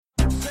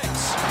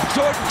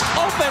Jordan,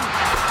 open.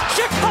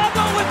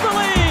 Chicago with the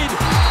lead.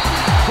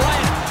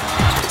 Bryant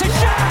to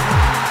Shaq.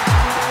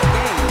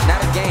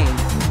 Not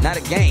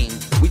a game.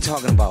 We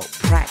talking about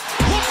practice.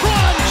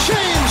 LeBron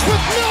James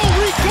with no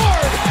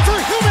regard for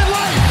human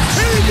life.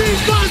 Anything's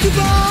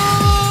possible.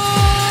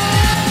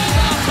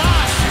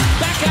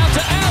 Back out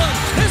to Allen.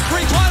 His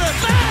three-pointer.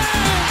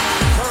 Bang!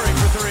 Curry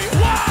for three.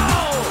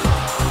 Wow!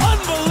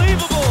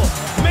 Unbelievable.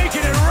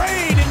 Making it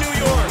rain in New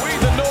York. We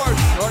the North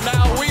are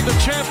now we the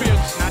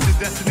champions. Not the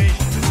destination,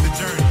 it's the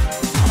journey.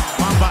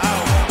 Mamba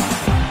out.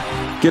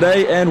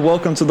 G'day and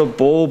welcome to the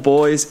Ball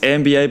Boys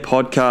NBA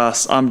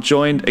podcast. I'm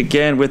joined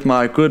again with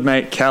my good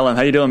mate Callum.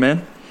 How you doing,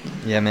 man?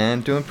 Yeah,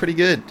 man, doing pretty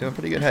good.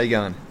 How you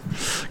going?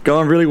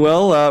 Going really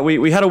well.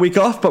 We had a week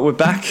off, but we're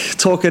back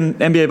talking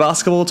NBA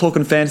basketball,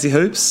 talking fantasy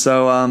hoops.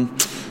 So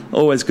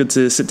always good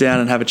to sit down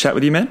and have a chat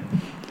with you, man.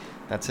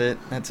 That's it.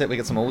 We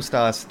got some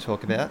All-Stars to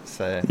talk about.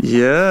 So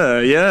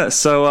Yeah.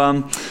 So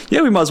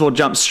we might as well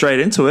jump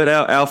straight into it.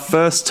 Our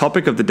first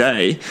topic of the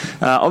day,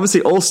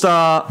 obviously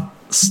All-Star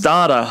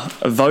starter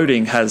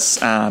voting has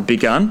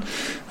begun.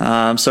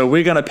 So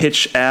we're going to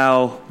pitch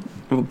our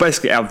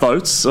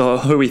votes, or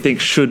who we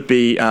think should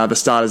be the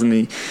starters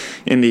in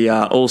the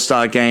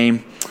All-Star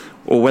game,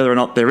 or whether or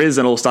not there is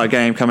an All-Star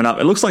game coming up.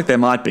 It looks like there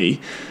might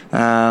be.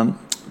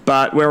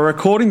 But we're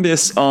recording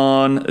this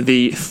on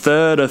the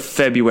 3rd of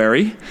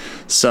February,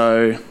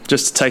 so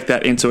just to take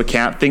that into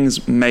account,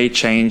 things may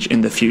change in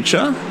the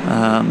future.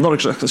 I'm not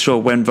exactly sure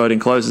when voting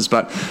closes,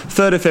 but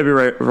 3rd of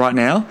February right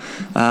now.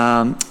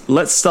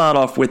 Let's start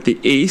off with the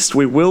East.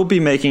 We will be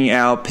making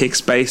our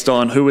picks based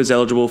on who is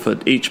eligible for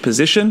each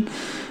position,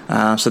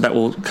 so that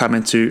will come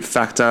into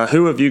factor.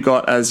 Who have you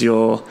got as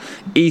your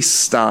East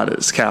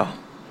starters, Cal?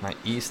 my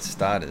East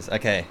starters.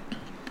 Okay,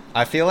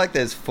 I feel like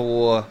there's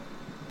 4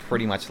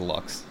 pretty much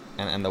locks,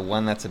 and the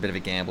one that's a bit of a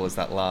gamble is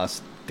that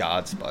last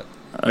guard spot.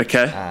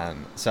 Okay.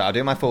 So I'll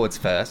do my forwards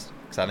first,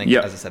 because I think,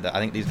 as I said, I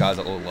think these guys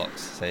are all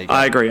locks. So you got,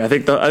 I agree. I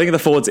think the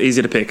forwards are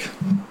easy to pick.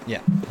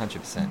 Yeah,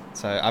 100%.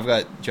 So I've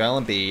got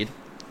Joel Embiid,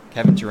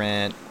 Kevin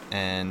Durant,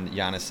 and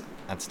Giannis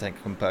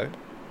Antetokounmpo.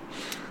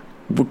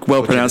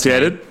 Well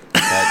pronunciated.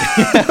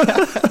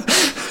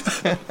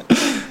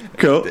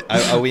 Cool.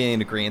 Are we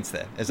in agreement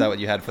there? Is that what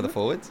you had for the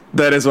forwards?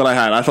 That is what I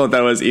had. I thought that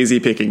was easy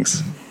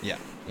pickings.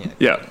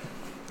 Yeah.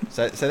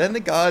 So then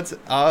the guards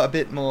are a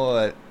bit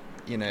more,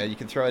 you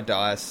can throw a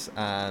dice.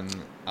 I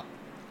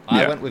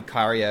went with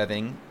Kyrie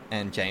Irving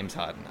and James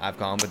Harden. I've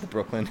gone with the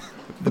Brooklyn.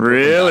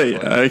 Really?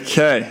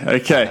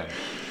 Okay.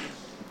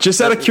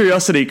 Just out of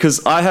curiosity,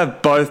 because I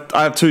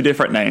have 2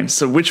 different names.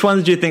 So which one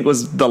did you think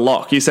was the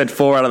lock? You said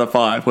 4 out of the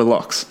 5 were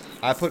locks.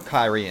 I put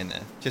Kyrie in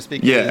there just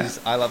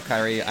because I love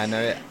Kyrie. I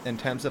know in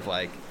terms of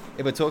if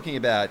we're talking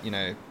about all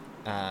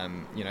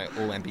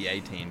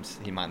NBA teams,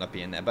 he might not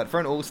be in there. But for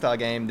an All-Star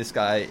game, this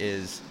guy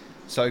is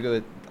so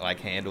good.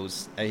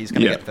 Handles. He's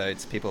going to get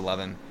votes. People love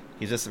him.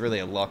 He's just really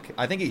a lock.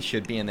 I think he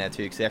should be in there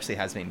too, because he actually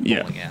has been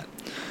balling out.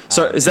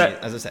 So is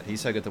that, as I said,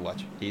 he's so good to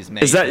watch. He's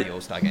made for the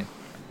All-Star game.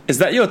 Is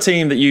that your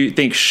team that you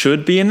think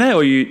should be in there,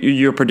 or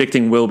you're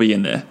predicting will be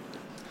in there?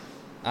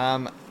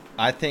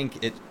 I think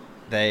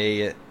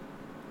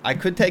I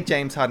could take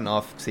James Harden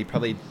off because he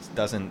probably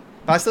doesn't.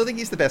 But I still think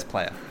he's the best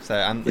player. So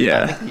I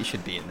think he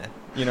should be in there.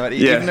 You know what?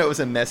 Even though it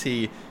was a mess,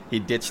 he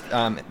ditched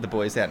the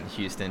boys out in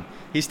Houston.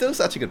 He's still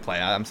such a good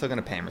player. I'm still going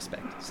to pay him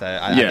respect. So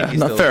I think he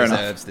still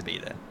deserves to be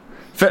there.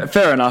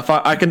 Fair enough.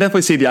 I can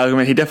definitely see the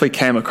argument. He definitely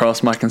came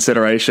across my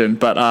consideration.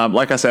 But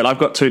like I said, I've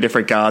got 2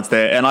 different guards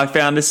there. And I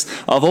found this,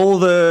 of all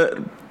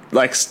the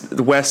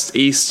West,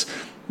 East,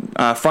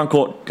 front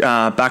court,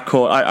 back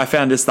court, I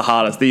found this the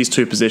hardest, these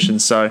 2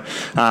 positions. So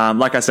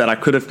like I said,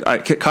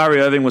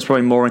 Kyrie Irving was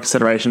probably more in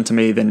consideration to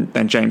me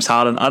than James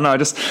Harden. I don't know,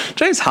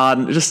 James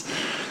Harden,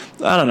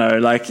 I don't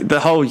know, the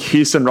whole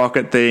Houston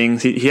Rocket thing,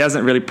 he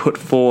hasn't really put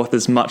forth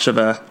as much of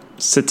a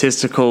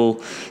statistical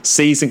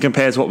season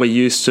compared to what we're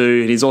used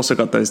to. He's also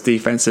got those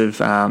defensive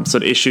sort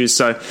of issues.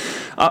 So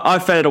I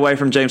faded away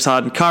from James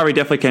Harden. Kyrie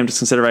definitely came to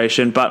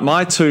consideration, but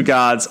my 2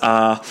 guards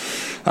are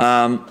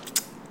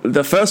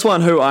the first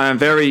one, who I am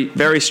very,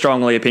 very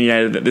strongly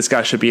opinionated that this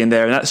guy should be in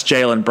there, and that's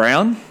Jaylen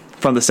Brown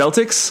from the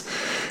Celtics.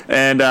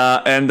 And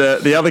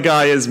the other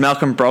guy is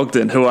Malcolm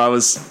Brogdon, who I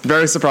was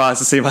very surprised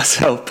to see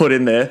myself put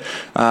in there.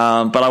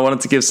 But I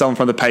wanted to give someone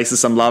from the Pacers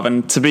some love.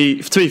 And to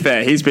be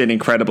fair, he's been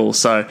incredible.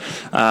 So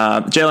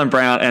Jaylen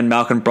Brown and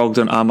Malcolm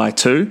Brogdon are my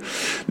 2.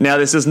 Now,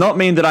 this does not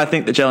mean that I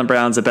think that Jaylen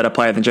Brown's a better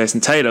player than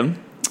Jason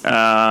Tatum.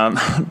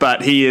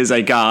 But he is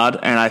a guard,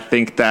 and I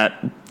think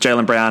that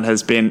Jaylen Brown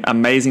has been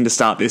amazing to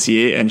start this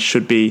year and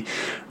should be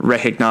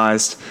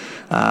recognised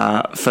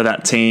for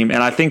that team.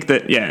 And I think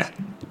that,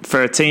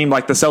 for a team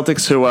like the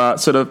Celtics, who are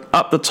sort of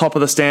up the top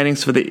of the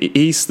standings for the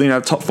East,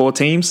 top 4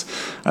 teams,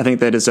 I think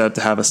they deserve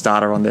to have a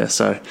starter on there.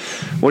 So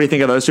what do you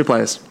think of those 2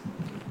 players?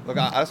 Look,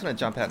 I just want to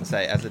jump out and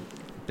say, as a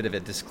bit of a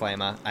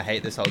disclaimer, I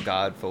hate this whole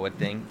guard forward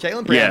thing.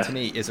 Jaylen Brown to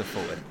me is a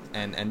forward,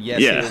 and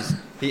yes,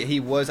 he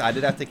was. I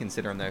did have to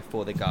consider him though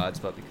for the guard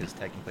spot, because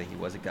technically he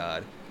was a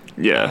guard.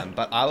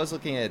 But I was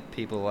looking at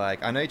people I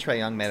know Trae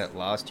Young made it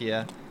last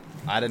year.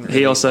 I didn't He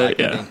really also- like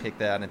him yeah. being picked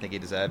there. I don't think he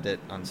deserved it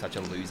on such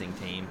a losing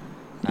team.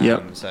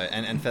 Yep. So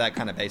and for that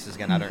kind of basis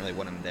again, I don't really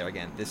want him there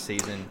again this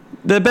season.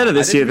 They're better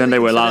this I didn't year than they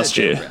really were consider last Jaylen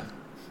year. Brown.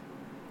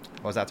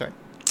 What was that, sorry?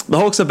 The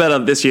Hawks are better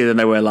this year than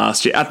they were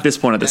last year at this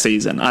point of the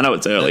season. I know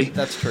it's early.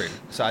 That's true.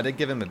 So I did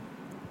give him a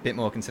bit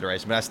more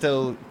consideration, but I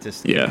still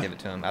just Yeah. didn't give it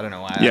to him. I don't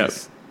know why. Yeah.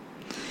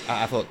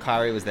 I thought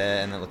Kyrie was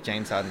there, and then look,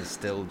 James Harden is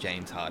still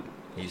James Harden.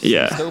 He's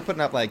Yeah. still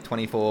putting up like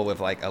 24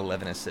 with like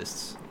 11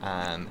 assists.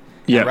 And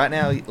Yeah. right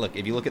now, look,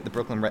 if you look at the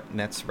Brooklyn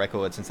Nets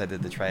record since they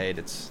did the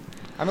trade,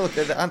 look,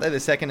 aren't they the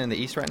second in the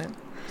East right now?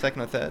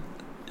 Second or third?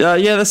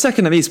 Yeah, the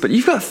second of these, but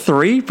you've got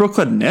 3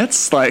 Brooklyn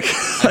Nets. Like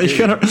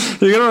you're gonna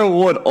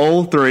reward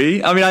all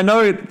 3. I mean, I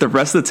know the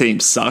rest of the team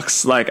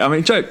sucks. Like, I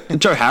mean,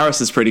 Joe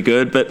Harris is pretty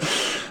good, but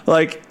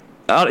like,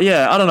 I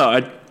don't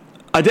know.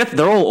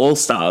 They're all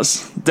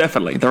stars.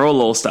 Definitely, they're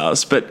all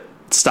stars. But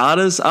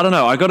starters, I don't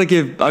know. I gotta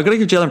give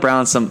Jaylen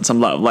Brown some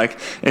love. Like,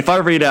 if I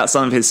read out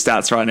some of his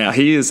stats right now,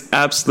 he is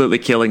absolutely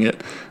killing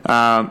it.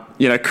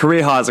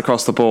 Career highs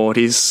across the board.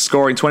 He's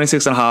scoring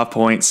 26.5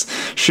 points,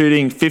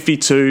 shooting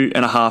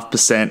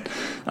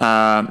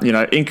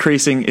 52.5%.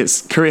 Increasing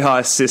its career high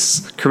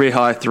assists, career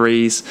high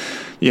threes.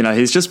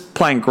 He's just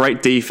playing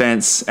great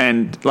defense,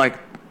 and like,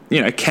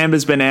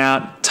 Kemba's been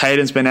out,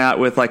 Tatum's been out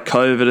with like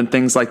COVID and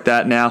things like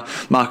that. Now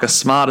Marcus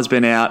Smart has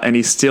been out, and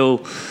he's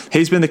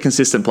been the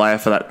consistent player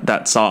for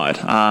that side.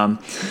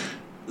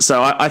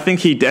 So I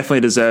think he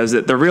definitely deserves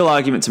it. The real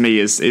argument to me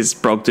is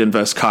Brogdon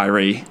versus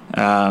Kyrie.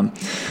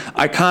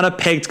 I kind of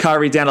pegged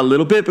Kyrie down a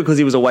little bit because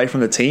he was away from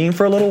the team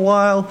for a little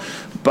while.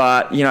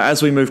 But,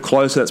 as we move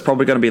closer, that's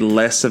probably going to be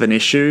less of an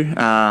issue.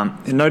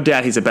 No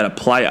doubt he's a better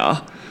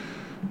player.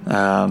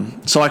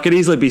 So I could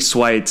easily be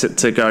swayed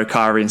to go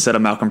Kyrie instead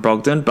of Malcolm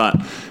Brogdon. But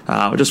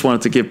I just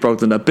wanted to give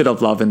Brogdon a bit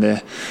of love in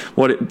there.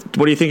 What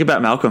do you think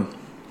about Malcolm?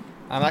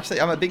 I'm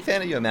a big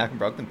fan of your Malcolm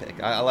Brogdon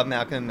pick. I love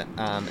Malcolm.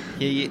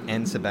 He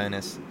and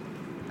Sabonis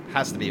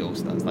has to be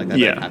all-stars. Like, they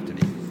both have to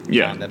be.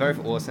 Yeah. They're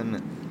both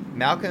awesome.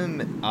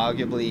 Malcolm,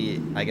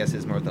 arguably, I guess,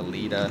 is more of the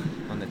leader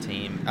on the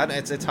team. I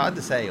don't know, it's hard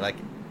to say. Like,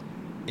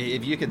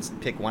 if you could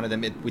pick one of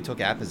them, we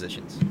took our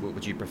positions.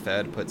 Would you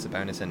prefer to put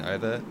Sabonis in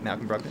over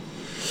Malcolm Brogdon?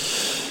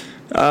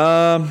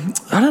 I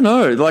don't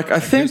know. Like, I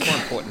think who's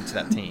more important to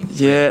that team?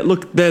 Yeah,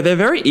 look, they're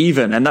very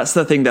even, and that's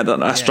the thing that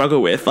I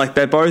struggle with. Like,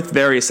 they're both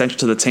very essential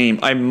to the team.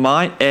 I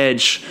might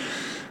edge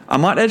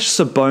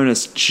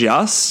Sabonis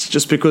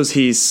just because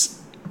he's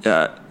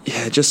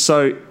just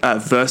so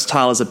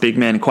versatile as a big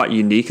man and quite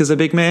unique as a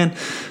big man.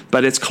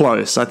 But it's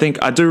close. I think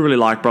I do really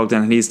like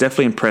Brogdon, and he's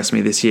definitely impressed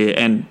me this year.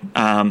 And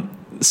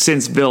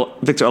since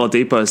Victor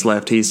Oladipo has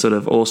left, he's sort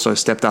of also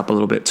stepped up a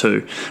little bit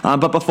too.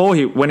 But before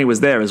when he was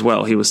there as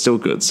well, he was still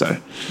good. So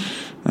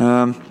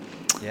now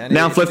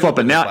I'm flip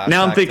flopping. Now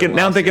I'm thinking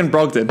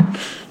Brogdon.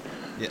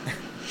 Yeah,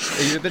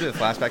 a bit of a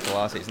flashback to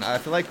last season. I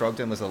feel like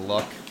Brogdon was a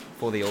lock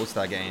for the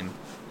All-Star game.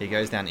 He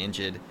goes down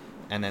injured,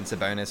 and then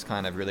Sabonis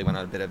kind of really went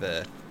on a bit of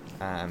a.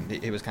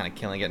 He was kind of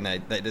killing it, and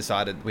they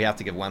decided we have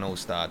to give one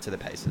All-Star to the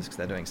Pacers because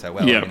they're doing so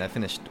well. Yep. I mean, they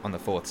finished on the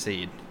 4th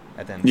seed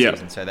at the end of the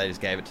season, so they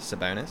just gave it to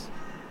Sabonis.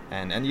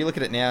 And you look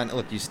at it now, and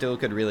look, you still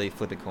could really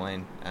flip a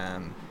coin.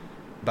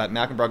 But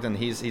Malcolm Brogdon,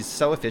 he's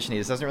so efficient. He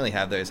just doesn't really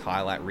have those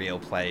highlight reel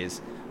plays,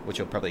 which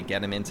will probably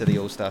get him into the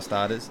All-Star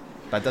starters.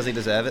 But does he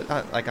deserve it?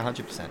 Like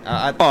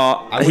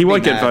 100%. He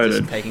won't get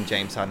voted. Just taking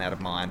James Harden out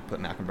of mine, put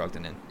Malcolm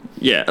Brogdon in.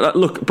 Yeah,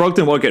 look,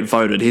 Brogdon won't get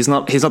voted. He's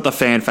not the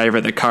fan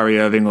favorite that Kyrie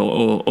Irving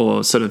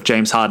or sort of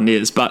James Harden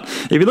is. But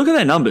if you look at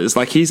their numbers,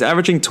 like, he's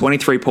averaging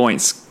 23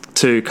 points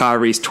to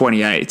Kyrie's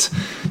 28.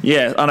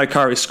 Yeah, I know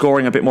Kyrie's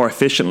scoring a bit more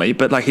efficiently,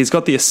 but like, he's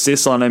got the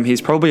assists on him.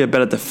 He's probably a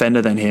better defender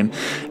than him.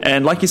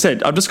 And like you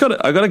said, I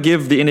got to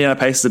give the Indiana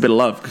Pacers a bit of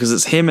love because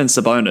it's him and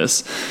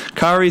Sabonis.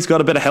 Kyrie's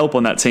got a bit of help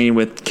on that team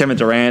with Kevin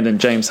Durant and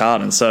James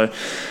Harden. So,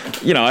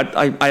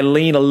 I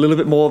lean a little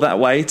bit more that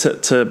way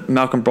to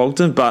Malcolm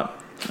Brogdon, but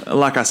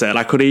like I said,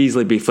 I could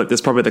easily be flipped.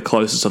 It's probably the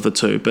closest of the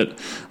two. But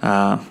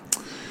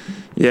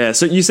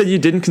so you said you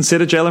didn't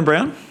consider Jaylen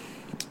Brown?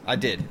 I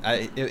did.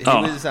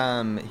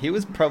 He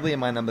was probably in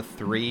my number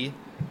 3,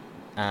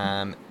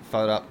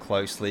 followed up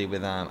closely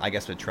with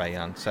with Trae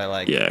Young. So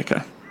like, yeah,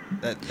 okay,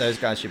 those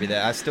guys should be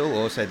there. I still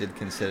also did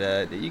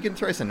consider, you can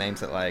throw some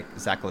names at like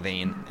Zach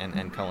LaVine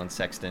and Colin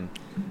Sexton,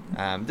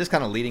 just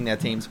kind of leading their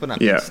teams, putting up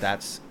good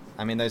stats.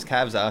 I mean, those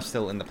Cavs are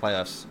still in the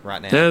playoffs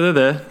right now. Yeah,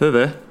 they're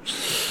there.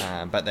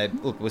 But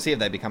we'll see if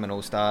they become an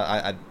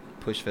all-star. I'd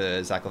push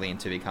for Zach LaVine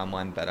to become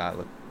one, but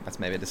that's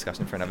maybe a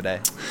discussion for another day.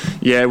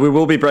 Yeah, we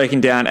will be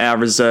breaking down our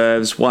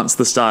reserves once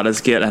the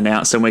starters get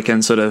announced, and we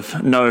can sort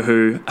of know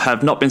who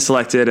have not been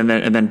selected, and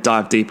then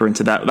dive deeper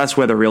into that. That's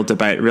where the real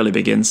debate really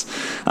begins.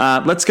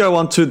 Let's go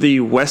on to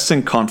the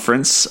Western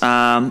Conference.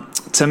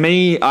 To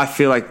me, I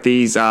feel like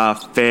these are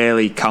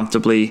fairly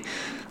comfortably.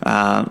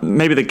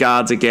 Maybe the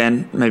guards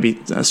again. Maybe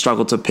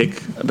struggle to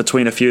pick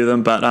between a few of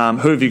them. But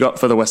who have you got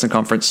for the Western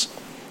Conference?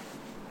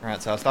 All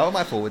right, so I'll start with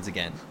my forwards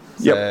again.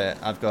 So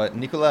I've got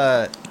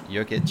Nikola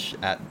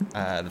Jokic at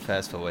the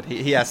first forward.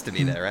 He has to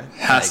be there, right?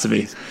 Has to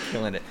be. He's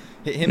killing it.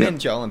 Him and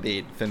Joel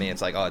Embiid, for me,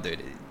 it's like, oh, dude,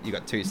 you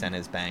got two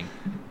centers, bang.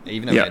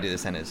 Even though we don't do the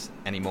centers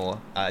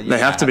anymore, they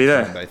have to be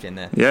there. Both in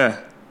there. Yeah.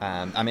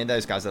 I mean,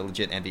 those guys are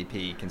legit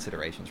MVP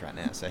considerations right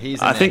now. So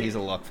he's a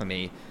lock for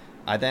me.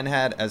 I then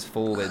had as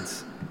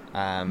forwards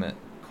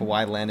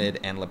Kawhi Leonard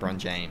and LeBron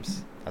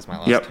James as my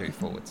last two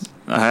forwards.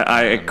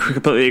 I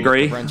completely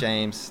agree. LeBron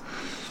James,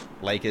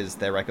 Lakers,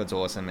 their record's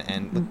awesome.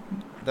 And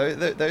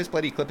those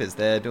bloody Clippers,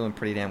 they're doing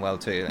pretty damn well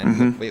too.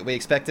 And we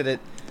expected it,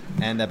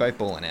 and they're both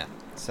balling out.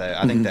 So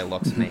I think they're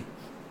locks for me.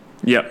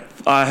 Yep,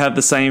 I have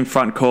the same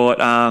front court.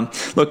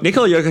 Look,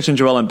 Nikola Jokic and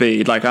Joel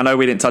Embiid. Like, I know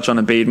we didn't touch on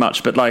Embiid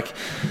much, but like,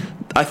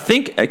 I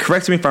think,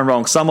 correct me if I'm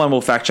wrong, someone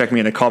will fact check me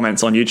in the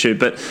comments on YouTube,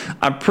 but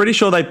I'm pretty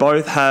sure they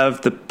both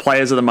have the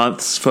players of the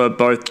months for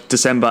both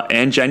December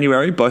and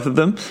January, both of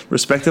them,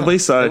 respectively.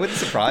 So it wouldn't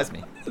surprise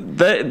me.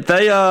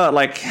 They are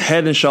like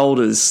head and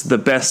shoulders the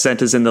best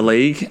centers in the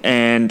league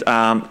and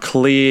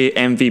clear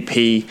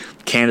MVP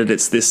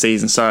candidates this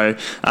season. So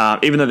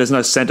even though there's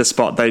no center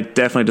spot, they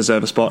definitely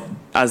deserve a spot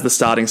as the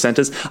starting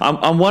centers.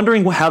 I'm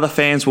wondering how the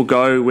fans will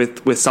go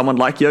with someone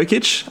like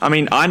Jokic. I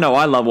mean, I know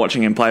I love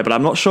watching him play, but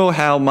I'm not sure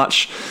how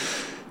much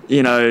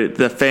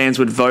the fans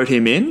would vote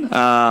him in.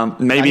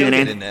 Maybe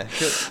in there.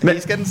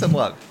 He's getting some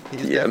love.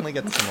 He's definitely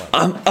getting some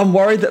love. I'm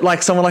worried that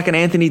like someone like an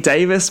Anthony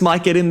Davis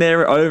might get in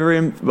there over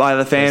him by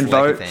the fan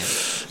vote.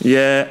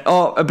 Yeah.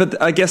 Oh,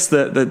 but I guess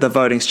the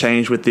voting's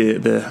changed with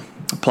the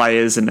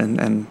players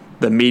and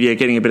the media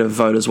getting a bit of a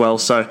vote as well.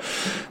 So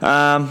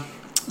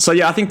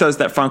yeah, I think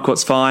that front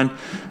court's fine.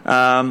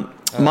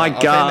 My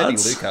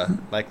guards, maybe Luka.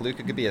 Like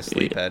Luka could be a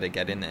sleeper to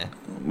get in there.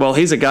 Well,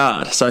 he's a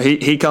guard, so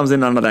he comes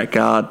in under that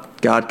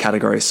guard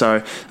category.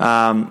 So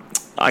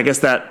I guess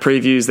that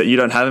previews that you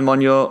don't have him on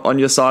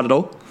your side at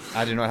all.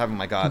 I do not have him on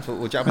my guards.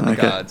 We'll jump in the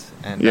guards,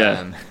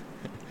 and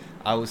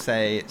I will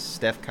say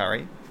Steph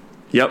Curry.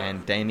 Yep.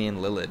 And Damian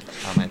Lillard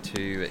are my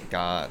two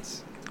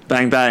guards.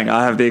 Bang, bang.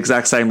 I have the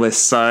exact same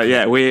list. So,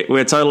 yeah,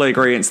 we're totally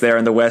agreeing there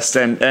in the West.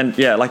 And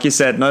yeah, like you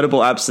said,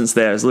 notable absence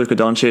there is Luka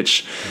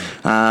Doncic,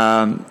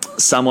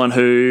 someone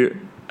who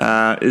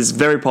is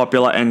very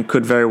popular and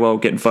could very well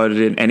get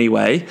voted in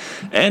anyway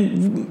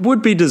and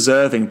would be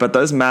deserving. But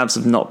those Mavs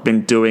have not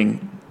been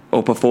doing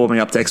or performing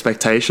up to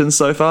expectations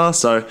so far.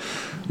 So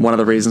one of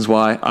the reasons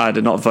why I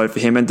did not vote for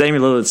him. And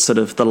Damian Lillard's sort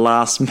of the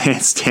last man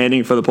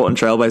standing for the Portland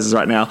Trailblazers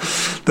right now.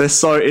 They're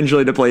so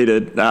injury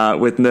depleted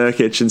with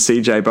Nurkic and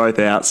CJ both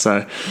out.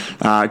 So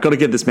got to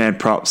give this man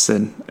props.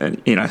 And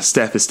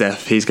Steph is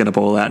Steph. He's going to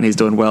ball out and he's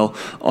doing well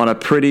on a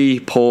pretty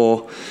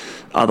poor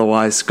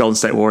otherwise Golden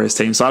State Warriors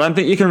team. So I don't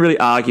think you can really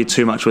argue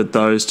too much with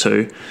those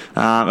two.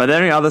 Are there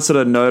any other sort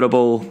of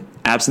notable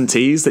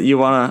absentees that you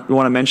want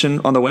to mention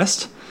on the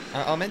West?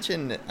 I'll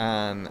mention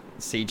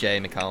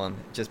CJ McCollum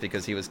just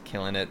because he was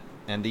killing it,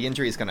 and the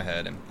injury is going to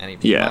hurt him,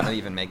 and he might not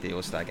even make the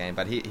All-Star game.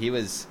 But he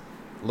was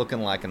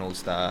looking like an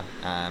All-Star,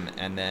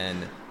 and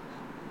then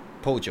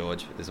Paul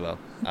George as well.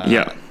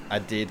 I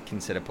did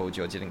consider Paul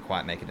George. He didn't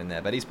quite make it in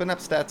there, but he's putting up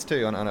stats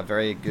too on a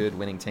very good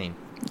winning team.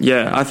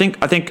 Yeah, I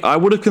think I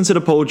would have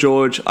considered Paul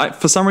George.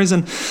 For some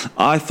reason,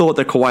 I thought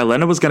that Kawhi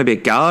Leonard was going to be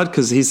a guard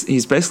because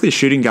he's basically a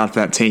shooting guard for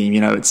that team.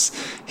 It's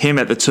him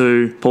at the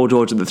 2, Paul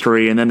George at the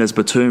 3, and then there's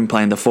Batum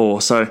playing the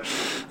 4. So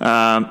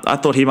I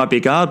thought he might be a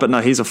guard, but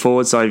no, he's a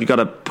forward. So you've got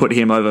to put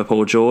him over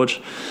Paul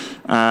George.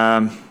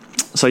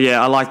 So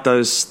yeah, I like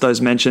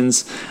those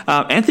mentions.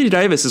 Anthony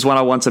Davis is one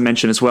I want to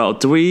mention as well.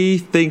 Do we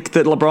think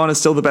that LeBron is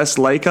still the best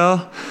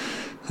Laker?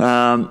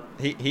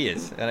 He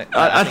is.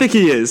 I think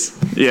he is,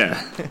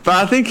 yeah.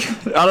 But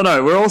I don't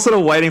know, we're all sort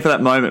of waiting for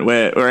that moment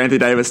where Anthony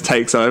Davis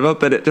takes over,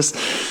 but it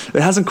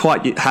hasn't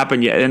quite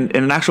happened yet. And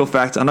in actual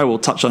fact, I know we'll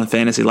touch on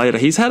fantasy later,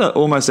 he's had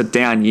almost a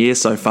down year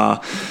so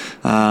far.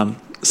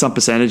 Some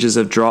percentages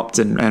have dropped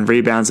and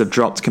rebounds have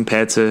dropped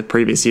compared to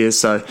previous years.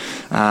 So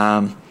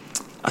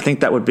I think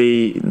that would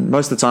be,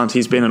 most of the times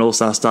he's been an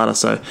all-star starter,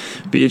 so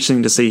it'd be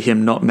interesting to see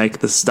him not make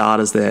the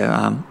starters there.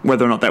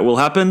 Whether or not that will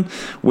happen,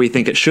 we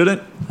think it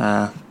shouldn't.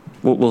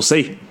 We'll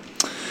see.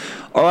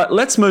 All right,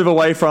 let's move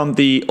away from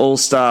the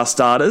all-star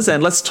starters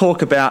and let's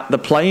talk about the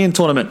play-in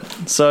tournament.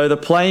 So the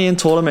play-in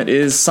tournament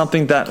is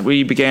something that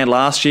we began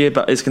last year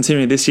but is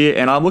continuing this year,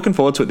 and I'm looking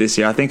forward to it this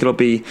year. I think it'll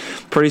be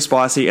pretty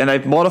spicy, and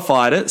they've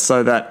modified it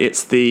so that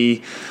it's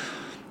the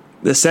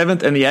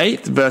 7th and the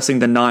 8th versus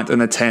the 9th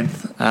and the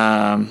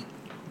 10th.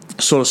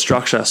 Sort of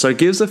structure. So it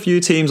gives a few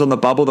teams on the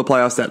bubble, the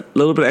playoffs, that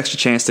little bit extra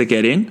chance to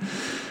get in.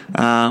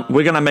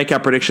 We're going to make our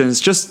predictions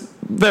just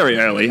very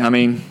early. I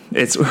mean,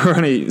 we're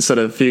only sort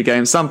of a few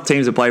games. Some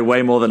teams have played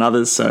way more than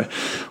others, so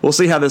we'll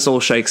see how this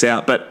all shakes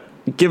out. But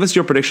give us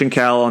your prediction,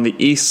 Cal, on the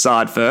East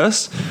side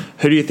first.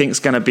 Who do you think is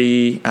going to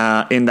be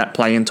in that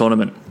play-in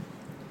tournament?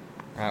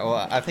 Well,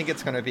 I think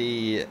it's going to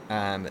be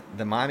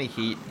the Miami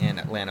Heat and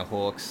Atlanta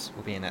Hawks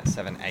will be in that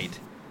 7-8.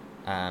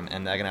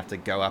 And they're going to have to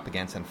go up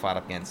against and fight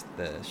up against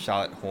the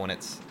Charlotte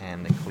Hornets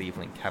and the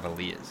Cleveland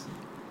Cavaliers.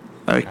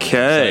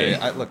 Okay.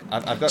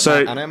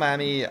 I know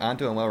Miami aren't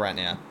doing well right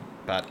now,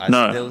 but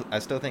I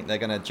still think they're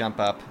going to jump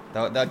up.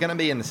 They're going to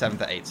be in the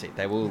 7th or 8th seed.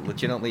 They will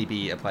legitimately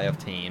be a playoff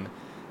team,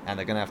 and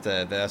they're going to have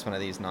to verse one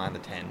of these 9 to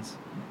 10s.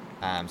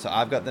 So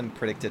I've got them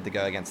predicted to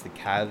go against the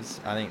Cavs.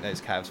 I think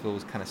those Cavs will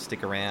kind of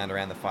stick around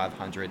the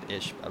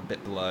 500-ish, a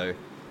bit below.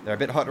 They're a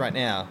bit hot right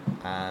now.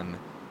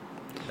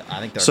 I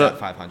think they're about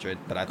 500,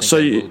 but I think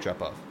they will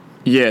drop off.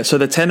 Yeah, so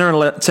they're 10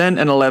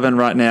 and 11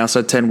 right now,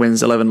 so 10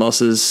 wins, 11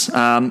 losses.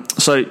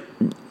 So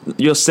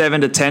your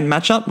 7 to 10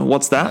 matchup,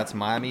 what's that? That's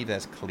Miami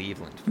versus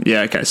Cleveland.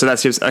 Yeah, okay, so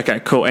that's just, okay,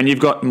 cool. And you've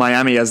got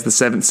Miami as the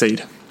 7th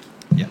seed.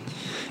 Yeah.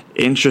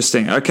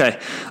 Interesting. Okay.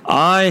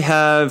 I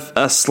have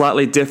a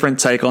slightly different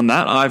take on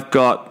that. I've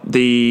got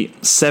the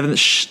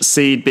 7th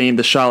seed being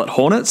the Charlotte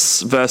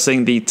Hornets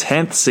versus the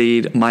 10th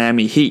seed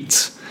Miami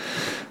Heat.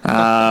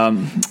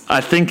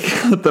 I think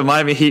the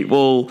Miami Heat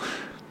will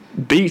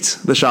beat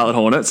the Charlotte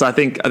Hornets. I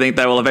think they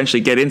will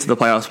eventually get into the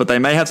playoffs, but they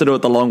may have to do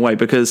it the long way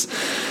because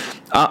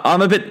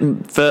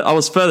I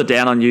was further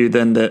down on you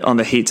than on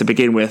the Heat to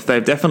begin with.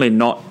 They've definitely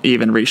not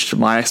even reached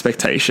my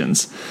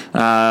expectations.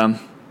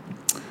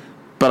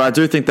 But I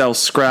do think they'll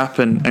scrap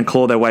and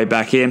claw their way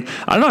back in.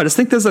 I don't know. I just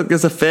think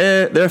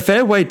they're a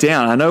fair way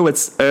down. I know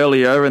it's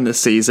earlier in the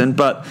season,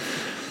 but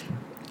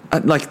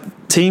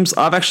teams,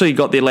 I've actually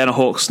got the Atlanta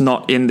Hawks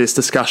not in this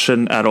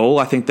discussion at all.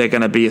 I think they're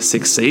going to be a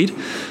 6th seed.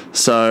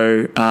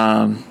 So,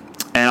 and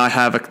I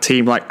have a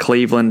team like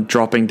Cleveland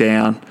dropping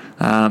down.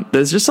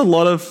 There's just a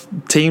lot of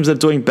teams that are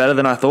doing better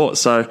than I thought.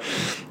 So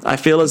I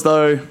feel as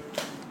though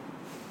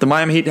the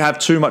Miami Heat have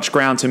too much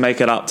ground to make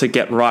it up to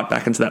get right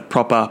back into that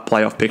proper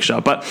playoff picture.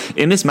 But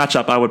in this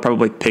matchup, I would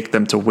probably pick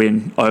them to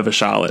win over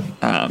Charlotte,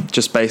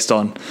 just based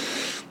on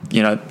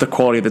the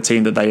quality of the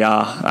team that they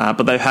are.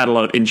 But they've had a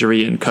lot of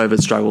injury and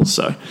COVID struggles,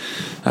 so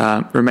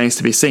remains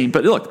to be seen.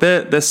 But look,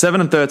 they're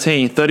 7 and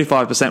 13,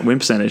 35% win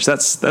percentage.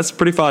 That's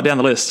pretty far down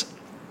the list.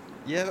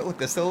 Yeah, but look,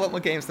 there's still a lot more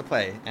games to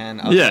play,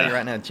 and I'll tell you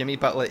right now, Jimmy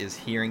Butler is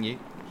hearing you.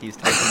 He's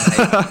taking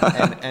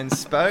the and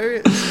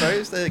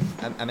Spo's the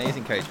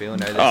amazing coach. We all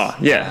know this. Oh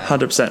yeah,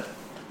 100%.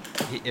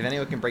 If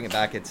anyone can bring it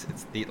back, it's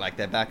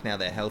they're back now.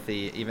 They're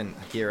healthy. Even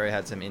Hero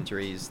had some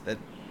injuries. That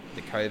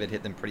the COVID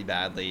hit them pretty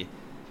badly.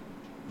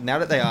 Now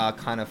that they are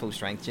kind of full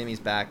strength, Jimmy's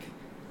back.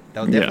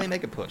 They'll definitely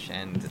make a push,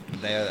 and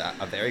they're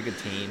a very good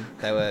team.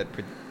 They were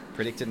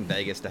predicted in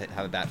Vegas to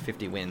have about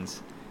 50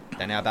 wins.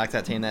 They're now back to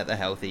that team that they're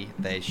healthy.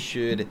 They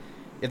should,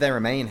 if they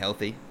remain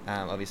healthy,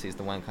 obviously is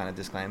the one kind of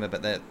disclaimer,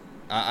 but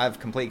I have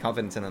complete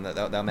confidence in them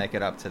that they'll make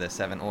it up to the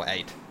 7 or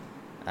 8.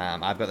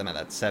 I've got them at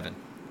that 7.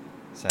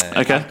 So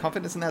I have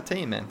confidence in that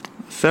team, man.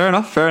 Fair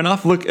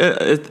enough. Look,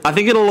 I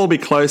think it'll all be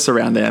close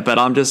around there, but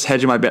I'm just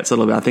hedging my bets a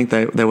little bit. I think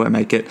they won't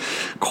make it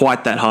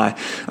quite that high.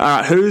 All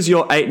right, who's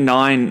your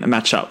 8-9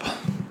 matchup?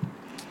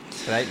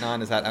 So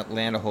 8-9 is that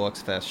Atlanta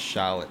Hawks versus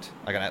Charlotte.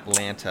 I got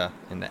Atlanta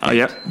in the 8. Oh,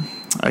 yep.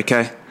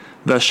 Okay.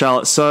 Versus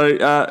Charlotte. So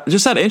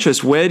just out of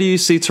interest, where do you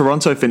see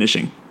Toronto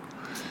finishing?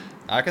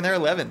 I reckon they're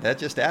 11. They're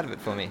just out of it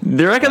for me.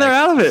 You reckon they're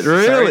out of it?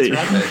 Really? Sorry,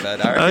 Toronto,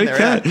 but I reckon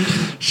they're out.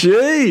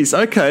 Jeez.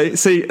 Okay.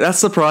 See, that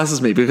surprises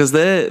me because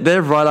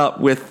they're right up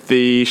with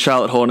the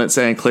Charlotte Hornets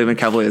and Cleveland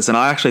Cavaliers, and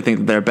I actually think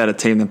that they're a better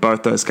team than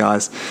both those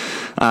guys.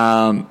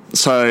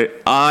 So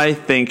I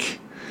think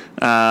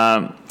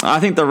the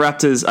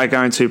Raptors are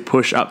going to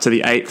push up to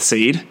the 8th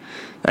seed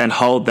and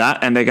hold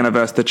that, and they're going to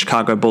verse the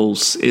Chicago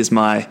Bulls. Is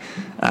my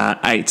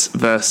 8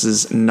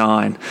 versus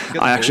 9.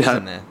 I actually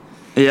have.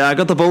 Yeah, I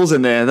got the Bulls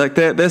in there. Like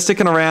they're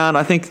sticking around.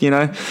 I think,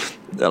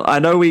 I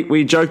know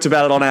we joked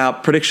about it on our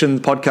prediction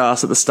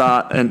podcast at the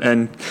start,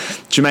 and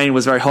Jermaine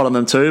was very hot on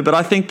them too. But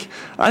I think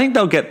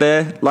they'll get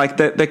there. Like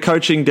their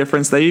coaching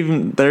difference, they're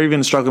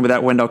even struggling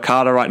without Wendell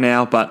Carter right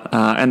now. But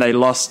and they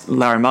lost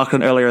Larry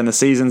Markkinen earlier in the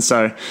season,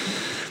 so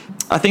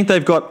I think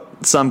they've got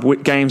some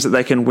games that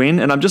they can win.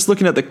 And I'm just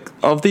looking at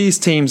of these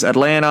teams: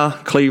 Atlanta,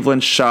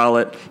 Cleveland,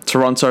 Charlotte,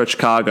 Toronto,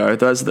 Chicago.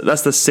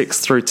 That's the 6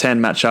 through 10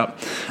 matchup.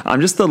 I'm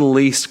just the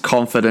least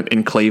confident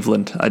in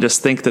Cleveland. I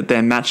just think that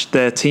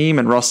their team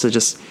and roster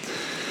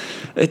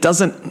it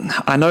doesn't.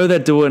 I know they're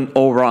doing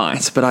all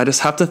right, but I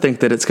just have to think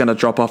that it's going to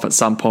drop off at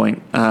some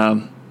point.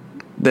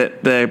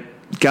 That their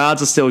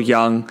guards are still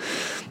young.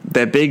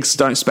 Their bigs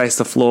don't space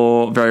the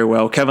floor very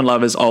well. Kevin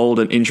Love is old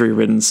and injury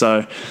ridden,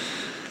 so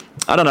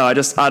I don't know.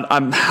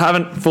 I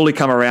haven't fully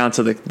come around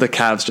to the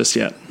Cavs just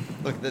yet.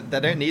 Look, they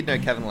don't need no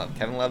Kevin Love.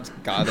 Kevin Love's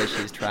garbage.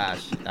 He's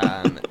trash.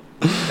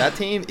 That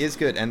team is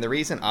good, and the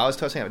reason I was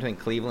tossing up between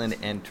Cleveland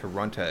and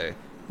Toronto,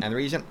 and the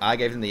reason I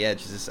gave them the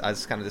edge is I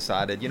just kind of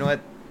decided, you know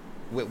what?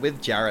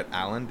 With Jarrett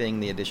Allen being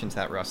the addition to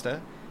that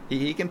roster,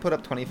 he can put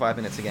up 25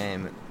 minutes a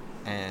game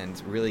and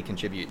really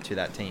contribute to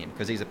that team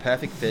because he's a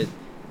perfect fit.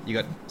 You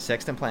got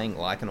Sexton playing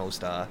like an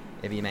all-star.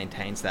 If he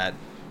maintains that,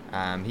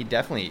 he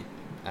definitely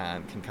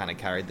can kind of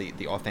carry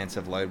the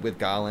offensive load with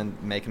Garland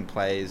making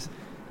plays,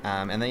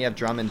 and then you have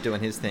Drummond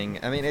doing his thing.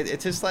 I mean,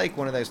 it's just like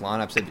one of those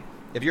lineups that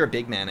if you're a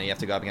big man and you have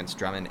to go up against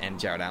Drummond and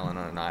Jarrett Allen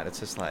on a night, it's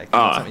just like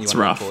something you want to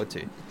look forward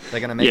to. They're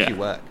going to make you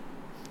work.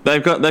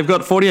 They've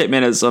got 48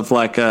 minutes of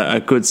like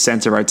a good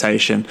center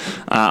rotation.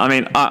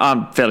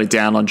 I'm fairly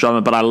down on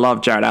Drummond, but I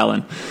love Jarrett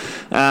Allen.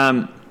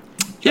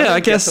 I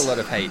guess a lot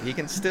of hate. He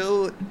can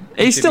still.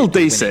 He's still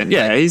decent.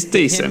 Yeah, he's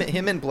decent.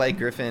 Him and Blake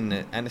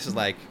Griffin, and this is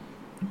like,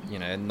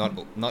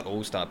 not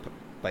all-star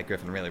Blake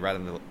Griffin really right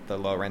on the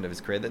lower end of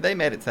his career. That they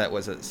made it to that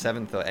was a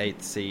 7th or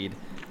 8th seed.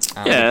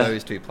 With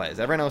those two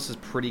players. Everyone else is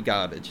pretty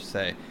garbage.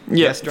 So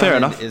fair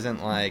enough.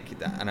 Isn't like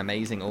an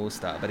amazing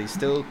all-star, but he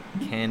still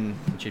can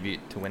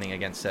contribute to winning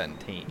against certain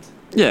teams.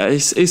 Yeah,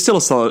 he's still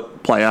a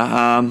solid player.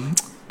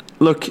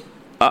 Look,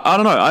 I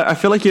don't know. I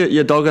feel like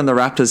you're dogging the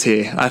Raptors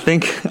here. I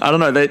don't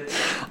know.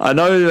 I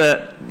know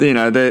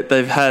that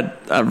they've had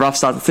a rough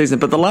start to the season,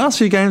 but the last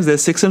few games they're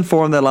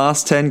 6-4 in their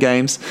last 10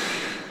 games.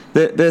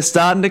 They're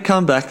starting to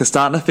come back. They're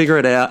starting to figure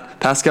it out.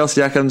 Pascal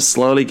Siakam's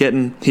slowly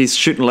he's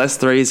shooting less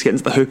threes, getting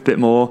to the hoop a bit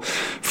more.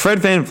 Fred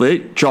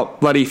VanVleet dropped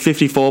bloody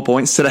 54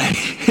 points today,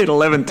 hit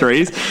 11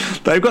 threes.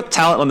 They've got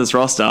talent on this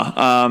roster.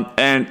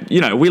 And,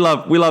 we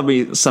love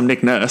me some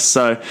Nick Nurse,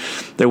 so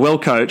they're well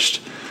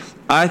coached.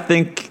 I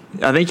think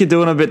you're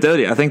doing a bit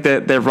dirty. I think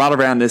that they're right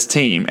around this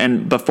team.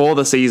 And before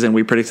the season,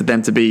 we predicted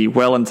them to be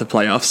well into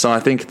playoffs. So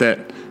I think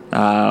that...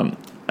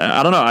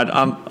 I don't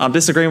know. I'm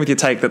disagreeing with your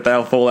take that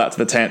they'll fall out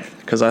to the 10th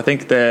because I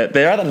think they're at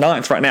the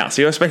 9th right now.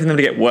 So you're expecting them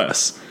to get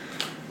worse.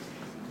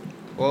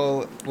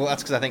 Well,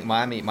 that's because I think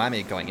Miami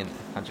are going in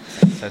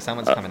 100%. So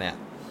someone's coming out.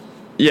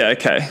 Yeah.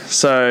 Okay.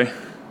 So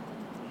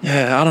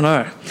I don't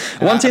know.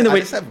 One team that I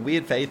just have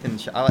weird faith in.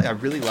 I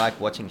really like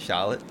watching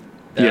Charlotte.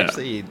 They're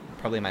actually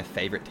probably my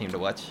favorite team to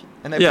watch,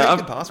 and they play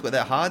good basketball.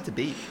 They're hard to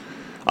beat.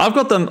 I've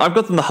got them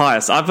the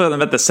highest. I've got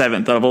them at the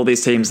 7th out of all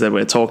these teams that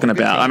we're talking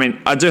about. I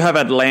mean, I do have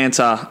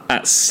Atlanta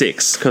at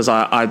 6 because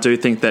I do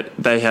think that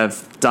they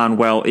have done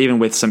well, even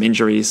with some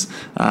injuries,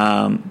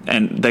 and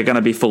they're going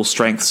to be full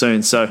strength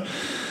soon. So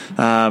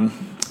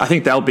I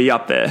think they'll be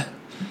up there.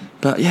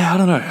 But I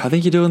don't know. I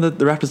think you're doing the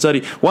Raptors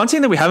dirty. One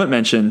team that we haven't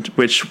mentioned,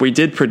 which we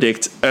did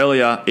predict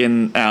earlier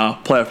in our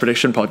playoff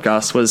prediction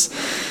podcast, was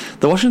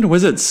the Washington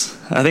Wizards.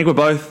 I think we're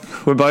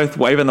both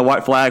waving the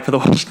white flag for the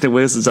Washington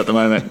Wizards at the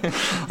moment.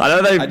 I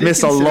know they've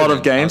missed a lot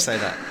of games. I'll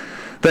say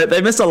that.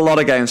 They missed a lot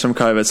of games from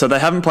COVID, so they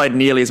haven't played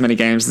nearly as many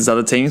games as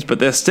other teams, but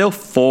they're still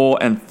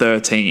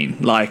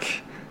 4-13.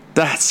 Like,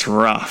 that's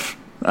rough.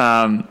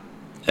 And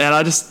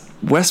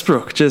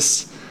Westbrook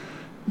just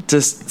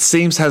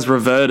seems has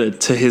reverted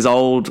to his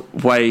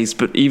old ways,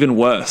 but even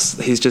worse.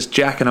 He's just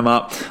jacking them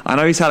up. I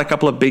know he's had a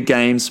couple of big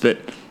games, but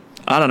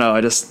I don't know.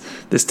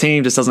 This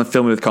team just doesn't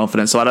fill me with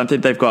confidence, so I don't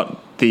think they've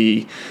got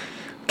the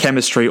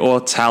chemistry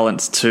or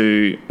talent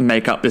to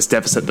make up this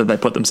deficit that they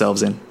put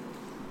themselves in.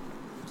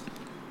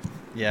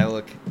 Yeah,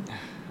 look,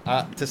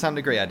 to some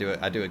degree, I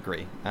do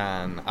agree.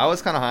 I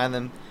was kind of high on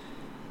them,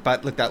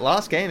 but look, that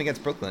last game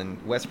against Brooklyn,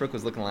 Westbrook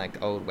was looking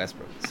like old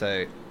Westbrook.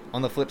 So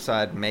on the flip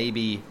side,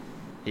 maybe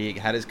he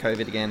had his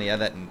COVID again. He had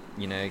that,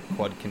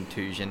 quad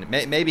contusion.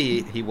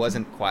 Maybe he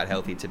wasn't quite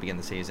healthy to begin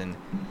the season,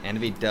 and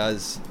if he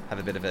does have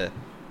a bit of a,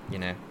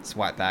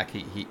 swipe back,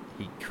 he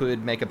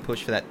could make a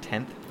push for that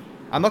 10th.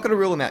 I'm not going to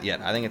rule him out yet.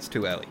 I think it's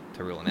too early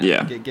to rule him out.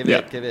 Yeah. Give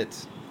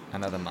it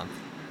another month.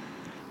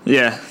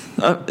 Yeah,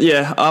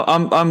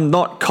 I'm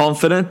not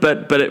confident,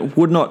 but it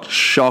would not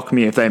shock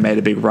me if they made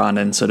a big run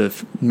and sort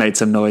of made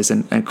some noise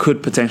and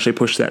could potentially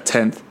push that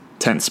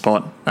 10th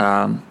spot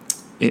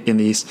in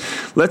the East.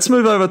 Let's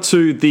move over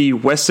to the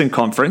Western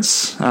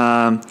Conference. Who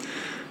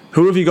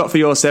have you got for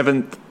your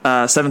 7th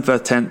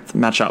versus 10th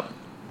matchup?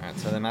 All right,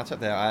 so the matchup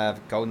there, I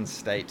have Golden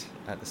State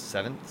at the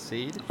 7th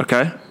seed.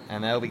 Okay.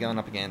 And they'll be going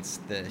up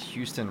against the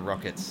Houston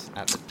Rockets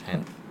at the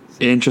 10th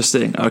seed.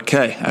 Interesting.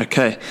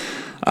 Okay.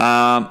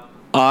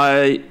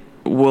 I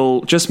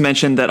will just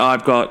mention that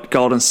I've got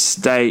Golden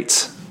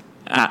State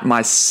at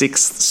my 6th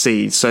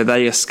seed, so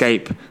they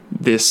escape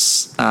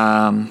this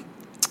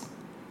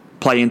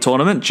play-in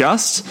tournament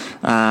just.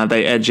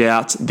 They edge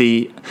out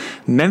the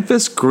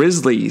Memphis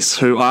Grizzlies,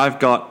 who I've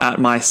got at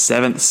my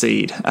 7th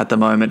seed at the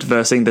moment,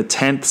 versus the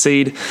 10th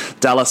seed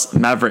Dallas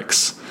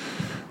Mavericks,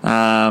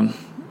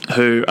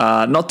 who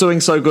are not doing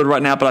so good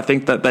right now, but I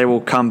think that they will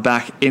come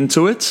back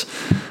into it.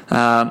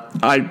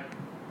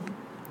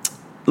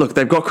 Look,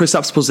 they've got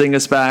Kristaps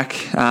Porzingis back.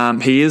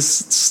 He is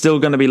still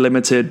going to be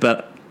limited,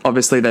 but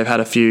obviously they've had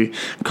a few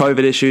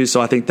COVID issues,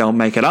 so I think they'll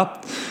make it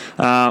up.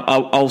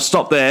 I'll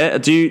stop there.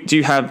 Do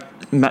you have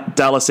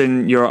Dallas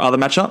in your other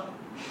matchup?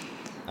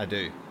 I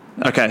do.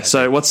 Okay,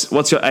 so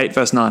what's your 8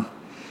 versus 9?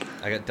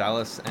 I got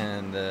Dallas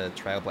and the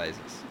Trailblazers.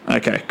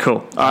 Okay,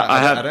 cool.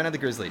 I don't have the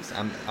Grizzlies.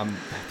 I'm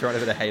throwing a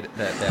bit of hate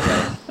their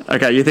way.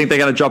 Okay, you think they're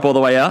going to drop all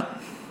the way out?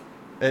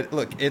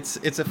 Look, it's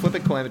a flip a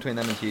coin between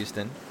them and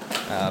Houston,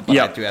 but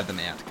I do have them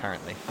out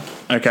currently.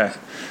 Okay,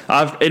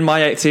 in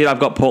my 8th seed, I've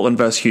got Portland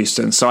versus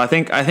Houston. So I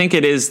think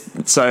it is.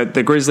 So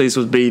the Grizzlies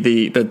would be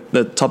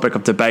the topic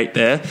of debate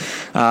there.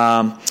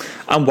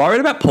 I'm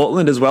worried about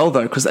Portland as well,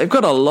 though, because they've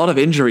got a lot of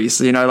injuries.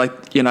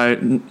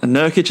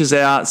 Nurkic is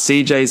out,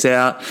 CJ's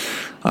out.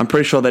 I'm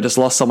pretty sure they just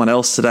lost someone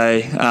else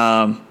today.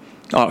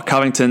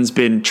 Covington's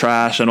been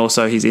trash, and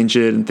also he's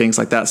injured and things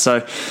like that.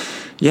 So.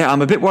 Yeah,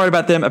 I'm a bit worried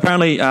about them.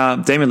 Apparently,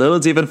 Damian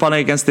Lillard's even fighting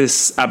against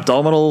this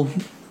abdominal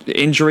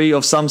injury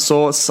of some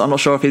sorts. I'm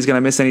not sure if he's going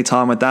to miss any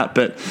time with that,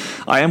 but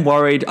I am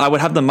worried. I would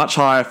have them much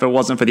higher if it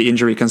wasn't for the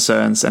injury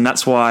concerns, and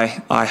that's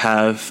why I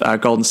have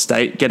Golden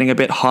State getting a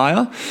bit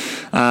higher.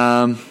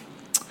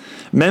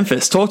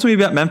 Memphis. Talk to me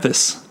about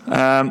Memphis.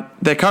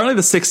 They're currently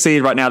the 6th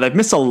seed right now. They've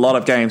missed a lot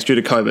of games due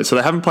to COVID, so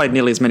they haven't played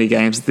nearly as many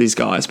games as these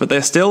guys, but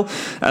they're still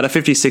at a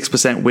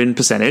 56% win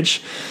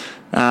percentage.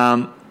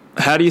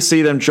 How do you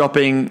see them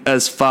dropping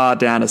as far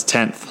down as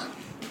 10th?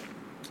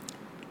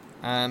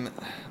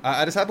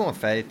 I just have more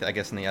faith, I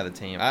guess, in the other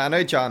team. I know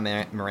Ja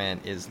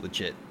Morant is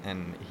legit,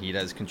 and he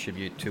does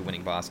contribute to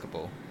winning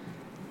basketball.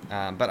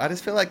 But I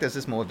just feel like there's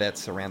just more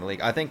vets around the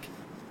league. I think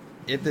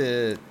if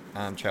the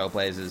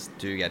Trailblazers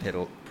do get hit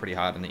pretty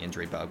hard on the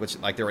injury bug, which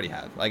like they already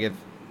have, like if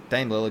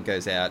Dame Lillard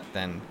goes out,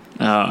 then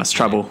it's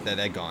trouble.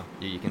 They're gone.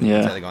 You can say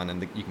they're gone,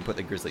 and you can put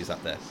the Grizzlies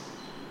up there.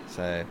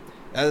 So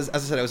as I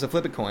said, it was a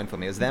flip a coin for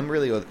me. It was them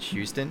really or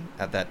Houston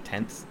at that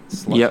 10th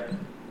slot. Yep.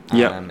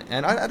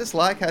 And I just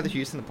like how the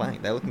Houston are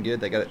playing. They're looking good.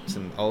 They got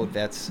some old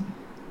vets.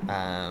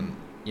 Kind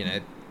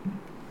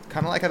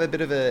of like have a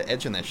bit of an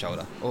edge on their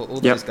shoulder. All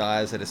those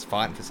guys are just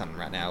fighting for something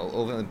right now.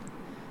 All of them,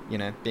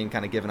 being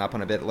kind of given up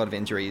on a lot of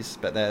injuries,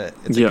 but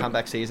it's a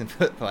comeback season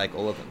for like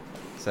all of them.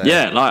 So,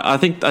 I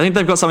think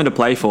they've got something to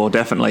play for,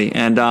 definitely,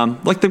 and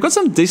they've got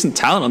some decent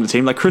talent on the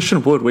team. Like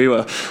Christian Wood, we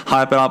were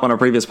hyping up on a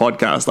previous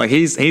podcast. Like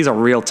he's a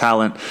real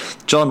talent.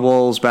 John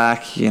Wall's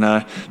back.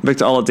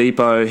 Victor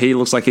Oladipo, he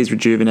looks like he's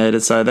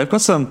rejuvenated. So they've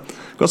got some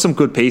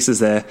good pieces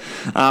there.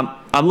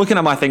 I'm looking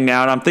at my thing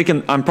now, and I'm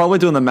thinking I'm probably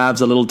doing the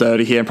Mavs a little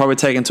dirty here and probably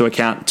taking into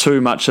account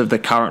too much of the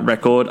current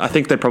record. I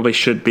think they probably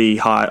should be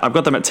high. I've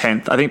got them at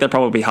 10th. I think they'll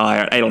probably be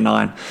higher at 8 or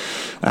 9.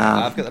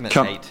 I've got them at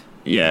 8.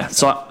 Yeah,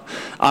 so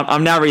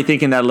I'm now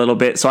rethinking that a little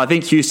bit. So I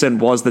think Houston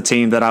was the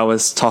team that I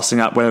was tossing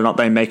up whether or not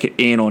they make it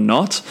in or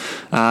not.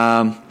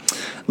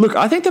 Look,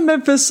 I think the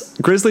Memphis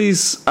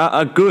Grizzlies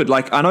are good.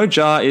 Like, I know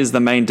Ja is the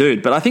main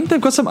dude, but I think they've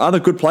got some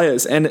other good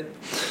players. And,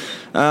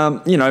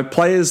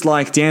 players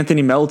like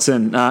D'Anthony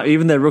Melton,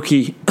 even their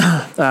rookie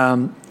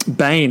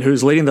Bane,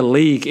 who's leading the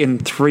league in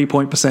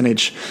 3-point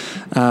percentage.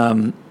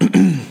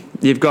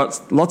 You've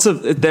got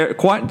they're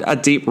quite a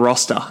deep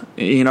roster.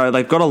 They've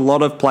got a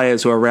lot of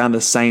players who are around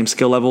the same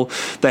skill level.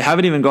 They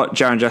haven't even got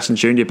Jaren Jackson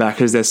Jr. back,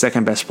 who's their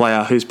second best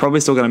player, who's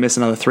probably still going to miss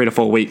another 3 to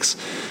 4 weeks.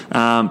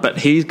 But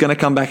he's going to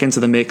come back into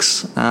the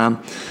mix.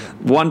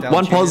 One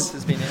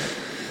positive.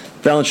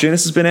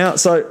 Valanciunas has been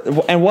out.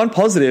 So, and one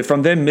positive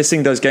from them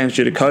missing those games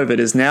due to COVID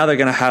is now they're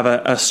going to have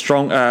a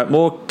strong,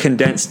 more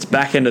condensed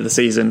back end of the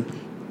season.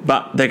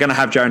 But they're going to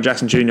have Jaren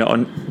Jackson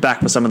Jr.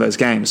 back for some of those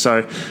games. So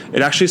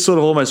it actually sort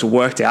of almost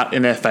worked out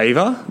in their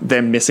favour,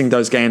 them missing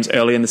those games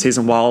early in the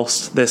season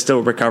whilst they're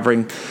still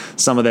recovering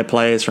some of their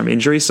players from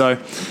injury. So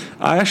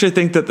I actually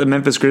think that the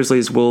Memphis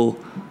Grizzlies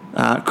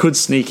could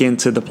sneak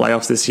into the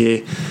playoffs this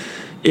year.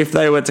 If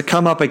they were to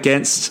come up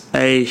against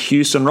a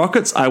Houston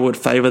Rockets, I would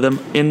favour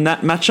them in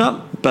that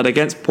matchup. But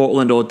against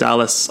Portland or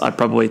Dallas, I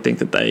probably think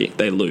that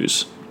they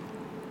lose.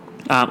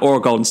 Or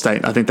Golden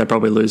State. I think they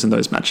probably lose in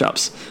those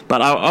matchups.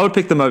 But I would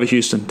pick them over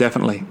Houston,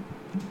 definitely.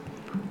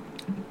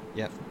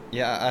 Yep.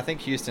 Yeah, I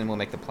think Houston will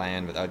make the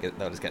plan, but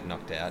they'll just get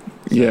knocked out.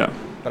 So, yeah.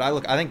 But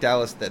I think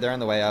Dallas, they're on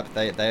the way up.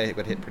 They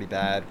got hit pretty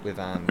bad with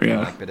bit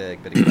of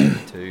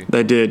COVID too.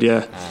 They did,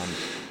 yeah.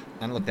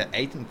 And look, they're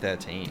 8 and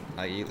 13.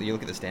 You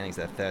look at the standings,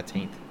 they're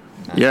 13th.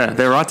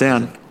 They're right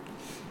down.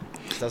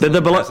 They're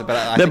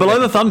below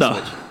the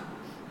Thunder.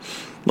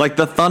 Like,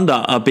 the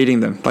Thunder are beating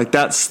them. Like,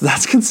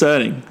 that's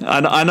concerning.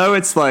 I know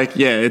it's like,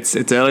 it's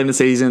early in the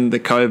season. The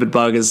COVID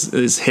bug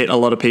has hit a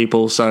lot of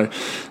people, so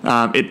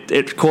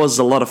it causes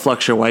a lot of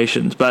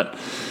fluctuations. But,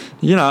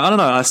 I don't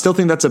know. I still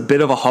think that's a bit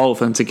of a hole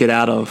for them to get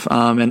out of.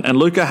 And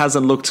Luka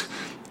hasn't looked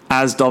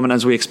as dominant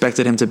as we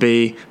expected him to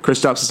be.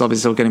 Kristaps is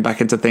obviously still getting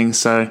back into things.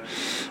 So,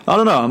 I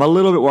don't know. I'm a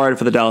little bit worried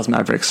for the Dallas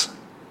Mavericks.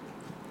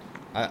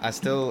 I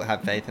still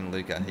have faith in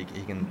Luka. He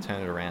can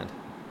turn it around.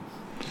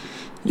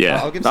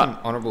 Yeah, I'll give some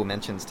honourable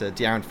mentions to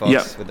De'Aaron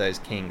Fox with those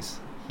Kings.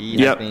 He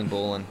has been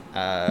balling.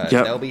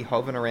 They'll be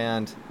hovering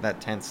around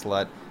that 10th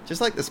slot,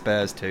 just like the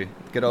Spurs too.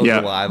 Good old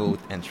reliable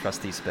and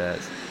trusty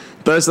Spurs.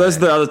 Those are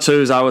the other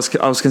twos I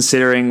was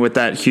considering with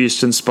that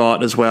Houston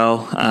spot as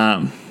well.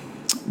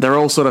 They're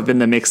all sort of in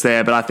the mix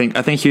there, but I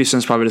think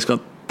Houston's probably just got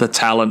the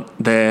talent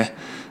there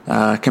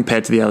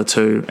compared to the other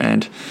two.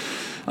 And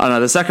I don't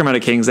know, the Sacramento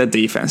Kings, their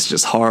defense is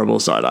just horrible,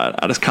 so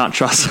I just can't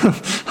trust them.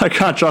 I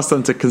can't trust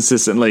them to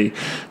consistently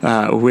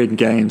win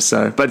games.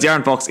 But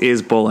De'Aaron Fox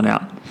is balling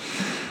out.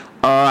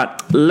 All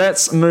right,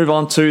 let's move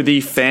on to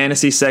the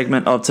fantasy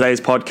segment of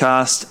today's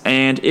podcast.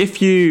 And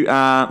if you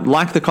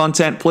like the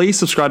content, please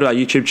subscribe to our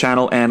YouTube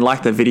channel and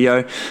like the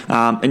video.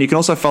 And you can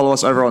also follow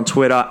us over on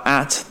Twitter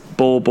at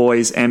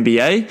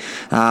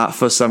BallBoysNBA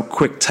for some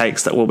quick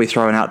takes that we'll be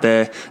throwing out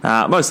there.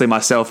 Mostly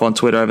myself on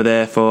Twitter over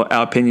there for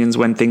our opinions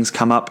when things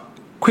come up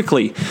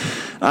quickly.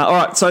 All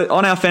right, so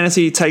on our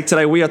fantasy take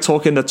today, we are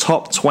talking the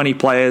top 20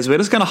 players. We're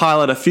just going to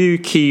highlight a few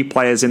key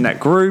players in that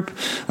group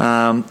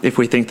if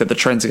we think that the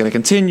trends are going to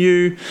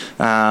continue.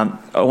 I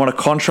want to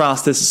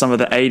contrast this to some of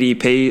the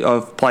ADP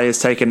of players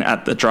taken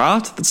at the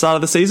draft at the start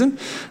of the season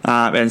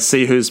and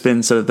see who's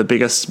been sort of the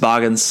biggest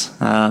bargains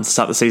to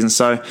start the season.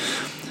 So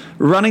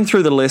running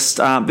through the list,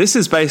 this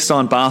is based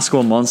on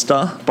Basketball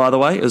Monster, by the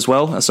way, as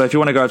well. So if you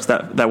want to go to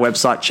that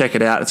website, check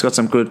it out. It's got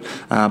some good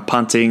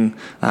punting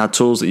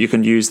tools that you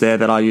can use there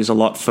that I use a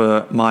lot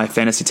for my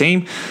fantasy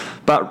team.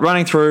 But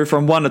running through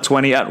from 1 to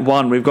 20, at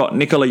 1, we've got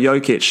Nikola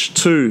Jokic,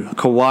 2,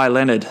 Kawhi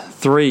Leonard,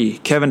 3,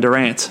 Kevin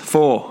Durant,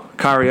 4,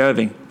 Kyrie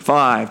Irving,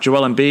 5,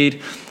 Joel Embiid,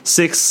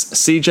 6,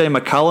 CJ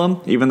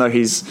McCollum, even though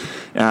he's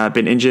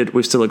been injured,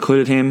 we've still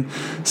included him.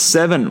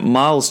 7,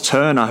 Miles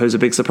Turner, who's a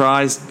big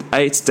surprise.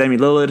 8,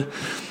 Damian Lillard.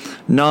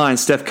 9,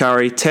 Steph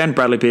Curry. 10,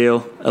 Bradley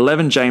Beal.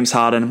 11, James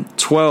Harden.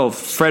 12,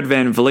 Fred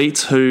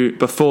VanVleet, who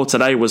before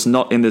today was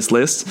not in this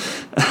list.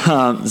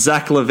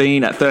 Zach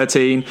LaVine at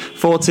 13.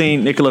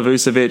 14, Nikola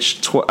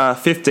Vucevic.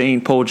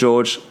 15, Paul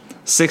George.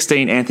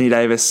 16, Anthony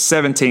Davis.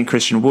 17,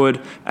 Christian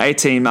Wood.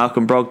 18,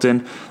 Malcolm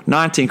Brogdon.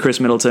 19, Chris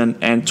Middleton.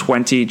 And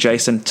 20,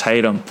 Jason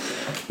Tatum.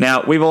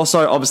 Now, we've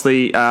also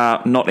obviously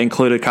not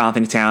included Karl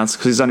Anthony Towns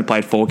because he's only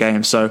played 4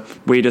 games, so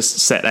we just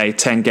set a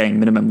 10-game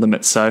minimum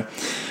limit. So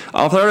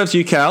I'll throw it over to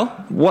you, Cal.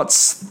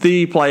 What's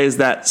the players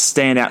that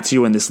stand out to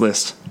you in this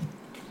list?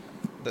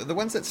 The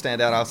ones that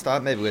stand out, I'll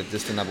start maybe with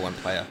just the number 1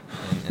 player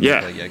in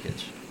Nikola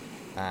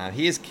Jokic.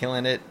 He is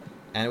killing it,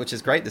 and which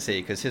is great to see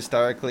because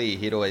historically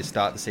he'd always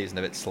start the season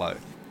a bit slow.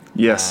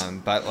 Yes.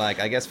 But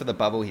I guess for the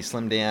bubble, he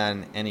slimmed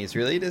down, and he's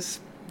really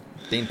just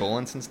been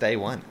balling since day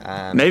one.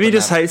 Maybe he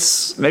just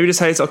hates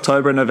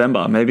October and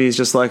November. Maybe he's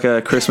just like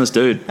a Christmas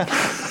dude.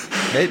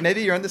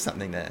 maybe you're onto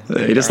something there.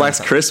 He just likes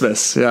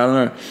Christmas. Yeah, I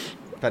don't know.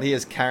 But he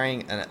is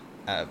carrying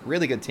a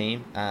really good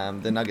team.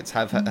 The Nuggets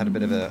have had a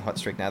bit of a hot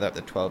streak now. They're up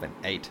to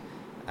 12-8.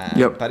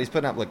 But he's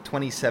putting up like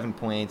 27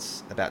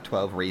 points, about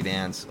 12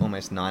 rebounds,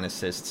 almost 9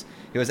 assists.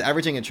 He was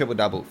averaging a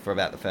triple-double for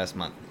about the first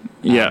month.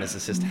 His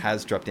assist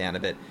has dropped down a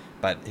bit.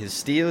 But his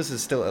steals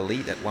is still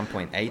elite at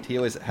 1.8. He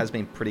always has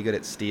been pretty good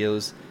at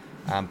steals.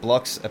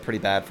 Blocks are pretty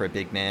bad for a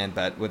big man,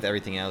 but with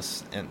everything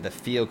else, and the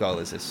field goal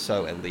is just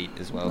so elite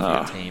as well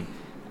for a team.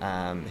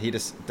 He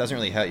just doesn't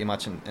really hurt you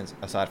much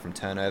aside from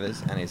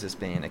turnovers, and he's just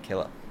been a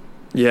killer.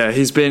 Yeah,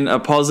 he's been a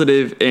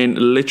positive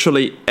in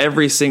literally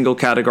every single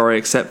category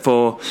except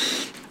for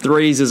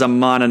threes is a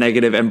minor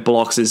negative and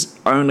blocks is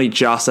only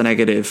just a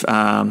negative.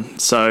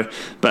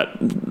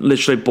 But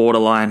literally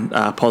borderline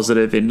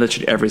positive in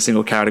literally every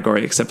single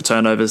category except for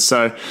turnovers.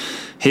 So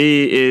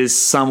he is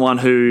someone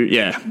who,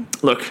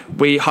 look,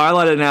 we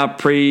highlighted in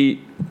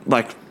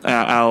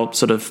our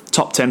sort of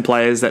top 10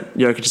 players that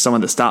Jokic is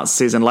someone that starts the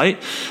season late.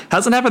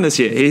 Hasn't happened this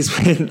year. He's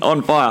been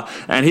on fire,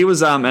 and he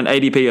was an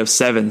ADP of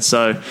 7,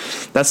 so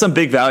that's some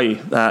big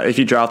value if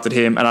you drafted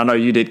him, and I know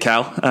you did,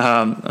 Cal.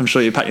 I'm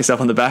sure you pat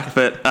yourself on the back,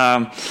 but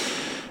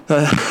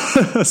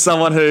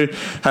someone who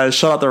has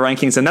shot up the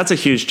rankings, and that's a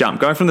huge jump.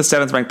 Going from the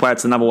 7th ranked player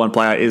to the number 1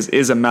 player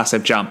is a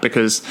massive jump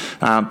because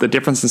the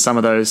difference in some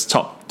of those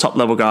top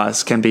level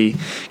guys can be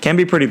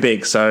pretty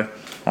big. So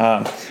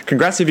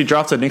congrats if you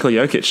drafted Nikola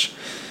Jokic.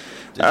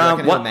 Do you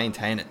reckon he'll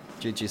maintain it?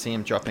 Did you see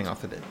him dropping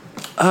off a bit?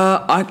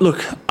 I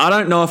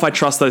don't know if I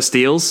trust those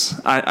steals.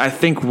 I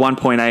think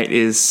 1.8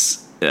 is...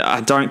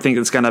 I don't think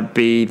it's going to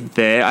be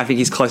there. I think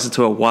he's closer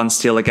to a 1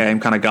 steal a game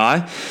kind of guy,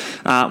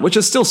 which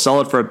is still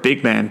solid for a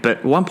big man,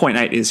 but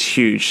 1.8 is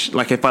huge.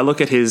 Like if I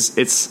look at his...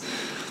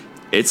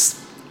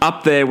 It's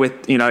up there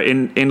with,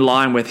 in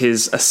line with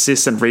his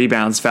assists and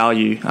rebounds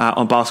value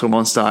on Basketball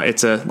Monster.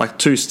 It's a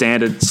 2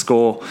 standard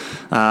score.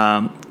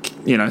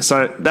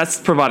 So that's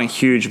providing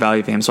huge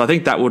value for him. So I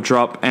think that will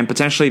drop, and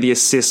potentially the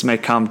assists may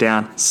come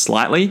down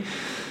slightly.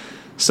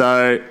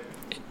 So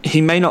he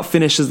may not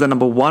finish as the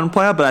number 1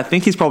 player, but I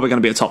think he's probably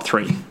going to be a top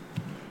 3.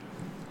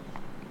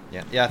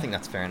 Yeah, I think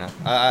that's fair enough.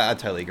 I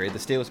totally agree. The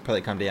steals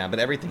probably come down, but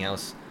everything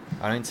else,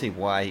 I don't see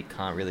why he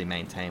can't really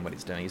maintain what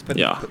he's doing. He's put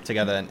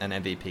together an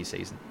MVP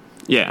season.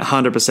 Yeah,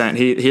 100%.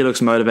 He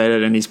looks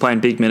motivated, and he's playing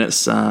big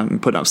minutes,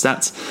 putting up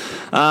stats.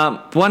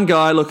 One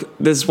guy, look,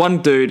 there's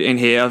one dude in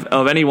here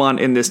of anyone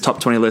in this top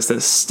 20 list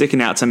that's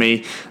sticking out to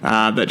me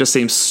that just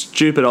seems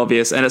stupid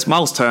obvious, and it's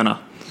Miles Turner.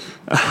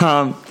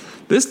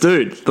 This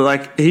dude,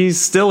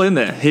 he's still in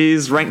there.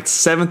 He's ranked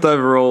 7th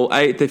overall,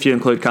 8th if you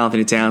include Karl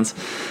Anthony Towns.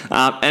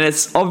 And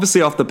it's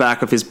obviously off the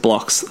back of his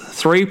blocks.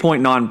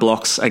 3.9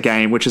 blocks a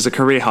game, which is a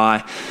career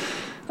high.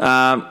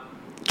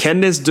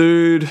 Can this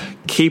dude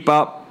keep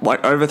up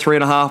over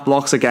 3.5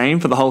 blocks a game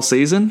for the whole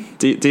season?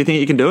 Do you think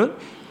he can do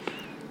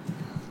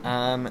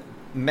it?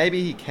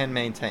 Maybe he can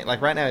maintain.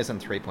 Right now he's on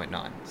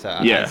 3.9, so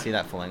I don't see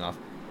that falling off.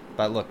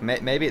 But look,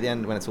 maybe at the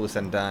end when it's all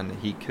said and done,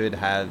 he could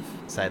have,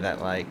 say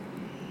that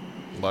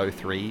low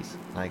 3s,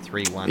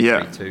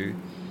 3-1,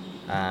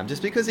 3-2.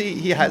 Just because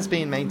he has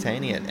been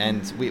maintaining it,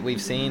 and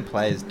we've seen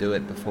players do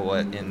it before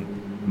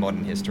in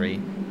modern history.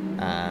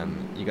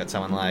 You got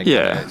someone like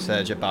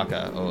Serge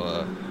Ibaka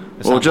or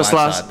just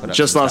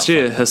last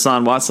year,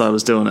 Hassan Whiteside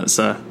was doing it.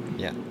 So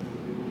yeah,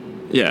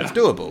 it's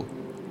doable.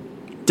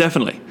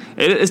 Definitely,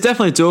 it's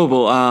definitely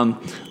doable.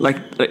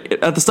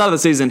 At the start of the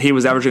season, he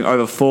was averaging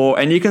over 4,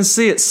 and you can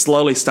see it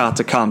slowly start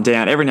to come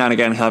down. Every now and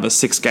again, he'll have a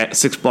 6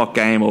 block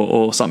game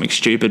or something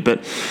stupid.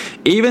 But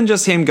even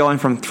just him going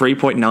from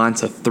 3.9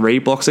 to 3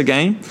 blocks a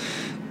game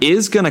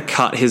is going to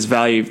cut his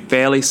value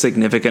fairly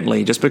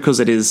significantly just because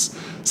it is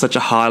such a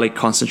highly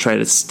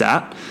concentrated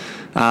stat.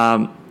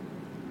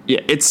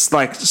 It's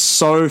like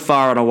so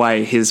far and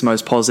away his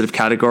most positive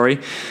category.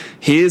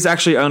 He is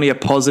actually only a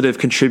positive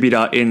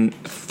contributor in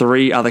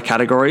 3 other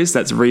categories.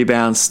 That's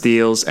rebounds,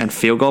 steals, and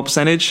field goal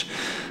percentage.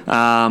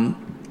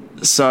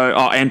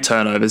 And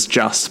turnovers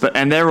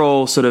and they're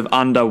all sort of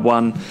under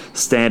one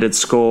standard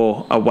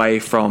score away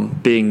from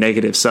being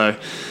negative. So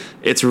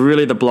it's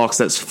really the blocks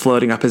that's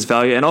floating up his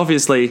value. And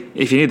obviously,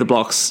 if you need the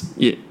blocks,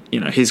 you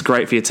know, he's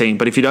great for your team.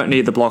 But if you don't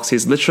need the blocks,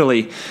 he's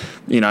literally,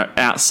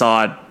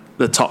 outside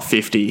the top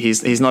 50.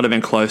 He's not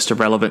even close to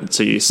relevant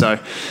to you. So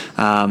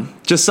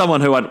just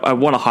someone who I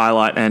want to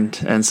highlight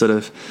and sort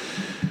of,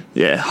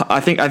 I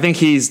think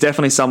he's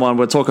definitely someone.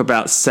 We'll talk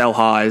about sell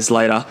highs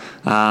later.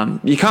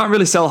 You can't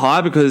really sell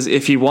high because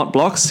if you want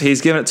blocks, he's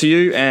given it to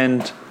you,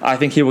 and I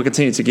think he will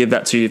continue to give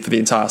that to you for the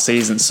entire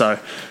season. So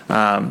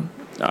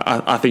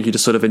I think you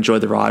just sort of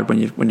enjoyed the ride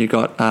when you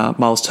got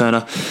Miles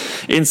Turner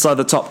inside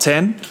the top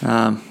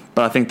 10.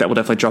 But I think that will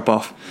definitely drop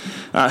off.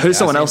 Who's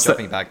someone else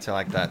dropping back to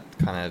like that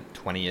kind of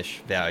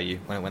 20-ish value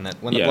when the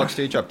blocks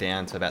do drop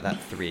down to about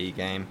that 3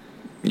 game,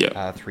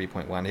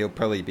 3.1. He'll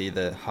probably be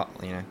the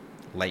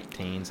late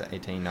teens,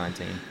 18,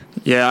 19.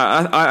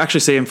 Yeah, I actually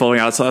see him falling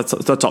outside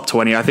the top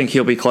 20. I think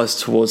he'll be close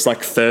towards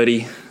like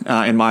 30,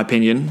 in my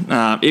opinion.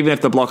 Even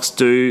if the blocks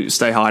do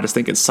stay high, I just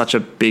think it's such a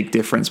big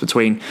difference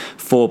between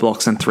 4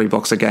 blocks and 3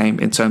 blocks a game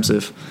in terms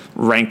of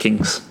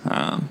rankings.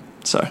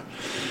 So,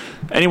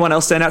 anyone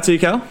else stand out to you,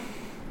 Cal?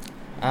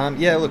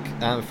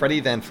 Freddie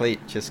Van Fleet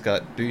just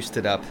got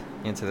boosted up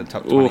into the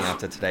top 20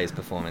 after today's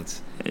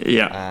performance.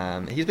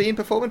 Yeah. He's been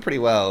performing pretty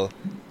well.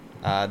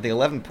 The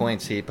 11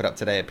 points he put up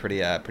today are pretty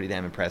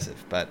damn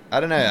impressive. But I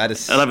don't know.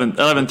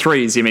 11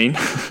 threes, you mean?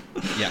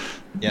 Yeah.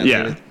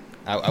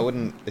 I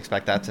wouldn't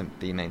expect that to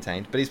be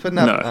maintained. But he's putting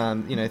up,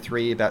 about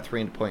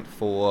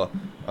 3.4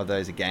 of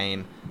those a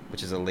game,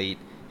 which is elite.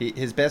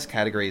 His best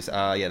categories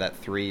are, that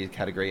 3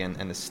 category and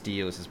the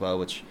steals as well,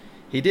 which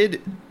he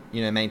did,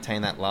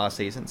 maintain that last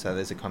season. So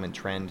there's a common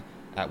trend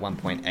at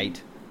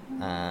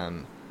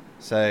 1.8.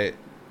 So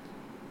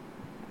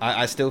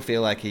I still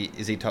feel like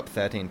is he top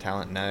 13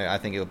 talent? No, I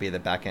think he'll be the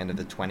back end of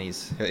the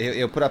 20s.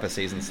 He'll put up a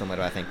season similar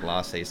to, I think,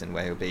 last season,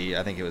 where he'll be,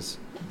 I think it was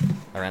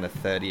around a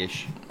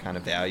 30-ish kind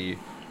of value,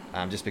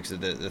 just because of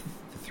the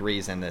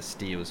threes and the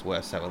steals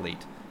were so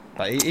elite.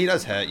 But he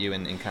does hurt you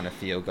in kind of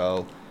field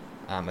goal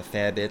a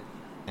fair bit,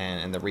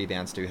 and the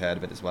rebounds do hurt a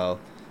bit as well.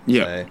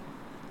 Yeah.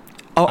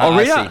 So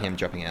I see him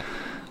dropping out.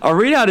 I'll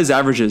read out his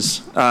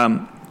averages.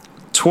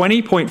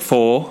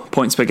 20.4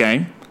 points per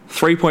game,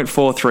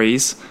 3.4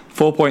 threes,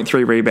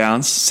 4.3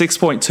 rebounds,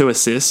 6.2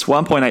 assists,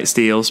 1.8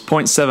 steals,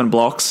 0.7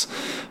 blocks,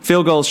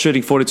 field goals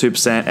shooting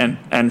 42%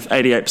 and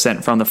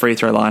 88% from the free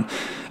throw line.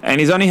 And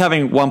he's only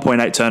having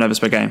 1.8 turnovers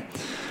per game.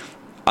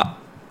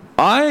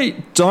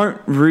 I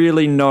don't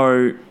really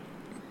know.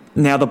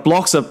 Now, the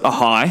blocks are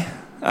high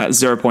at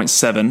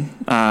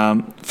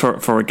 0.7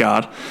 for a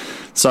guard.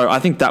 So I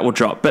think that will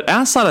drop. But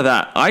outside of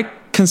that, I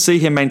can see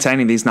him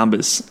maintaining these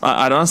numbers.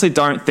 I honestly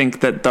don't think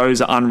that those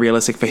are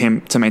unrealistic for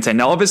him to maintain.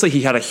 Now, obviously,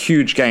 he had a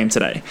huge game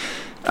today.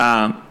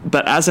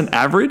 But as an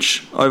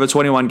average over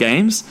 21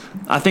 games,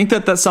 I think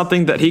that that's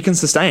something that he can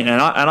sustain.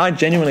 And I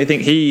genuinely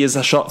think he is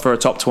a shot for a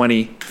top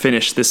 20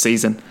 finish this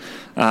season.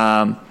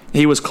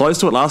 He was close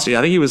to it last year.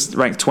 I think he was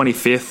ranked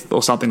 25th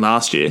or something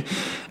last year.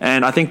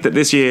 And I think that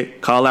this year,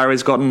 Kyle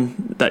Lowry's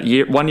gotten that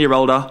 1 year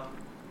older.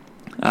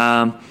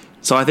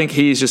 So I think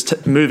he's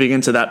just moving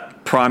into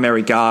that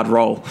primary guard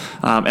role.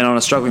 And on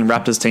a struggling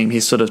Raptors team,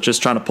 he's sort of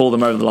just trying to pull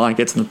them over the line,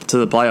 get to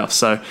the playoffs.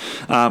 So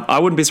I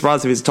wouldn't be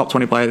surprised if he's a top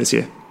 20 player this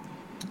year.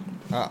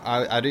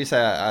 I do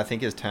say I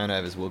think his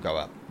turnovers will go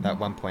up. That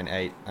 1.8,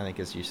 I think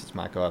his usage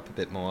might go up a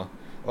bit more.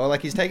 Or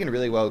like he's taken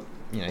really well,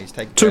 he's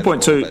taken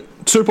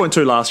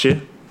 2.2 last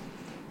year.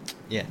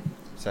 Yeah.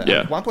 So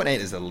 1.8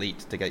 is elite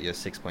to get your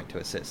 6.2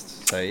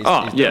 assists. So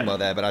he's doing well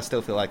there, but I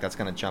still feel like that's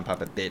going to jump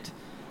up a bit.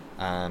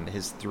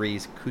 His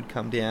threes could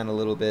come down a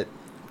little bit.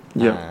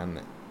 Yeah.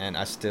 And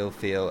I still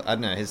feel, I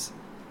don't know, his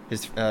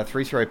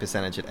free throw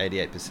percentage at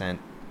 88%.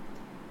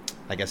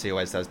 I guess he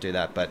always does do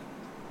that, but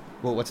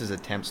what's his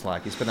attempts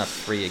like? He's putting up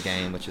 3 a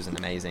game, which isn't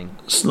amazing.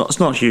 It's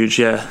not huge,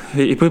 yeah.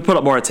 He put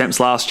up more attempts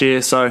last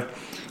year. So,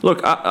 look,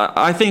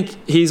 I think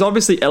he's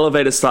obviously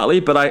elevated slightly,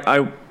 but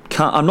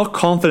I'm not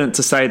confident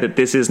to say that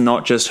this is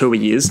not just who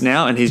he is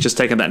now, and he's just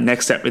taken that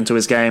next step into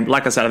his game.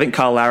 Like I said, I think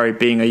Kyle Lowry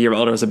being a year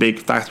older is a big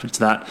factor to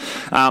that.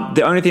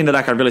 The only thing that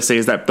I can really see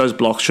is that those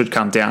blocks should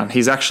come down.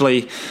 He's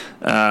actually,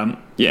 in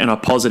a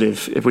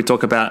positive, if we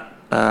talk about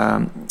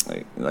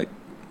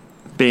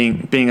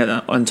being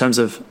in terms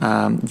of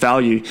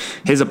value,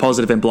 he's a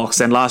positive in blocks.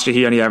 And last year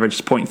he only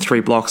averaged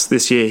 0.3 blocks.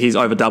 This year he's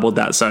over doubled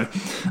that. So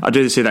I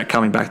do see that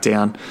coming back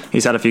down.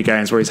 He's had a few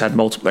games where he's had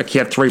multiple. Like he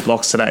had 3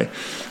 blocks today.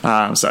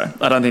 So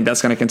I don't think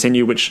that's going to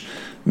continue, which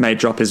may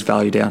drop his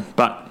value down.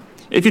 But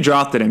if you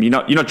drafted him, you're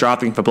not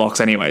drafting for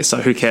blocks anyway. So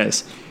who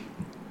cares?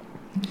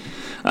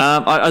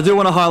 I do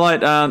want to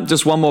highlight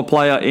just one more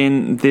player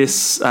in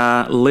this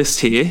list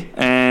here,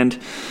 and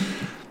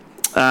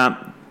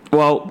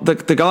Well,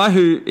 the guy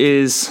who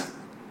is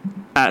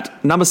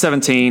at number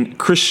 17,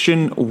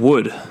 Christian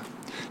Wood.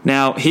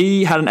 Now,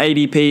 he had an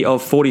ADP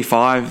of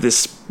 45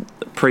 this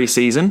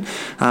preseason,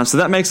 so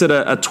that makes it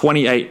a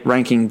 28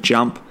 ranking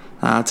jump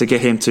to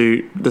get him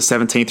to the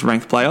 17th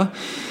ranked player.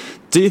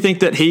 Do you think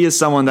that he is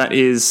someone that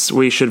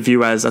we should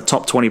view as a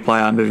top 20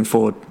 player moving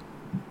forward?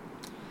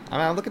 I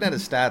mean, I'm looking at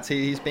his stats.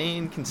 He's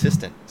been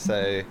consistent,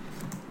 so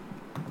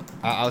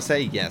I'll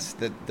say yes.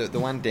 The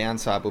one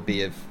downside will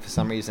be if for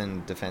some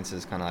reason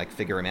defenses kind of like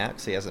figure him out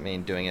because he hasn't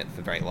been doing it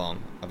for very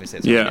long. Obviously,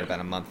 it's only been about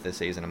a month this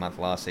season, a month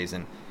last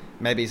season.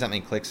 Maybe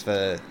something clicks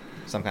for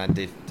some kind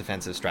of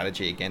defensive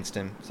strategy against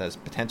him, so there's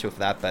potential for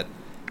that, but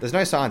there's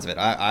no signs of it.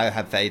 I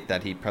have faith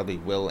that he probably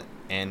will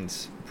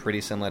end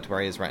pretty similar to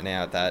where he is right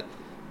now at that,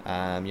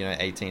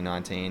 18,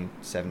 19,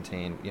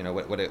 17,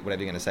 whatever you're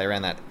going to say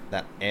around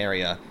that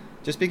area.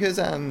 Just because,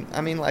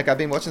 I've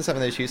been watching some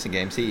of those Houston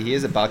games. He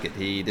is a bucket.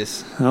 He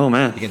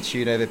can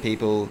shoot over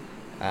people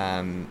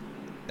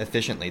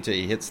efficiently too.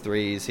 He hits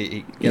threes.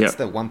 He gets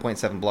the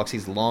 1.7 blocks.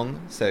 He's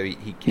long, so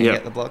he can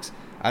get the blocks.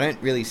 I don't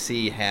really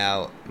see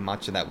how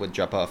much of that would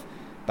drop off.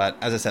 But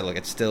as I said, look,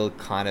 it's still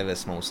kind of a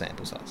small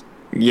sample size.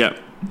 Yeah.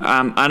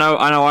 I know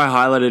I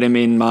highlighted him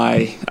in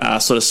my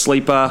sort of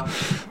sleeper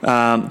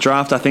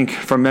draft. I think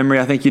from memory,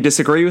 you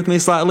disagree with me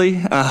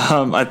slightly.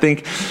 I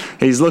think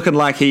he's looking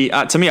like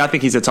to me, I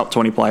think he's a top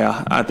 20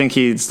 player. I think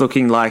he's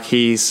looking like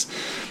he's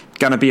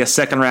going to be a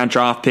second round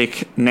draft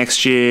pick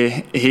next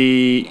year.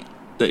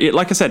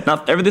 Like I said,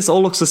 this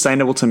all looks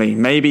sustainable to me.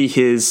 Maybe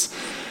his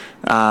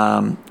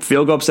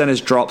field goal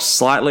percentage drops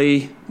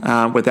slightly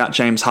without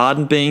James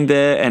Harden being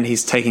there, and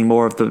he's taking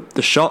more of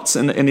the shots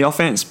in the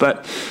offense.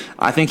 But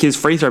I think his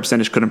free throw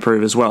percentage could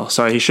improve as well.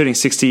 So he's shooting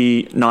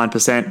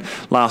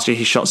 69%. Last year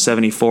he shot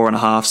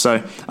 74.5%.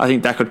 So I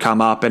think that could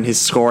come up, and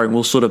his scoring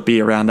will sort of be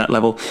around that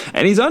level.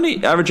 And he's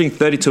only averaging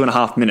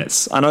 32.5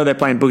 minutes. I know they're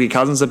playing Boogie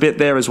Cousins a bit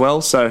there as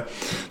well, so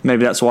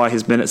maybe that's why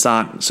his minutes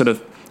aren't sort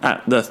of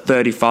at the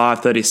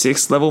 35,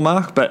 36 level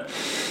mark. But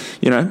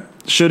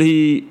should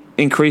he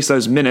increase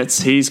those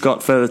minutes, he's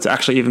got further to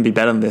actually even be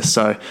better than this.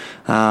 So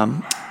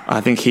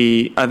I think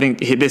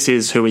this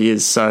is who he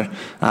is. So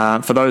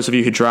for those of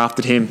you who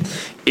drafted him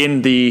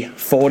in the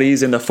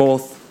 40s in the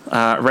fourth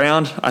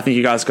round, I think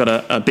you guys got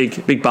a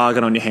big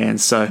bargain on your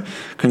hands. So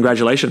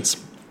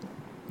congratulations.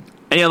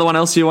 Any other one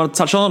else you want to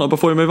touch on, or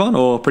before we move on,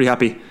 or pretty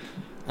happy?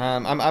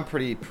 I'm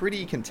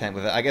pretty content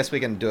with it. I guess we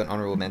can do an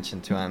honourable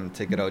mention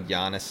to good old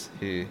Giannis,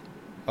 who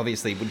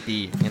obviously would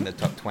be in the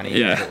top 20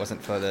 if it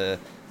wasn't for the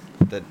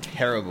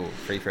terrible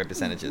free throw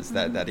percentages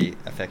that he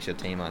affects your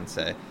team on.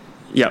 So,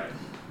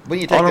 when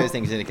you take those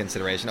things into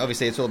consideration,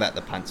 obviously it's all about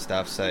the punt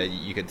stuff. So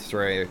you could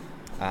throw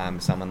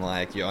someone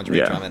like your Andre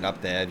Drummond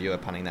up there if you were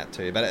punting that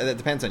too, but it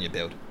depends on your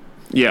build.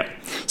 Yeah.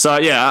 So,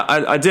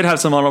 I did have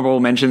some honourable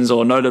mentions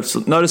or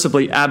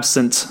noticeably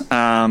absent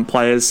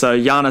players. So,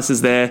 Giannis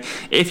is there.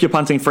 If you're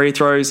punting free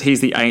throws,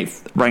 he's the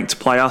 8th ranked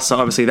player. So,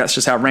 obviously, that's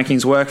just how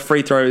rankings work.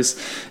 Free throws,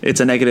 it's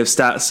a negative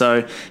stat.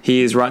 So,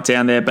 he is right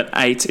down there, but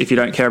 8 if you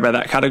don't care about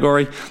that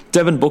category.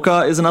 Devin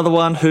Booker is another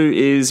one who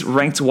is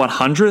ranked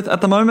 100th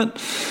at the moment.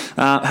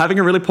 Having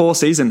a really poor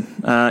season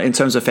in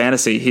terms of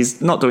fantasy.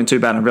 He's not doing too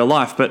bad in real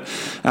life, but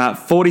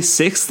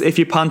 46th if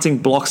you're punting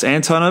blocks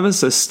and turnovers.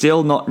 So,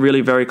 still not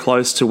really very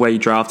close to where you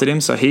drafted him.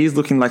 So he's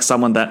looking like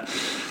someone that,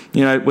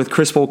 with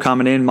Chris Paul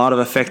coming in, might have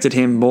affected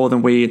him more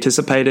than we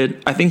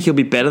anticipated. I think he'll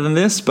be better than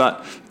this,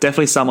 but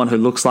definitely someone who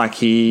looks like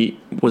he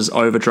was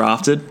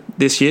overdrafted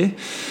this year.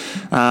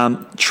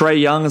 Trae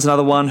Young is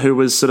another one who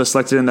was sort of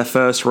selected in the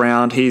first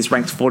round. He's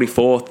ranked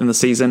 44th in the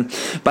season,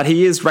 but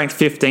he is ranked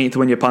 15th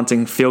when you're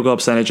punting field goal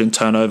percentage and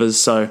turnovers,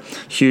 so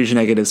huge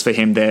negatives for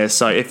him there.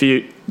 So if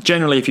you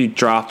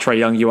draft Trae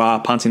Young, you are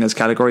punting those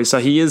categories. So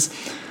he is,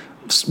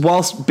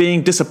 whilst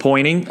being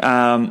disappointing,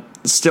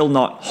 still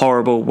not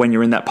horrible when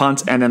you're in that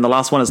punt. And then the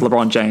last one is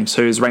LeBron James,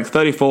 who's ranked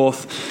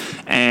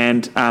 34th,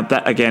 and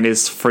that again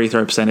is free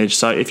throw percentage.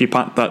 So if you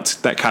punt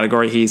that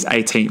category, he's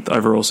 18th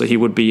overall, so he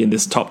would be in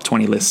this top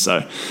 20 list.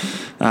 So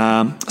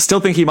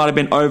still think he might have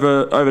been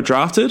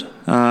overdrafted,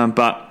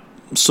 but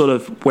sort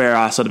of where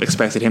I sort of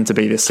expected him to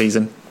be this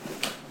season.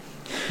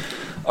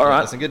 All right,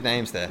 there's some good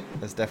names there.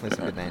 There's definitely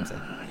some good names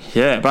there.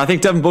 Yeah, but I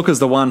think Devin Booker's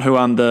the one who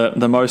I'm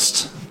the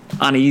most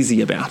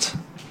uneasy about.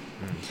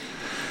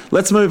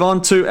 Let's move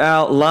on to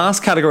our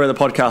last category of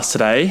the podcast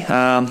today.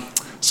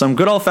 Some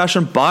good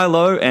old-fashioned buy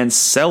low and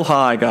sell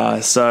high,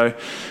 guys. So,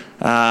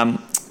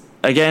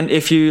 again,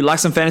 if you like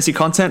some fantasy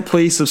content,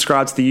 please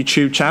subscribe to the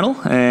YouTube channel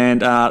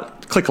and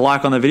click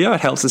like on the video. It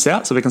helps us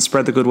out so we can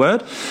spread the good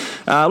word.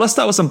 Let's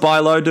start with some buy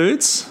low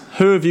dudes.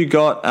 Who have you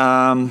got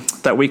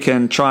that we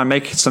can try and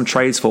make some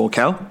trades for,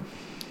 Cal?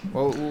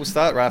 Well, we'll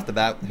start right after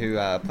that,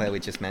 player we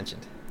just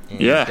mentioned.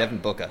 Devin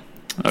Booker.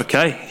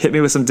 Okay, hit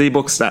me with some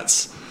D-Book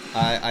stats.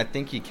 I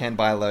think you can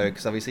buy low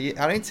because obviously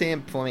I don't see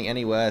him performing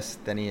any worse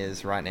than he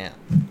is right now.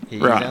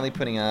 He's only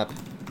putting up,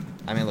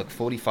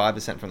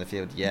 45% from the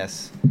field,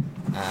 yes.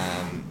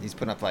 He's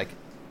putting up like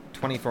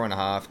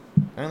 24.5,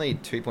 only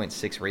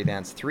 2.6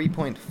 rebounds,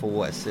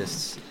 3.4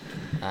 assists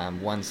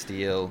 1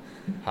 steal,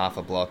 half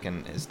a block,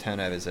 and his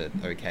turnovers are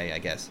okay, I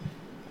guess,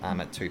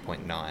 at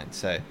 2.9.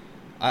 So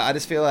I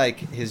just feel like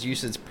his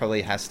usage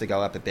probably has to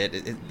go up a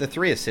bit. The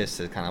 3 assists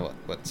is kind of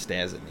what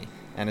stares at me,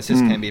 and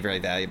assists can be very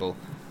valuable.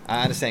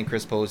 I understand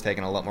Chris Paul's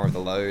taken a lot more of the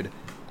load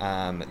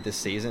this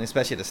season,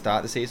 especially at the start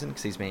of the season,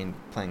 because he's been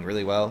playing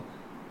really well.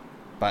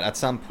 But at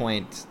some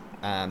point,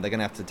 they're going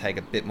to have to take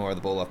a bit more of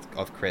the ball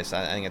off Chris.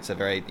 I think it's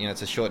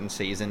it's a shortened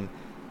season.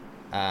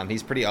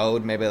 He's pretty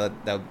old. Maybe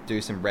they'll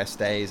do some rest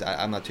days.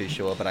 I'm not too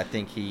sure, but I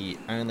think he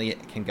only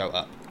can go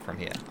up from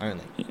here.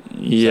 Only.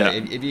 Yeah. So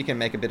if you can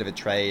make a bit of a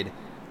trade,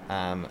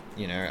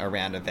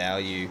 around a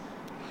value,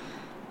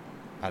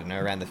 I don't know,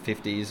 around the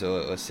 50s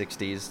or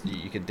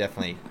 60s, you could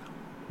definitely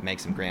make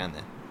some ground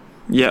there.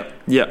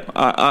 Yep.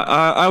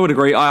 I would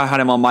agree. I had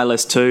him on my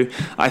list too.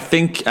 I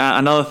think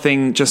another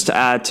thing, just to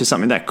add to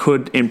something that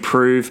could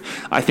improve,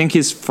 I think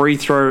his free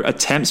throw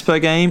attempts per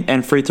game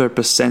and free throw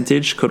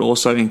percentage could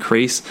also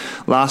increase.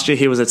 Last year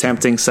he was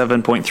attempting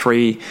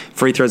 7.3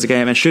 free throws a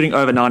game and shooting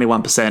over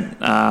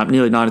 91%,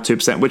 nearly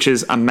 92%, which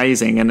is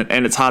amazing,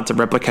 and it's hard to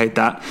replicate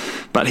that.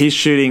 But he's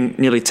shooting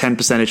nearly 10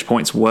 percentage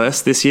points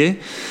worse this year.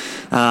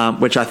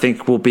 Which I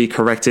think will be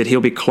corrected.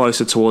 He'll be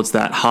closer towards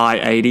that high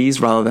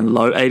 80s rather than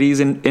low 80s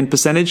in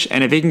percentage.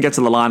 And if he can get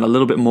to the line a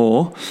little bit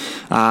more,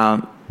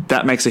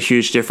 that makes a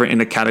huge difference in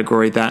the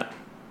category that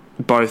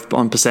both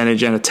on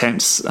percentage and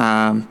attempts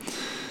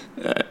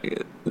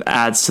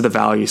adds to the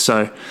value.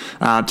 So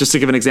just to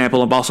give an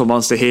example, on Basketball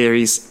Monster here,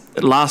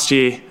 last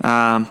year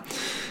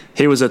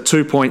he was a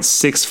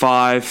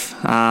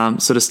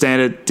 2.65 sort of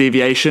standard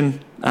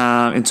deviation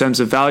in terms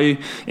of value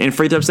in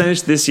free throw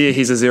percentage. This year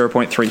he's a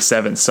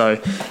 0.37, so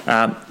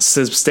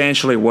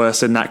substantially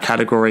worse in that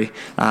category,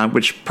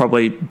 which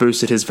probably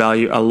boosted his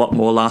value a lot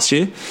more last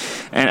year.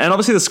 And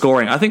obviously the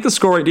scoring. I think the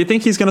scoring, do you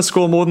think he's going to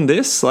score more than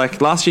this?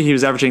 Like last year he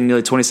was averaging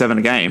nearly 27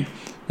 a game.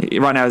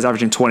 Right now he's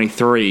averaging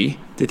 23. Do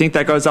you think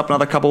that goes up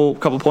another couple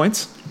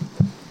points?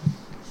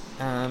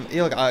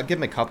 Look, I'll give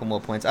him a couple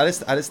more points. I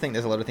just think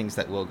there's a lot of things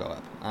that will go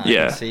up. I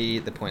can see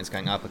the points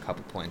going up a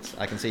couple points.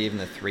 I can see even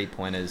the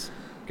 3-pointers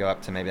go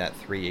up to maybe that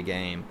 3 a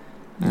game.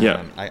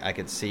 I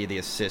could see the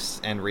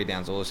assists and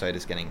rebounds also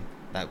just getting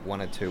that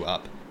 1 or 2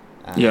 up.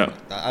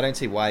 I don't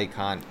see why he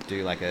can't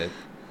do like a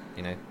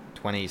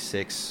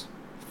 26,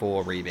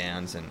 4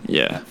 rebounds and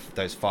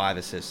those 5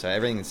 assists. So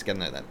everything's getting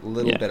that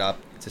little bit up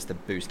just to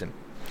boost him.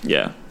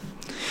 Yeah.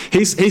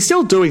 He's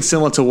still doing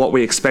similar to what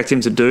we expect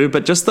him to do,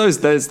 but just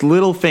those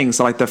little things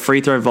like the free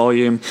throw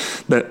volume,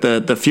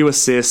 the few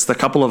assists, the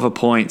couple of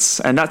points,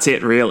 and that's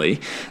it really.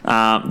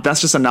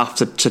 That's just enough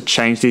to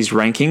change these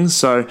rankings.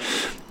 So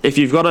if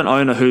you've got an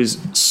owner who's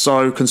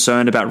so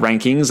concerned about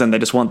rankings and they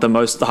just want the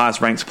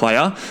highest ranked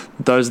player,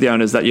 those are the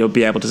owners that you'll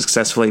be able to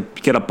successfully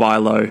get a buy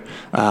low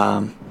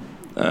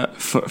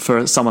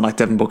for someone like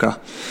Devin Booker.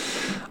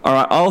 All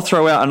right, I'll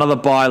throw out another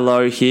buy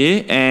low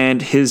here,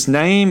 and his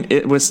name,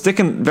 we're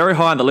sticking very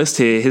high on the list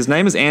here. His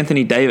name is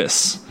Anthony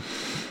Davis.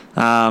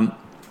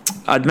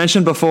 I'd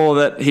mentioned before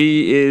that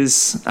he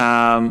is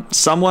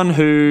someone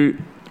who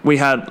we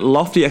had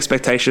lofty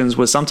expectations,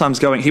 was sometimes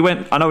going. He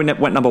went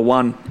number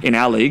 1 in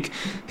our league.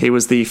 He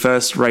was the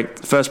first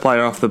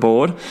player off the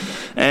board,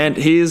 and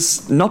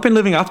he's not been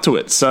living up to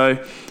it.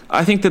 So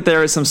I think that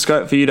there is some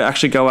scope for you to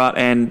actually go out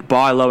and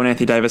buy low on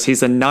Anthony Davis. He's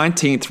the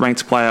 19th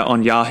ranked player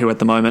on Yahoo at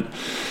the moment.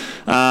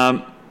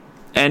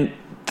 And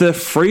the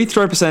free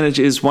throw percentage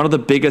is one of the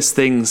biggest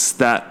things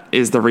that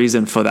is the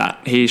reason for that.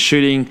 He's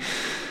shooting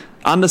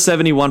under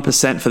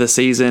 71% for the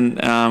season,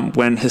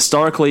 when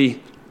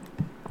historically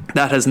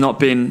that has not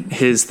been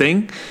his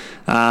thing,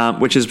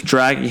 which is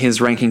dragging his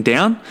ranking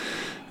down.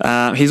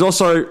 He's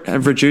also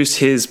reduced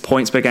his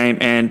points per game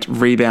and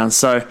rebounds.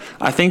 So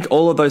I think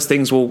all of those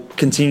things will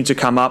continue to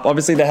come up.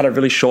 Obviously, they had a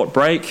really short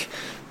break,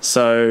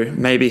 so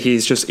maybe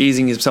he's just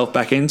easing himself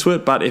back into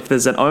it. But if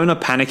there's an owner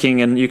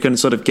panicking and you can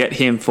sort of get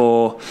him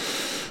for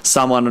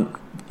someone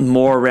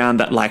more around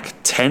that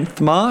like 10th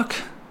mark,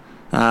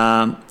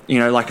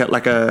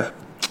 like a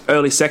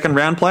early second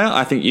round player,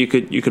 I think you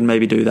could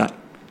maybe do that.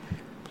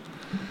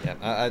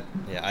 I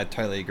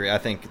totally agree. I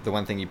think the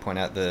one thing you point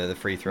out, the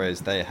free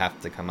throws, they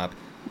have to come up.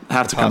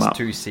 The past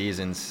 2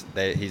 seasons,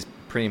 he's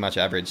pretty much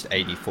averaged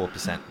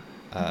 84%,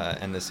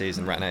 and the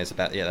season right now is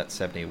about that's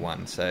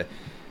 71. So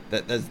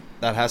that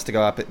has to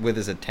go up with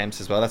his attempts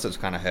as well. That's what's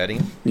kind of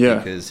hurting.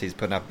 Because he's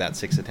putting up about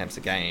 6 attempts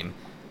a game,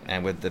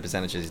 and with the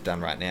percentages he's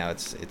done right now,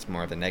 it's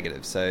more of a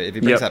negative. So if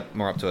he brings up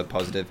more up to a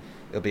positive,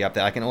 it'll be up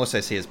there. I can also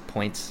see his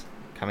points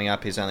coming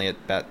up. He's only at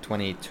about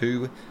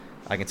 22.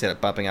 I can see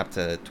it bumping up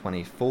to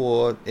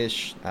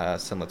 24-ish,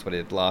 similar to what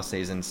he did last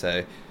season.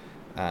 So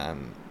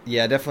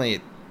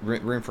definitely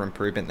room for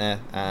improvement there.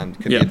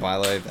 Could be a buy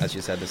low, as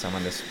you said, to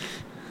someone that's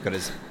got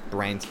his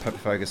brains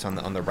focus on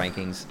the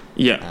rankings.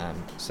 Yeah.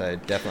 So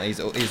definitely,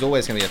 he's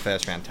always going to be a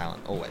first round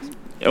talent.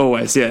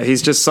 Always, yeah.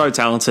 He's just so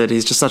talented.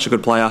 He's just such a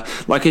good player.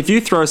 Like, if you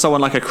throw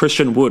someone like a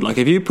Christian Wood, like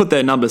if you put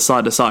their numbers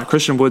side to side,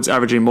 Christian Wood's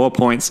averaging more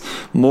points,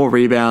 more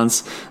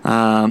rebounds.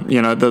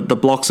 The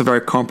blocks are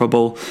very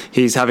comparable.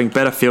 He's having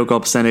better field goal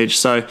percentage,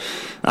 so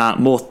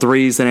more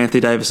threes than Anthony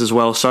Davis as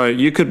well. So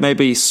you could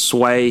maybe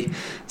sway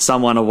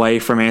someone away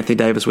from Anthony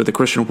Davis with a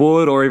Christian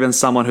Wood, or even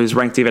someone who's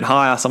ranked even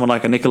higher, someone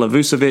like a Nikola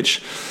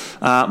Vucevic,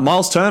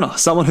 Miles Turner,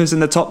 someone who's in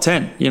the top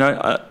 10.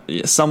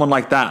 Someone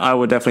like that I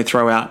would definitely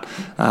throw out,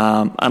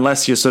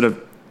 unless you sort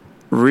of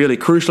really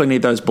crucially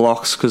need those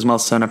blocks, because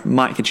Miles Turner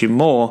might get you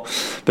more,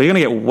 but you're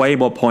going to get way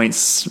more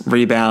points,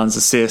 rebounds,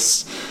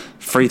 assists,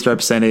 free throw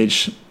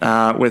percentage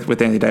with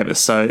Anthony Davis.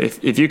 So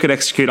if you could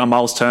execute on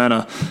Miles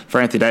Turner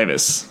for Anthony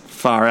Davis,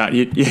 far out,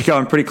 you're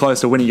going pretty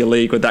close to winning your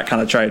league with that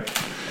kind of trade.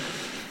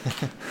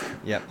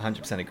 Yep,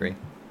 100% agree.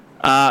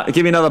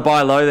 Give me another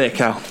buy low there,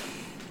 Cal.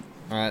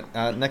 All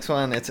right, next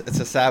one. It's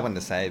a sad one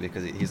to say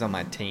because he's on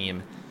my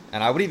team,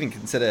 and I would even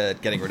consider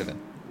getting rid of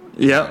him.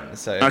 Yeah.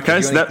 So okay,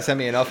 if you want to send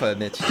me an offer,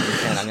 Mitch, you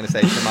can. I'm going to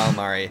say Jamal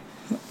Murray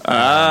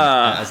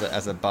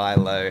as a buy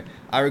low.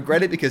 I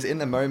regret it because in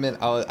the moment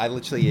I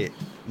literally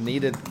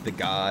needed the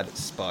guard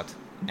spot,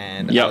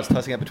 and I was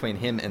tossing up between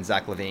him and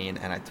Zach LaVine,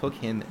 and I took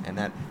him, and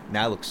that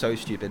now looks so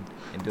stupid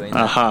in doing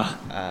that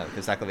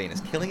because Zach LaVine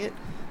is killing it.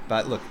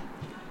 But look,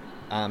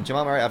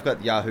 Jamal Murray, I've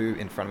got Yahoo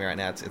in front of me right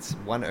now. It's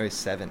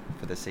 107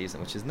 for the season,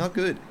 which is not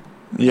good.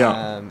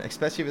 Yeah.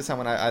 Especially for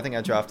someone I think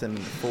I drafted him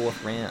in the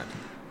 4th round.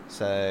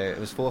 So it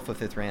was 4th or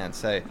 5th round.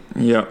 So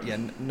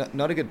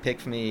not a good pick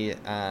for me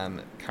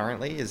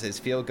currently. His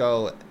field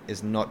goal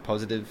is not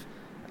positive.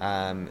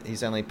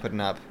 He's only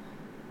putting up,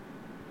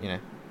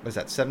 what's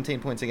that, 17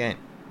 points a game.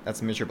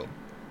 That's miserable.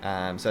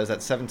 So is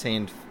that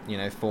 17,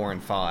 4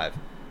 and 5.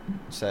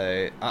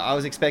 So I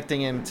was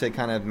expecting him to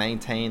kind of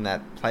maintain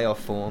that playoff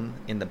form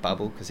in the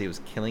bubble because he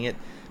was killing it.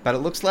 But it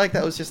looks like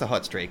that was just a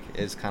hot streak.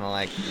 Is kind of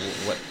like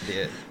what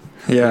the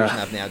conclusion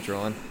I've now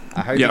drawn.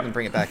 I hope you can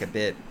bring it back a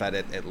bit, but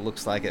it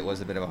looks like it was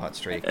a bit of a hot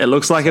streak. It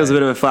looks like it was a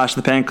bit of a flash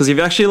in the pan, because if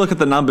you actually look at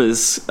the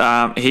numbers,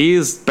 he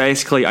is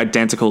basically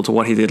identical to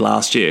what he did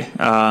last year.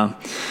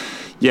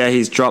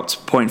 He's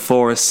dropped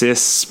 0.4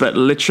 assists, but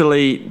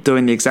literally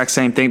doing the exact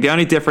same thing. The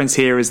only difference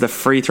here is the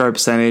free throw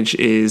percentage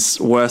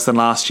is worse than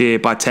last year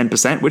by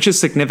 10%, which is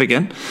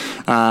significant.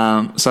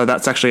 So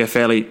that's actually a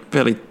fairly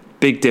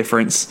big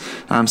difference.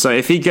 So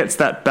if he gets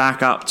that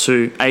back up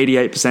to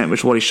 88%,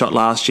 which is what he shot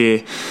last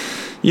year,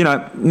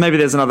 maybe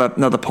there's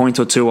another point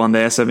or two on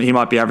there, so he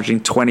might be averaging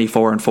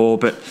 24 and 4,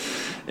 but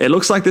it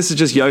looks like this is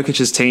just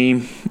Jokic's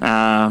team,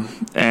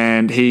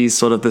 and he's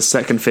sort of the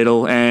second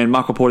fiddle, and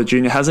Michael Porter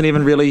Jr. hasn't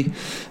even really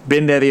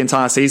been there the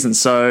entire season,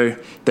 so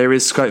there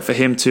is scope for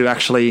him to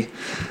actually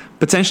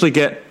potentially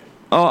get,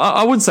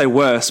 I wouldn't say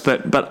worse,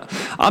 but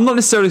I'm not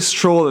necessarily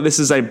sure that this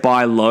is a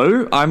buy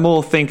low. I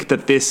more think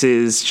that this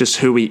is just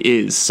who he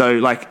is. So,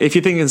 like, if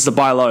you think it's a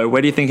buy low,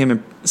 where do you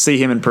think see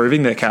him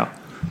improving there, Cal?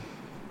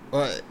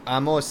 Well,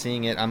 I'm more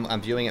seeing it.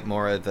 I'm viewing it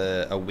more of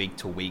a week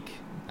to week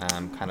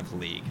kind of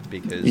league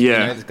because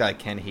this guy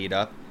can heat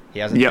up. He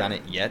hasn't done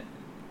it yet,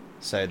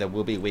 so there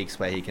will be weeks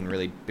where he can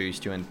really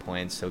boost you in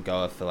points. He'll go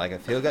off for like a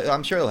field goal.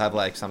 I'm sure he'll have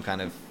like some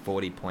kind of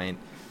 40-point,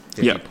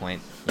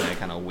 50-point,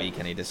 kind of week,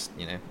 and he just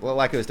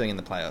like he was doing in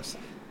the playoffs.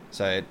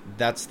 So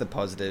that's the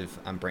positive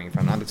I'm bringing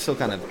from. I'm still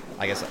kind of,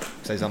 I guess,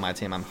 so he's on my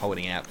team. I'm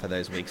holding out for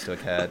those weeks to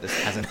occur. This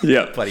hasn't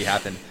bloody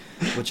happened.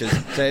 Which is,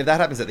 so if that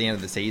happens at the end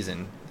of the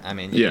season, I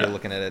mean, you're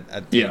looking at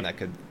a team that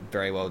could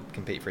very well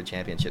compete for a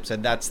championship. So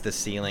that's the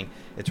ceiling.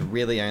 It's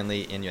really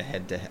only in your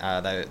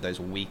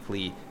those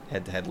weekly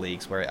head-to-head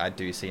leagues where I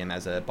do see him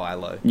as a buy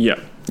low. Yeah.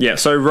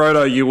 So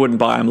Roto, you wouldn't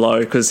buy him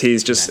low because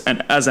he's just,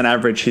 and as an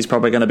average, he's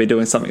probably going to be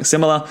doing something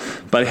similar,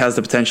 but he has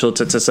the potential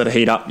to sort of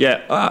heat up.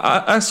 Yeah,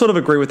 I sort of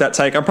agree with that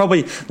take. I'm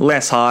probably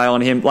less high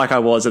on him, like I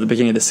was at the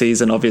beginning of the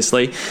season,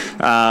 obviously.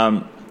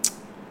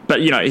 But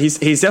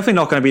he's definitely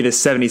not going to be the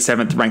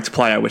 77th ranked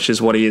player, which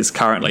is what he is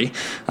currently.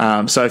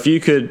 So if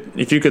you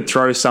could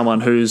throw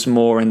someone who's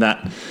more in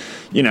that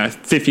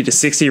 50 to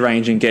 60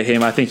 range and get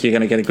him, I think you're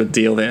going to get a good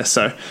deal there.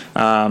 So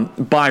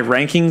by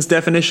rankings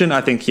definition, I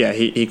think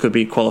he could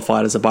be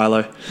qualified as a buy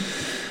low.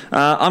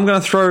 I'm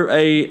going to throw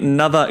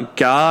another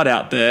guard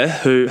out there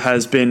who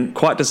has been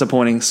quite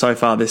disappointing so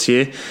far this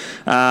year,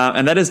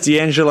 and that is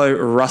D'Angelo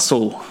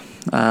Russell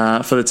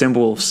for the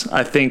Timberwolves.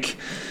 I think.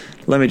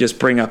 Let me just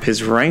bring up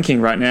his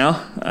ranking right now.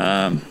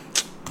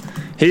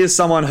 He is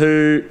someone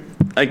who,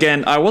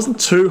 again, I wasn't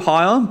too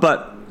high on,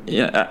 but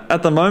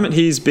at the moment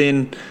he's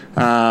been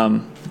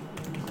well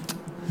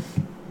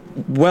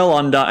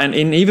under, and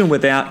even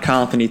without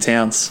Karl Anthony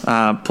Towns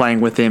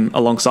playing with him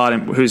alongside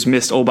him, who's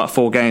missed all but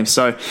 4 games.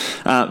 So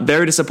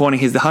very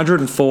disappointing. He's the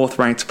 104th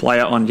ranked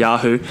player on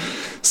Yahoo.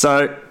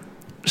 So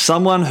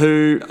someone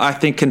who I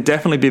think can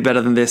definitely be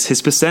better than this.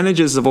 His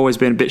percentages have always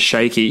been a bit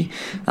shaky.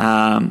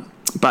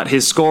 But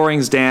his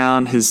scoring's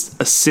down, his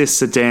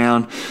assists are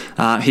down.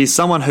 He's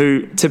someone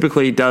who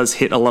typically does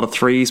hit a lot of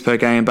threes per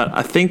game, but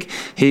I think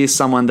he's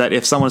someone that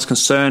if someone's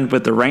concerned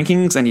with the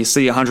rankings and you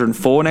see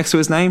 104 next to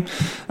his name,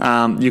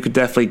 you could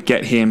definitely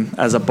get him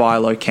as a buy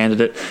low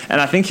candidate. And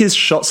I think his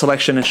shot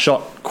selection and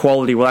shot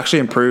quality will actually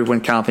improve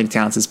when Karl Anthony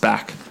Towns is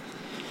back.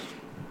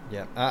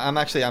 Yeah, I'm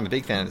a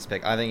big fan of this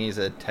pick. I think he's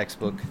a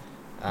textbook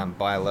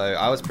buy low.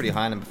 I was pretty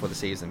high on him before the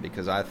season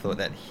because I thought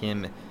that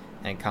him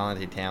and Karl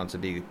Anthony Towns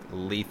would be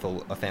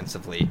lethal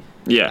offensively.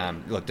 Yeah.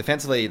 Look,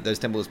 defensively, those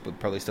Timberwolves would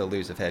probably still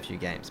lose a fair few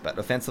games, but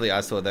offensively,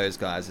 I saw those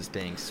guys as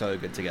being so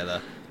good together.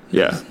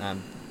 Yeah.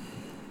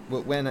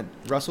 When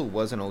Russell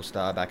was an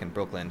all-star back in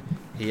Brooklyn,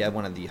 he had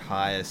one of the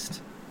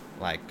highest,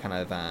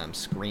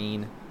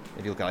 screen.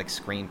 If you look at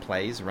screen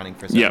plays running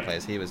for certain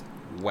players, he was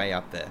way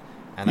up there.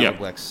 And that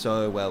would work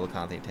so well with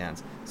Karl Anthony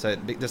Towns. So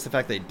just the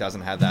fact that he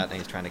doesn't have that and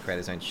he's trying to create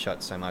his own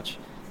shot so much.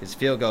 His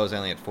field goal is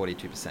only at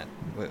 42%,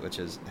 which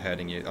is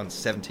hurting you on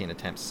 17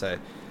 attempts. So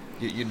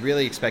you'd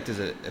really expect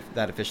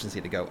that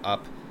efficiency to go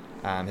up.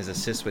 His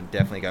assists would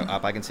definitely go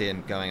up. I can see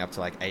him going up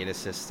to 8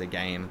 assists a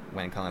game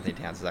when Karl Anthony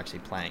Towns is actually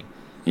playing.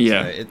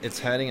 Yeah. So it's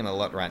hurting him a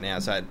lot right now.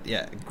 So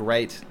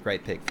great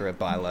pick for a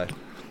buy low.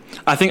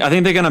 I think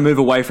they're going to move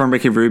away from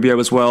Ricky Rubio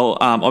as well.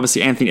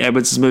 Obviously, Anthony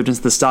Edwards has moved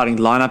into the starting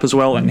lineup as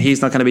well, and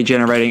he's not going to be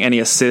generating any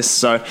assists.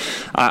 So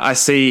I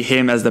see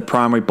him as the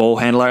primary ball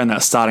handler in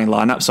that starting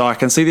lineup. So I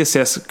can see the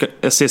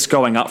assists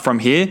going up from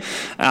here.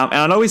 And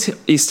I know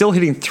he's still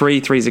hitting 3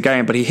 threes a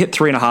game, but he hit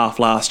 3.5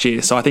 last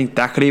year. So I think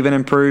that could even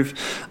improve.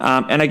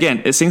 And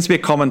again, it seems to be a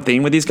common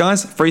theme with these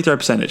guys. Free throw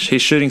percentage.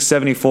 He's shooting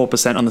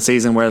 74% on the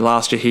season, where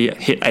last year he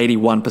hit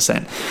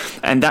 81%.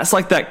 And that's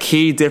that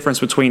key difference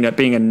between it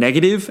being a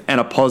negative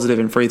and a positive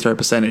in free throw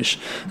percentage,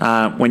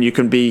 when you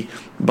can be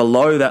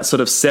below that sort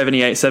of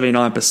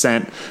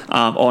 78-79%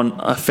 on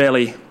a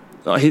fairly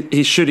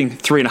he's shooting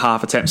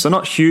 3.5 attempts, so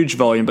not huge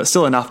volume but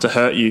still enough to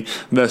hurt you,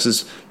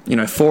 versus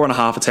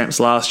 4.5 attempts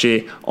last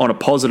year on a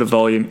positive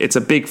volume. It's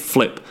a big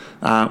flip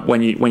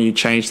when you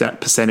change that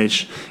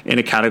percentage in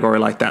a category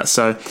like that.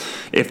 So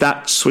if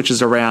that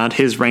switches around,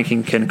 his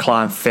ranking can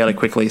climb fairly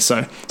quickly.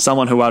 So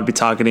someone who I'd be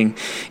targeting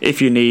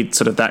if you need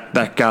sort of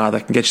that guard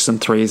that can get you some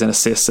threes and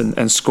assists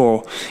and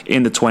score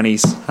in the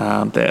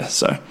 20s there.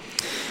 So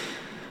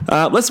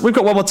we've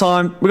got one more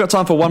time. We've got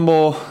time for one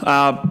more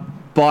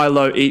buy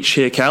low each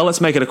here, Cal.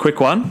 Let's make it a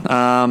quick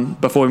one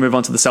before we move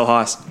on to the sell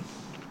highs.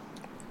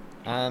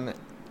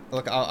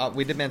 Look,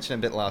 we did mention a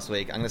bit last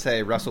week. I'm going to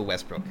say Russell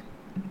Westbrook.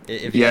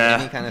 If you have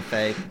any kind of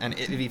faith, and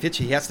if he fits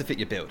you, he has to fit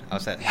your build. I'll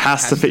say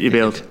has to fit your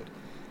build.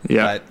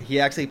 Yeah. But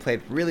he actually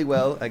played really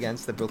well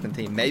against the Brooklyn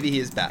team. Maybe he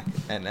is back,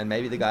 and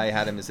maybe the guy who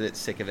had him is a bit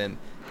sick of him.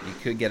 You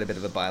could get a bit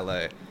of a buy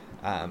low.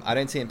 I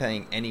don't see him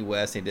playing any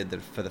worse than he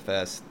did for the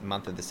first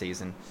month of the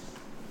season.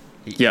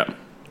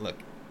 Look,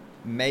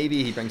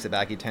 maybe he brings it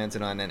back, he turns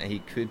it on, and he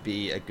could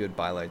be a good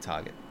buy low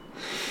target.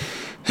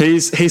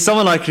 He's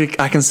someone I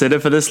consider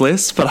for this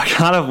list, but I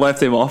kind of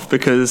left him off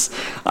because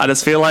I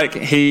just feel like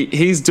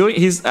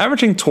he's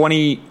averaging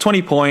 20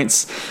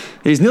 points.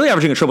 He's nearly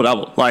averaging a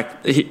triple-double.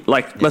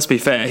 Let's be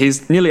fair.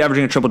 He's nearly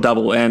averaging a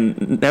triple-double,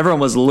 and everyone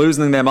was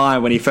losing their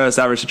mind when he first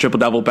averaged a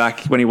triple-double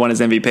back when he won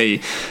his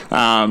MVP.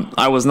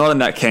 I was not in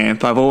that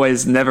camp. I've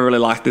always never really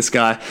liked this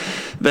guy.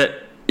 But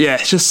yeah,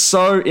 it's just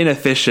so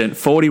inefficient.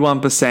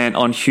 41%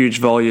 on huge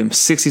volume,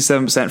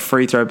 67%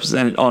 free throw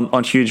percent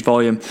on huge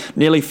volume,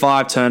 nearly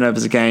 5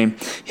 turnovers a game.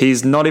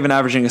 He's not even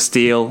averaging a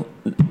steal,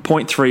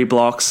 0.3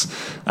 blocks.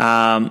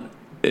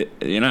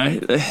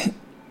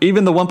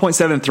 Even the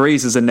 1.7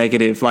 threes is a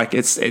negative.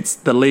 It's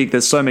the league.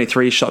 There's so many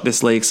threes shot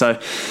this league. So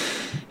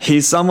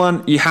he's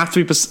someone you have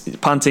to be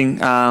punting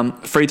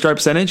free throw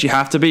percentage. You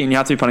have to be, and you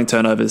have to be punting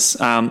turnovers.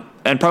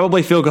 And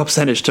probably field goal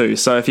percentage too.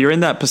 So if you're in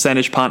that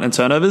percentage punt and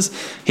turnovers,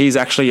 he's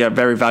actually a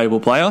very valuable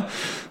player.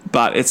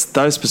 But it's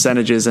those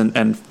percentages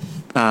and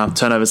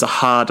turnovers are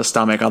hard to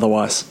stomach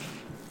otherwise.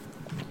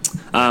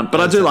 But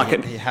I do like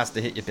it. He has to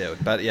hit your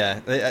build. But yeah,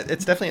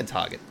 it's definitely a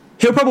target.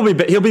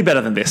 He'll be better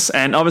than this,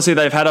 and obviously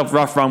they've had a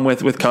rough run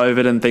with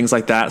COVID and things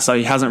like that, so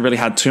he hasn't really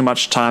had too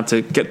much time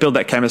to build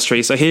that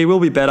chemistry. So he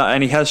will be better,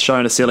 and he has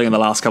shown a ceiling in the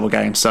last couple of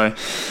games. So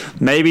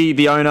maybe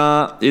the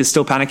owner is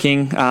still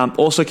panicking.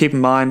 Also keep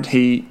in mind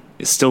he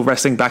is still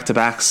resting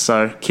back-to-backs,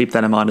 so keep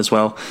that in mind as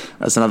well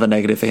as another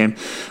negative for him.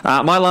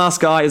 My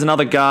last guy is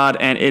another guard,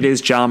 and it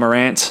is Ja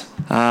Morant.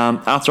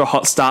 After a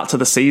hot start to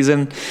the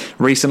season,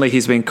 recently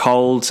he's been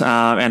cold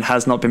and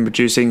has not been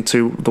producing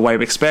to the way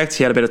we expect.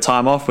 He had a bit of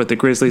time off with the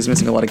Grizzlies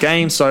missing a lot of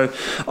games, so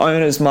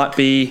owners might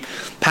be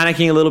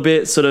panicking a little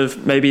bit, sort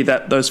of maybe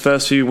that those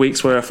first few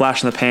weeks were a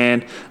flash in the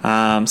pan.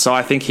 So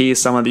I think he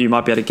is someone that you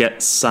might be able to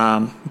get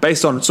some,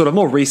 based on sort of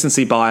more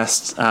recency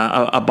biased,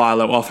 a buy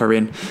low offer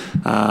in.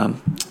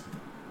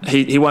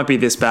 He won't be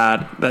this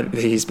bad that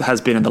he has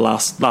been in the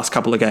last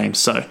couple of games.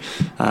 So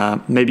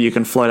maybe you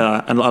can float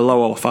a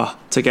low offer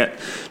to get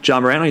Ja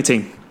Morant on your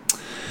team.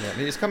 Yeah,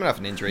 he's coming off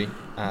an injury,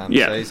 so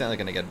he's only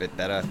going to get a bit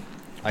better.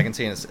 I can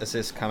see an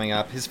assist coming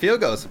up. His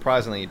field goal is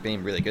surprisingly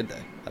been really good though,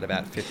 at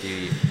about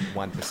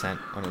 51%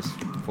 on his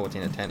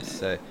 14 attempts.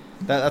 So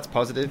That's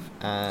positive.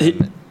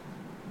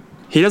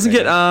 He doesn't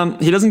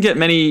get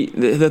many.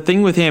 The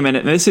thing with him,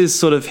 and this is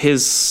sort of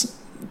his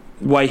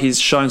way he's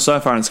shown so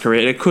far in his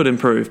career, it could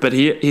improve, but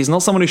he's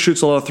not someone who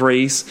shoots a lot of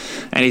threes,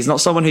 and he's not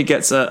someone who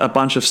gets a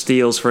bunch of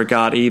steals for a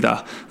guard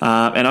either,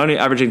 and only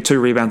averaging 2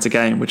 rebounds a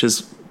game, which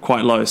is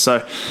quite low.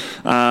 So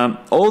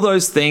all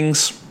those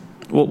things,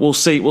 we'll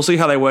see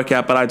how they work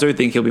out, but I do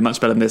think he'll be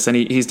much better than this, and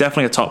he's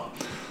definitely a top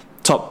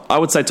I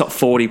would say top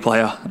 40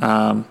 player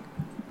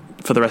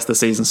for the rest of the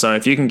season. So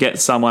if you can get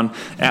someone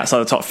outside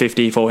the top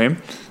 50 for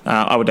him,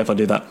 I would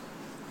definitely do that.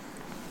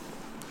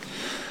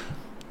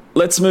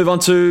 Let's move on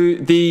to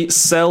the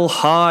sell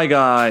high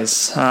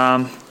guys.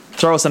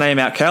 Throw us a name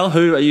out, Cal.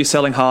 Who are you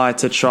selling high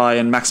to try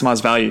and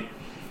maximize value?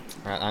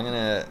 All right, I'm going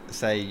to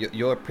say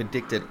your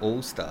predicted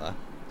all-star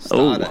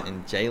starter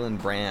in Jaylen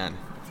Brown.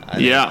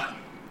 Yeah.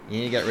 You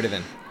need to get rid of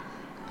him.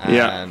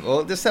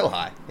 Well, just sell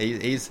high.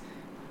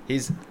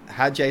 He's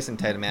had Jason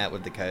Tatum out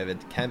with the COVID.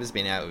 Kemba's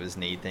been out with his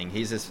knee thing.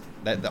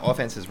 The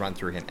offense has run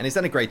through him, and he's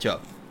done a great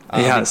job.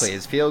 He has.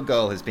 His field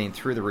goal has been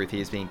through the roof. He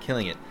has been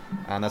killing it.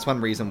 That's one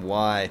reason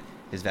why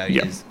his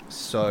value is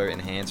so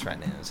enhanced right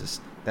now. It's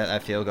just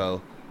that field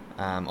goal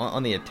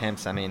on the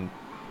attempts. I mean,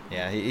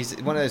 he's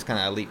one of those kind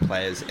of elite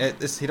players.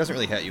 He doesn't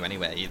really hurt you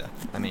anywhere either.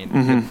 I mean,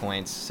 good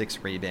points, 6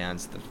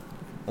 rebounds,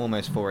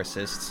 almost 4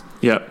 assists.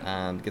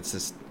 Yep. Gets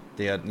this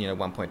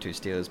 1.2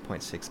 steals,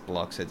 0.6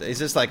 blocks. It's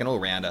just like an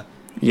all-rounder.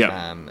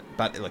 Yeah.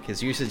 But look,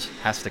 his usage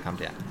has to come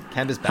down.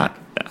 Kemba's back.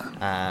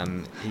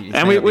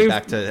 He's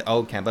back to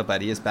old Kemba,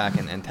 but he is back,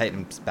 and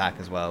Tatum's back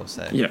as well.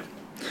 So yeah.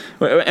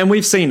 And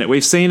we've seen it.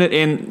 We've seen it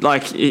in,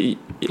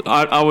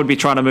 I would be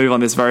trying to move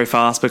on this very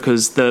fast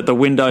because the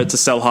window to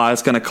sell high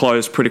is going to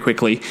close pretty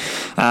quickly.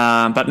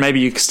 But maybe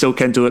you still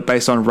can do it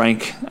based on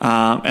rank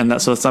and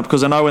that sort of stuff.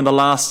 Because I know in the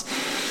last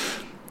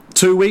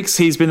 2 weeks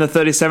he's been the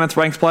 37th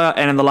ranked player,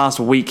 and in the last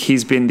week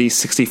he's been the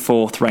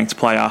 64th ranked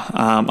player.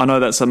 I know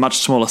that's a much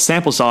smaller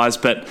sample size,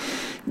 but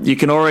you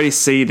can already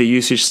see the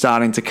usage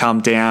starting to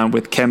come down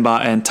with Kemba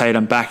and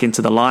Tatum back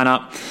into the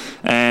lineup.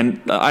 And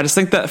I just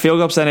think that field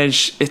goal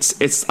percentage,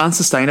 it's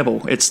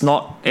unsustainable. It's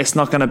not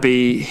going to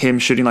be him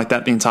shooting like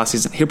that the entire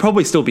season. He'll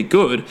probably still be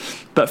good,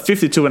 but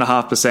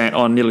 52.5%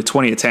 on nearly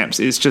 20 attempts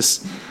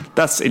is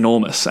that's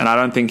enormous. And I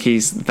don't think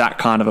he's that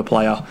kind of a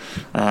player.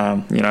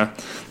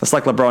 That's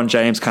like LeBron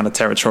James kind of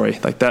territory.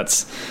 Like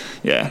that's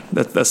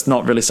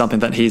not really something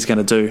that he's going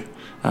to do.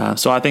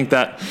 So I think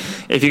that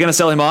if you're going to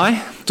sell him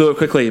high, do it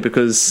quickly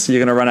because you're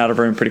going to run out of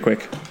room pretty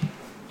quick.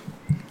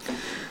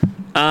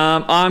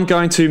 I'm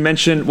going to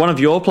mention one of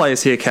your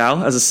players here,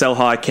 Cal, as a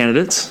sell-high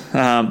candidate.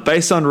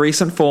 Based on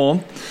recent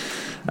form,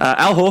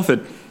 Al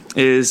Horford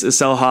is a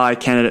sell-high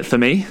candidate for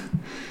me.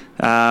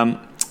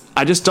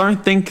 I just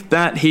don't think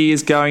that he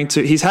is going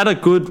to... He's had a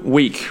good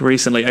week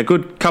recently, a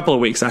good couple of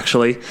weeks,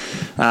 actually,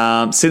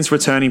 since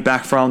returning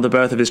back from the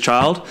birth of his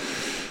child.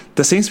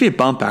 There seems to be a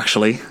bump,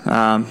 actually.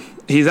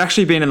 He's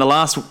actually been in the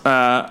last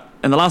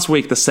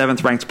week the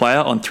 7th-ranked player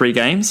on 3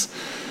 games.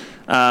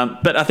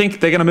 But I think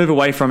they're going to move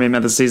away from him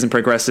as the season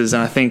progresses,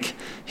 and I think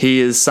he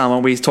is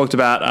someone... We talked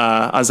about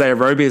Isaiah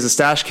Roby as a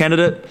stash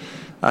candidate.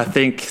 I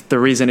think the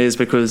reason is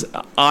because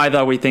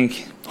either we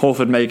think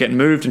Horford may get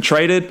moved and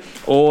traded,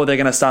 or they're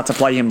going to start to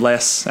play him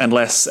less and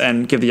less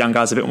and give the young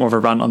guys a bit more of a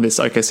run on this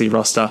OKC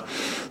roster.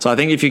 So I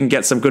think if you can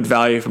get some good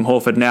value from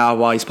Horford now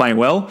while he's playing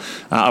well,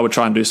 I would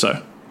try and do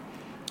so.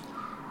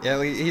 Yeah,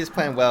 well, he's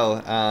playing well.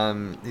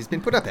 He's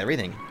been put up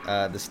everything.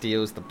 The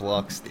steals, the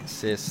blocks, the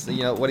assists.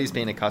 What he's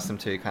been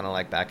accustomed to, kind of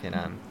like back in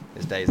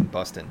his days in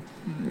Boston.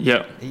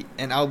 Yeah.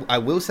 I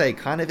will say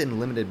kind of in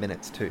limited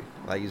minutes too.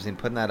 Like he's been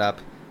putting that up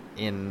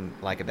in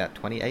like about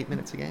 28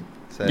 minutes a game.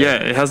 So, yeah,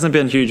 it hasn't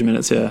been huge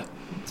minutes, yeah.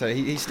 So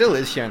he still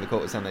is sharing the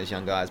court with some of those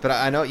young guys. But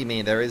I know what you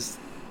mean. There is...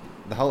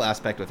 The whole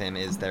aspect with him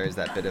is there is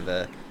that bit of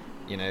a...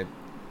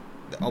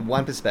 On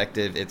one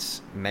perspective,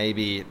 it's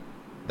maybe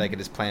they could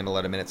just play him a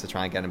lot of minutes to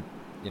try and get him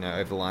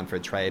over the line for a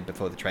trade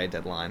before the trade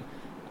deadline.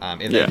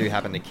 If they do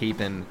happen to keep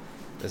him,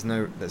 there's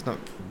not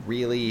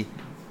really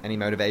any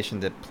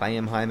motivation to play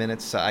him high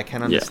minutes. So I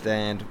can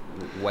understand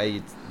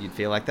why you'd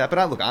feel like that.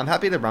 But I'm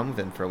happy to run with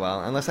him for a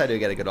while, unless I do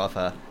get a good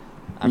offer.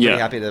 I'm pretty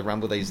happy to run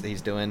with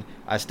he's doing.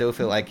 I still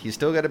feel like he's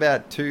still got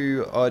about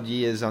 2 odd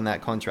years on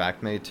that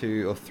contract, maybe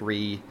 2 or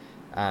 3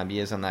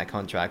 years on that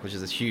contract, which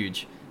is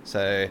huge.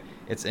 So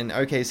it's in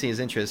OKC's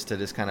interest to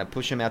just kind of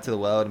push him out to the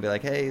world and be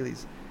like, hey,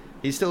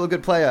 he's still a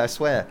good player, I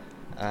swear.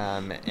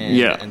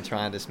 And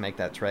try and just make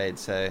that trade.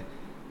 So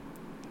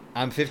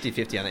I'm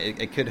 50-50 on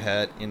it. It could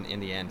hurt in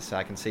the end. So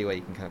I can see where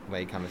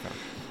you're coming from.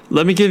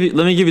 Let me give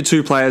you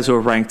 2 players who are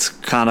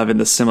ranked kind of in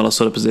the similar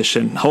sort of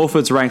position.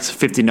 Horford's ranked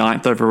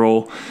 59th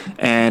overall,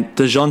 and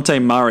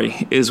DeJounte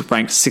Murray is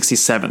ranked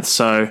 67th.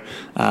 So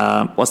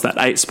what's that?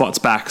 8 spots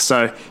back.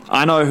 So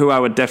I know who I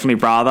would definitely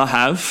rather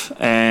have,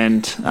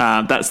 and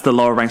that's the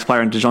lower ranked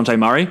player in DeJounte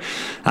Murray.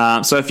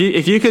 So if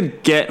you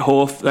could get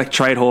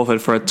trade Horford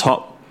for a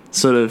top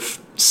sort of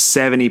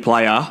 70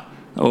 player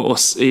or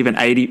even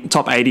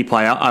top 80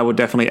 player, I would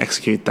definitely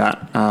execute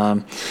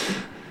that.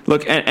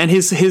 Look, and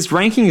his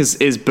ranking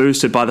is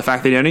boosted by the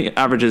fact that he only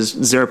averages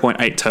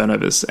 0.8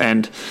 turnovers,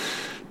 and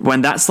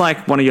when that's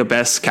like one of your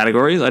best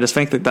categories, I just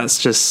think that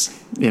that's just,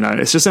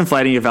 it's just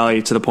inflating your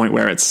value to the point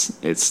where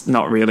it's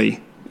not real,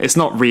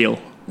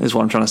 is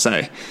what I'm trying to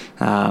say.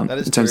 That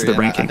is in terms true. of the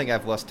ranking. I think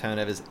I've lost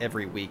turnovers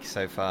every week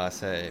so far,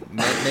 so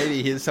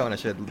maybe he's someone I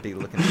should be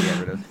looking to get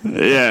rid of.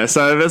 Yeah,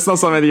 so that's not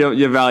something that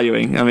you're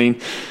valuing. I mean,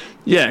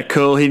 yeah,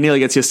 cool. He nearly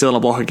gets you a steal and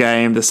a block a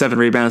game. The 7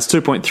 rebounds,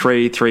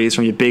 2.3 threes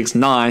from your bigs,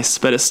 nice,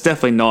 but it's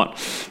definitely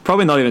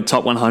probably not even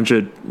top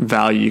 100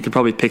 value. You could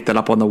probably pick that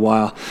up on the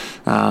wire.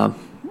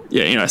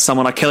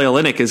 Someone like Kelly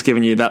Olynyk is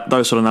giving you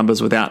those sort of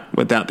numbers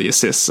without the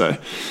assists. So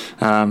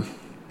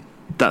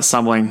that's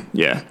someone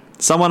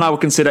I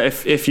would consider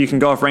if you can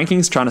go off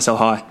rankings, trying to sell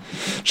high.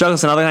 Show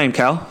us another name,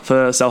 Cal,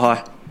 for sell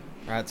high. All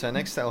right, so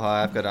next sell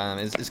high I've got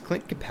is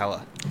Clint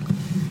Capella.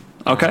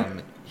 Okay.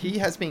 He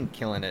has been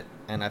killing it,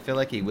 and I feel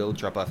like he will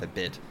drop off a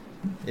bit.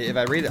 If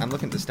I read it, I'm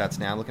looking at the stats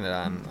now. I'm looking at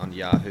on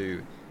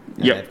Yahoo.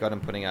 They've got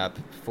him putting up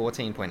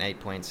 14.8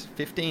 points,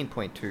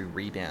 15.2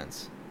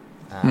 rebounds,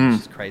 which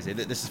is crazy.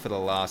 This is for the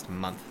last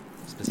month,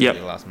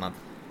 specifically the last month.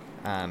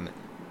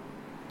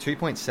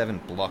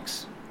 2.7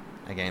 blocks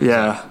a game.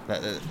 Yeah.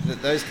 So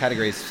those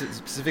categories,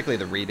 specifically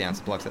the rebounds,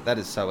 blocks, that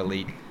is so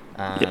elite.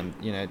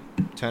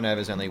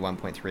 Turnovers only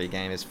 1.3 a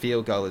game. His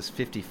field goal is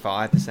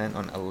 55%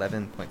 on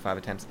 11.5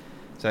 attempts.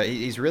 So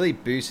he's really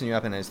boosting you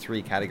up in those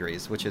 3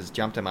 categories, which has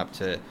jumped him up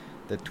to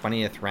the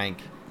 20th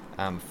rank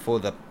for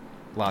the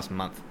last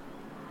month.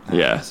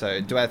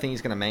 So do I think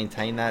he's going to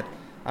maintain that?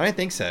 I don't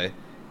think so.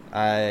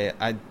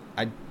 I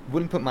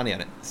wouldn't put money on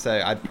it. So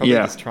I'd probably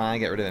just try and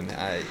get rid of him.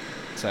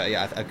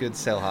 A good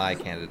sell high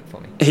candidate for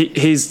me.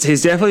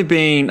 He's definitely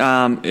been,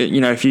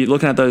 if you're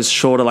looking at those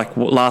shorter, like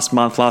last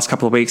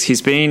couple of weeks,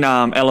 he's been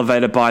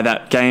elevated by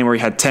that game where he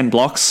had 10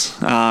 blocks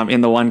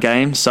in the one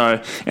game. So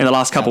in the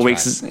last couple of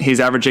weeks, he's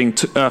averaging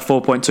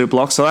 4.2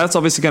 blocks. So that's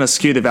obviously going to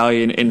skew the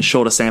value in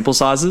shorter sample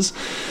sizes.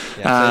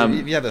 Yeah, so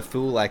if you have a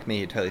fool like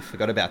me who totally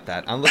forgot about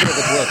that, I'm looking at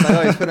the blocks.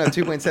 Like, he's putting on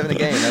 2.7 a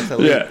game. That's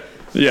elite.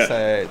 Yeah.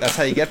 So that's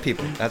how you get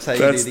people. That's how you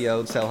do the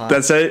old sell high.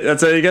 That's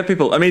how you get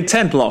people. I mean,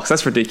 10 blocks,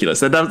 that's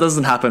ridiculous. That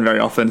doesn't happen very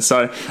often.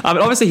 So,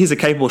 obviously he's a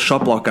capable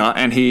shot blocker,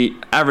 and he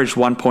averaged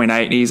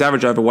 1.8. He's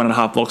averaged over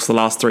 1.5 blocks the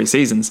last 3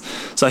 seasons.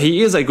 So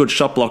he is a good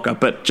shot blocker,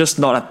 but just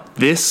not at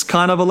this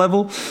kind of a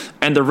level.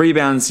 And the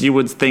rebounds, you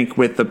would think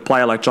with a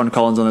player like John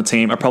Collins on the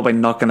team, are probably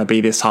not going to be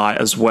this high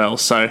as well.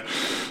 So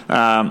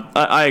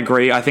I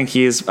agree. I think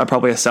he is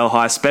probably a sell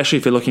high, especially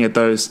if you're looking at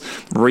those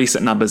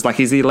recent numbers. Like,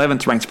 he's the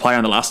 11th ranked player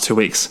in the last 2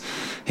 weeks.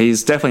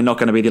 He's definitely not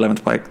going to be the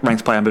 11th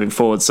ranked player moving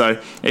forward. So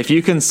if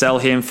you can sell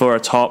him for a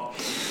top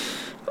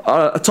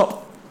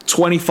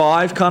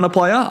 25 kind of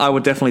player, I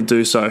would definitely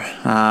do so.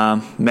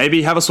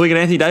 Maybe have a swing at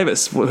Anthony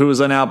Davis, who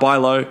is on our buy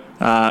low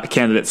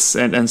candidates,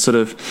 and sort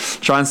of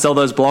try and sell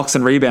those blocks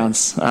and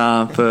rebounds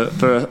for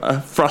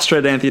a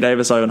frustrated Anthony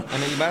Davis owner. I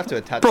mean, you might have to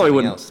attach probably something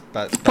wouldn't, else,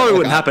 but probably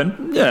wouldn't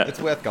happen. Yeah, it's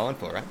worth going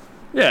for, right?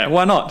 Yeah,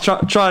 why not?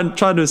 Try and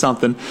do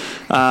something.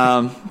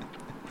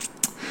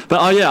 But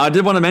I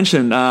did want to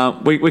mention,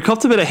 we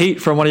copped a bit of heat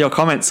from one of your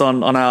comments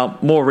on our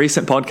more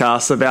recent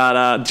podcast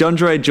about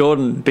DeAndre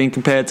Jordan being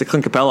compared to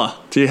Clint Capella.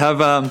 Do you have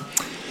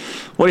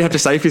what do you have to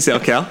say for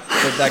yourself, Cal?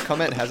 But that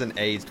comment hasn't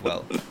aged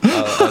well.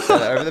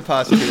 Over the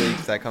past 2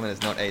 weeks, that comment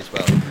has not aged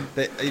well.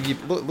 If you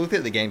look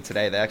at the game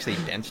today, they actually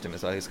benched him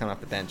as well. He was coming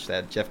off the bench. They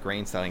had Jeff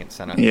Green starting at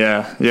center.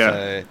 Yeah.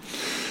 So,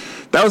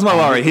 that was my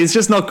worry. He's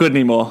just not good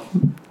anymore.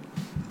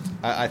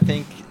 I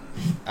think,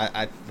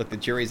 look, the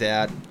jury's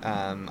out.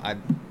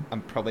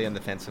 I'm probably on the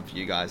fence of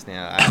you guys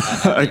now.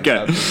 I think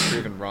I've been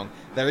proven wrong.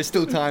 There is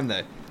still time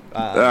though,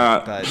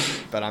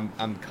 but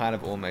I'm kind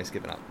of almost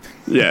giving up.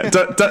 Yeah,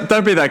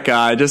 don't be that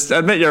guy. Just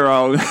admit you're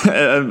wrong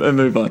and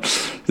move on.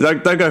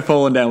 Don't go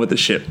falling down with the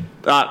ship.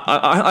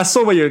 I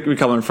saw where you're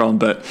coming from,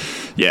 but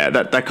yeah,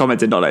 that comment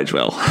did not age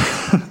well.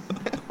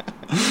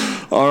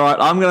 All right,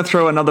 I'm going to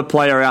throw another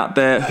player out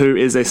there who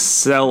is a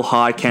sell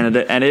high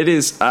candidate, and it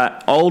is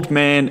old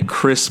man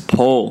Chris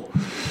Paul.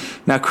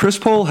 Now, Chris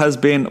Paul has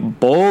been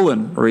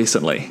balling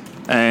recently,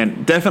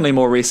 and definitely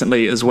more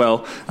recently as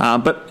well.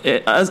 But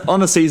as on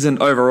the season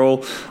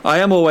overall, I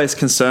am always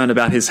concerned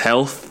about his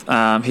health.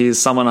 He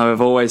is someone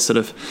I've always sort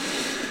of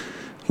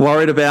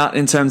worried about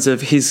in terms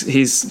of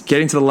he's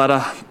getting to the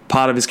latter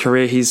part of his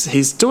career.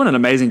 He's doing an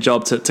amazing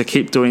job to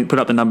keep put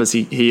up the numbers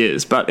he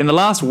is. But in the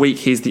last week,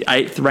 he's the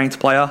 8th ranked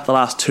player. The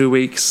last 2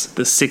 weeks,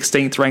 the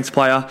 16th ranked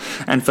player,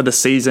 and for the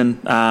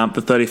season,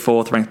 the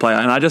 34th ranked player.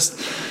 And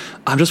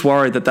I'm just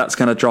worried that that's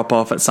going to drop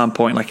off at some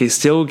point. Like, he's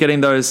still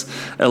getting those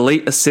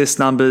elite assist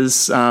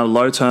numbers,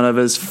 low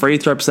turnovers, free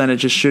throw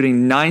percentages,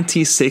 shooting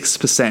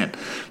 96%.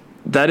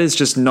 That is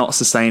just not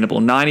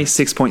sustainable.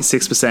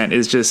 96.6%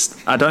 is just,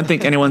 I don't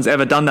think anyone's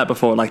ever done that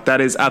before. Like,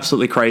 that is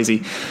absolutely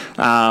crazy.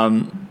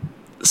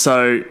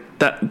 So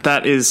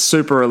that is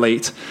super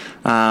elite.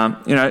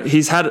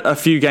 He's had a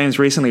few games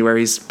recently where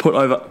he's put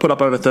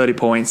up over 30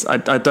 points.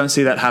 I don't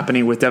see that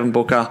happening with Devin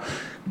Booker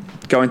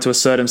going to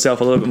assert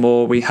himself a little bit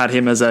more. We had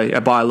him as a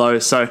buy low.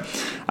 So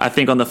I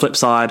think on the flip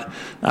side,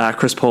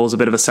 Chris Paul's a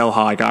bit of a sell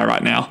high guy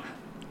right now.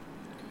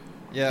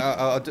 Yeah,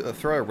 I'll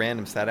throw a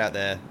random stat out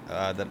there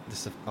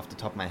this is off the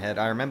top of my head.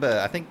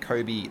 I think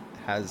Kobe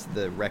has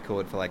the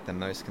record for like the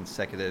most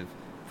consecutive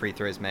free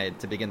throws made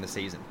to begin the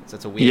season. So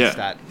it's a weird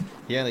stat.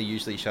 He only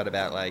usually shot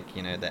about like,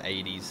 the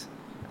 80s.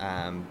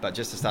 But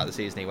just to start the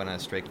season, he went on a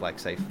streak like,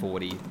 say,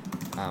 40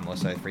 or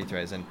so free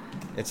throws. And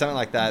it's something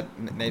like that.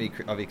 Maybe,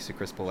 obviously,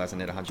 Chris Paul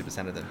hasn't hit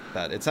 100% of them.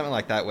 But it's something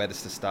like that where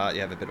just to start,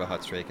 you have a bit of a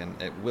hot streak, and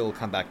it will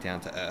come back down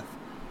to earth.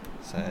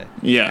 So,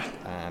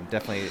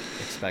 definitely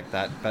expect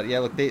that. But, yeah,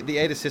 look, the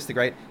 8 assists are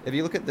great. If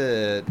you look at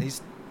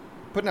he's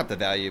putting up the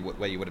value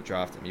where you would have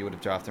drafted him. You would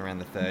have drafted around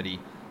the 30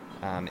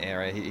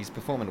 area. He's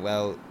performing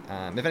well.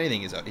 If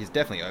anything, he's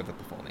definitely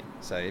overperforming.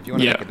 So if you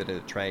want to make a bit of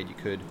a trade, you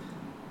could.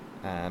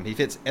 He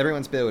fits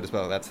everyone's build as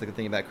well. That's the good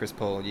thing about Chris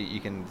Paul. You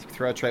can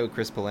throw a trade with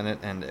Chris Paul in it,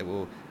 and it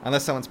will,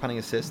 unless someone's punting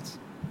assists,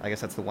 I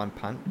guess that's the one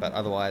punt, but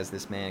otherwise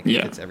this man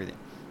fits everything.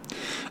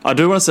 I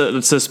do want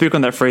to speak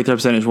on that free throw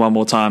percentage one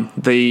more time.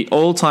 The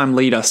all-time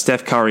leader,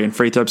 Steph Curry, in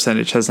free throw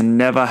percentage has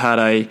never had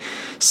a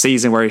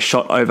season where he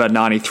shot over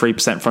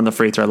 93% from the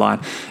free throw line,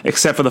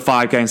 except for the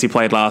 5 games he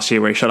played last year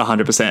where he shot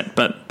 100%,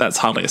 but that's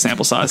hardly a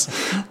sample size.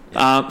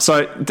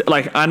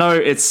 I know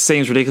it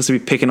seems ridiculous to be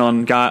picking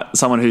on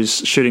someone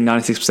who's shooting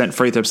 96%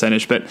 free throw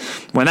percentage, but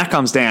when that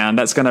comes down,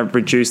 that's going to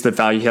reduce the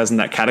value he has in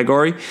that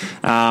category.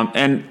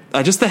 And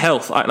just the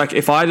health.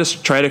 If I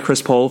just traded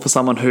Chris Paul for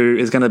someone who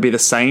is going to be the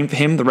same for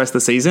him the rest of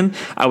the season,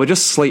 I would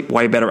just sleep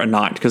way better at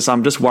night because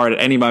I'm just worried at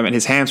any moment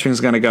his hamstring's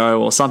going to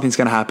go or something's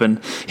going to happen.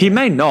 He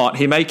may not.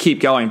 He may keep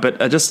going, but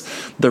just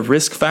the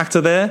risk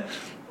factor there,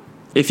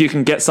 if you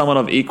can get someone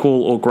of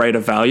equal or greater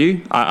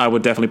value, I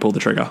would definitely pull the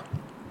trigger.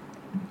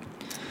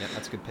 Yeah,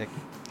 that's a good pick.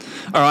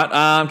 All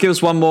right, give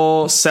us one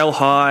more sell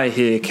high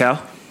here,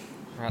 Cal.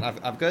 All right,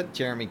 I've got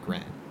Jeremy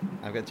Grant.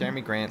 I've got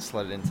Jeremy Grant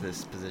slotted into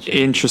this position.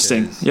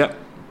 Interesting. Yep.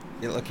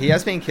 Look, he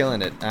has been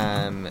killing it.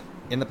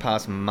 In the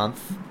past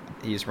month,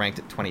 he's ranked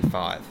at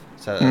 25.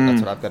 So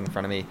that's what I've got in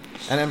front of me.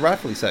 And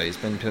rightfully so. He's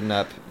been putting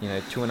up,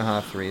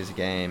 2.5 threes a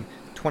game,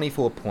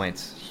 24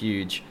 points,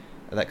 huge.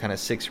 That kind of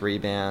 6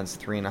 rebounds,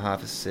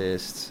 3.5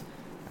 assists.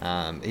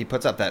 He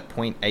puts up that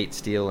 0.8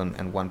 steal and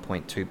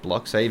 1.2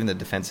 block. So even the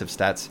defensive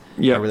stats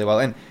are really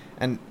well.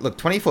 And look,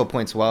 24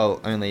 points while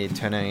only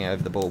turning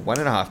over the ball,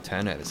 1.5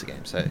 turnovers a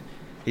game. So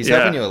he's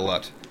helping you a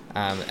lot.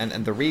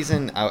 And the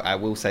reason I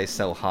will say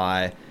sell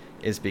high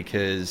is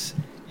because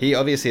he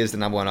obviously is the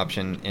number one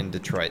option in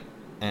Detroit.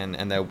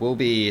 And there will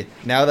be,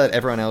 now that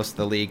everyone else in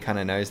the league kind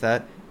of knows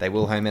that, they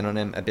will home in on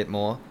him a bit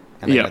more.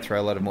 And they're going to throw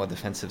a lot of more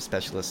defensive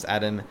specialists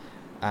at him.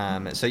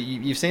 So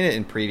you've seen it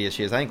in previous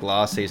years. I think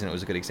last season it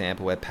was a good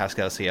example where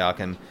Pascal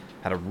Siakam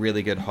had a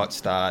really good hot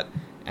start,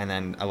 and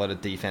then a lot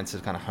of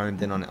defenses kind of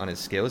homed in on his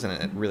skills, and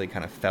it really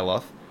kind of fell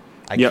off.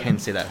 I can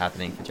see that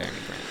happening for Jeremy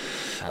Grant.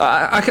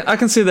 I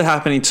can see that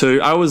happening too.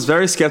 I was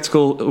very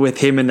skeptical with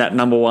him in that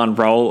number one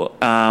role.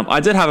 I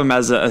did have him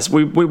as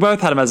we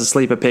both had him as a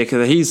sleeper pick.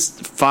 He's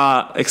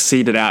far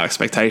exceeded our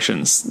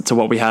expectations to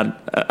what we had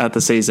at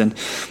the season.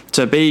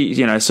 To be,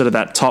 sort of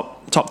that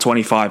top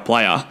 25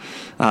 player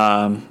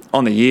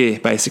on the year,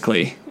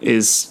 basically,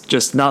 is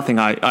just nothing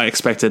I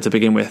expected to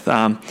begin with.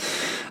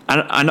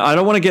 And I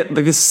don't want to get,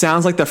 this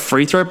sounds like the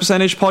free throw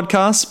percentage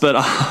podcast, but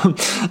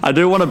I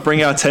do want to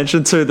bring our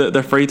attention to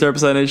the free throw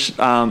percentage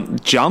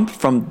jump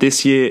from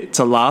this year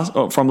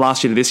to from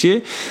last year to this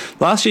year.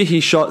 Last year he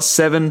shot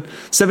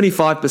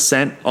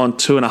 75% on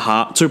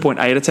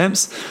 2.8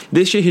 attempts.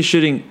 This year he's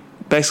shooting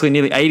basically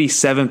nearly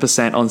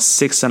 87% on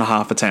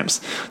 6.5 attempts.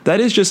 That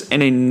is just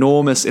an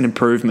enormous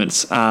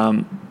improvement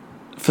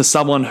for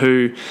someone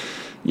who,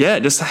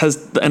 just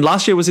has. And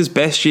last year was his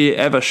best year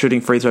ever shooting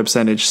free throw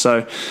percentage.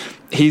 So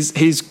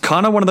he's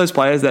kind of one of those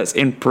players that's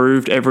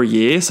improved every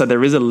year. So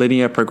there is a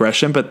linear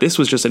progression, but this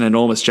was just an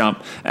enormous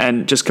jump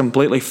and just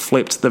completely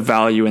flipped the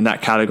value in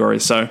that category.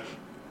 So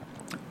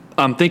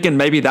I'm thinking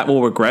maybe that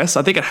will regress.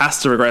 I think it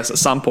has to regress at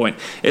some point.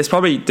 It's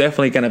probably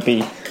definitely going to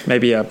be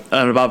maybe an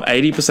above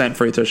 80%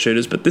 free throw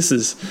shooters, but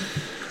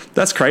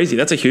that's crazy.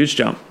 That's a huge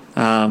jump.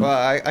 Well,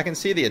 I can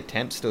see the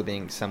attempt still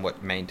being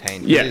somewhat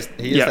maintained. He is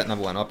that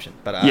number one option,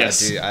 but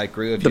I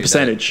agree with you.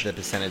 The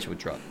percentage would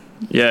drop.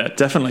 Yeah,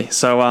 definitely.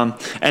 So,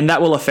 and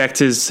that will affect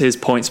his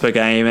points per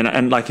game,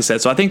 and like you said,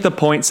 so I think the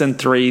points and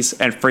threes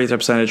and free throw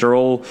percentage are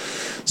all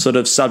sort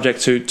of subject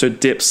to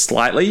dip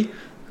slightly.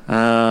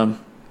 Not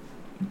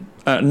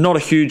a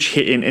huge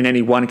hit in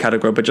any one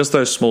category, but just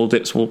those small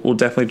dips will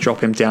definitely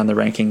drop him down the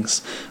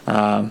rankings.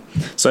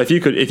 So if you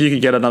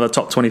could get another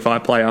top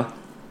 25 player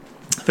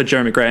for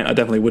Jeremy Grant, I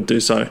definitely would do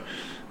so.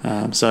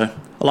 So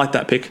I like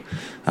that pick.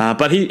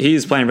 But he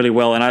is playing really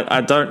well, and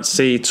I don't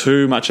see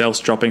too much else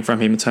dropping from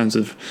him in terms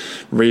of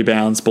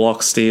rebounds,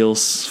 blocks,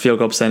 steals, field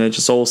goal percentage.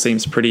 It all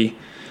seems pretty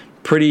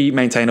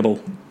maintainable.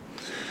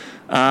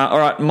 All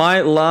right,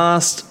 my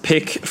last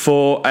pick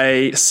for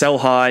a sell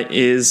high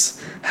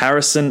is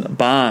Harrison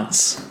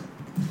Barnes.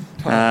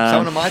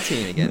 Someone on my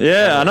team again.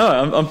 Yeah, I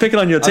know. I'm picking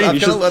on your team.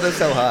 I've got a lot of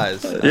sell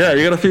highs. Yeah,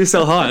 you got a few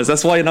sell highs.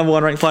 That's why you're number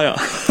one ranked player.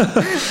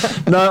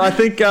 No, I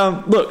think,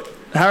 look,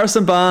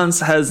 Harrison Barnes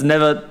has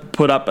never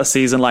put up a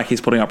season like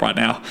he's putting up right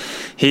now.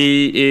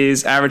 He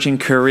is averaging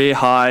career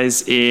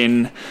highs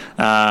in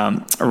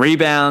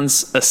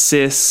rebounds,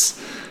 assists,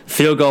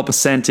 field goal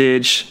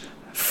percentage,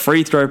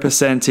 free throw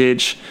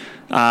percentage,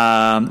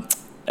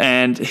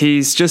 and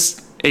he's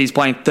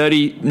playing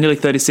nearly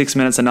 36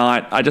 minutes a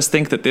night. I just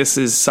think that this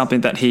is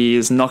something that he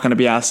is not going to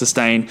be able to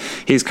sustain.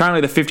 He's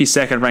currently the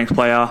 52nd ranked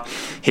player.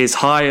 His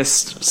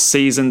highest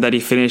season that he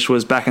finished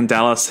was back in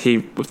Dallas. He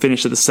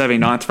finished at the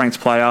 79th ranked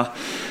player.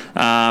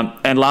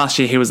 And last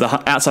year he was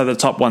outside the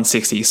top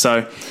 160.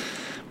 So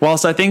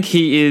whilst I think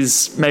he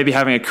is maybe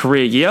having a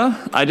career year,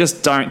 I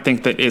just don't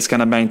think that it's going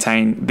to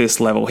maintain this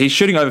level. He's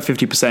shooting over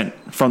 50%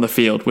 from the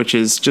field, which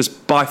is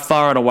just by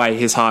far and away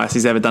his highest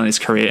he's ever done in his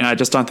career, and I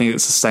just don't think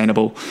it's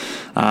sustainable.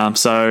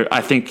 So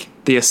I think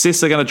the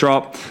assists are going to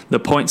drop, the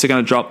points are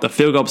going to drop, the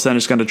field goal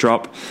percentage is going to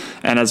drop,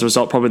 and as a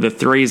result, probably the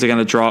threes are going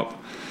to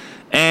drop,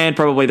 and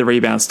probably the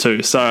rebounds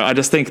too. So I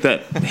just think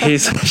that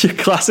he's your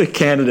classic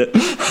candidate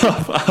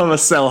of a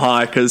sell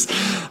high, because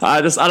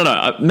I don't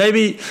know.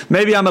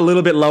 Maybe I'm a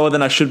little bit lower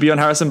than I should be on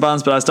Harrison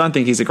Barnes, but I just don't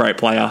think he's a great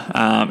player,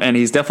 and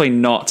he's definitely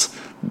not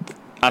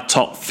a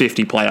top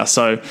 50 player.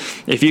 So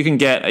if you can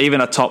get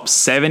even a top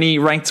 70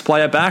 ranked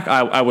player back,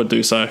 I would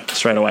do so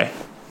straight away.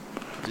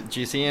 Do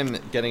you see him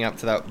getting up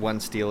to that one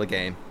steal a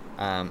game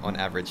on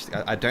average?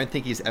 I don't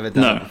think he's ever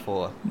done it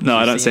before. No,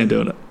 I don't see him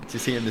doing it. Do you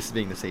see him this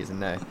being the season?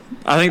 No.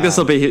 I think this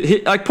will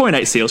be like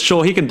 0.8 steals.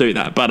 Sure, he can do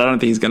that, but I don't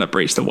think he's going to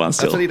breach the one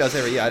steal. That's what he does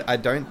every year. I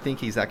don't think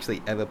he's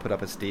actually ever put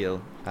up a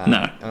steal he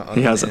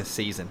hasn't. in a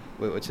season,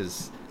 which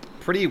is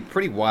pretty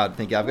wild.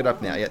 I've got it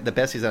up now. Yeah, the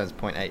best he's done is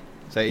 0.8.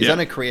 So he's on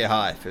a career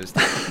high for his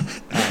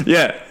steals.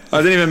 Yeah, I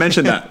didn't even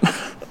mention that.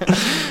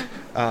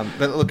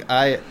 But look,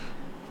 I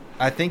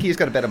think he's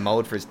got a better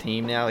mold for his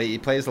team now. He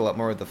plays a lot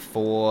more of the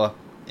 4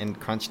 in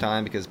crunch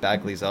time because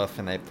Bagley's off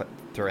and they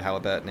throw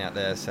Halliburton out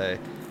there. So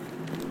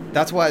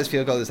that's why his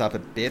field goal is up a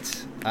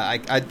bit. I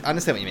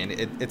understand what you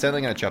mean. It's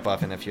only going to drop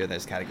off in a few of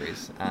those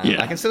categories.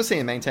 I can still see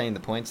him maintaining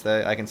the points,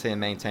 though. I can see him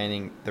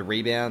maintaining the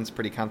rebounds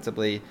pretty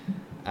comfortably.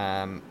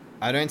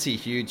 I don't see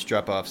huge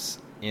drop-offs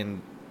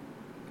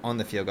on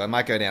the field goal. It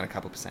might go down a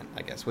couple %,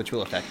 I guess, which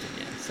will affect him,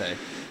 yeah. So,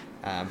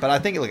 but I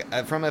think,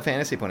 look, from a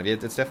fantasy point of view,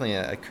 it's definitely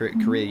a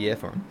career year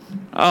for him.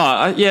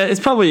 Yeah, it's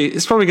probably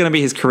going to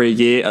be his career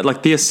year.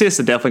 Like, the assists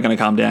are definitely going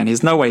to come down.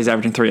 There's no way he's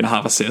averaging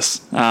 3.5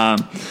 assists.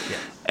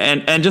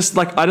 And just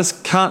like, I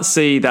just can't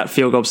see that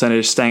field goal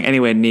percentage staying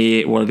anywhere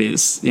near what it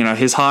is. You know,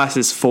 his highest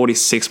is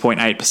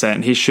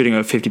 46.8%. He's shooting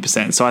over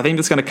 50%. So I think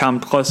it's going to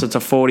come closer to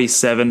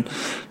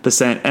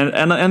 47%.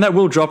 And that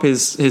will drop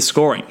his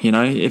scoring. You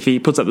know, if he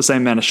puts up the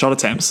same amount of shot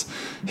attempts,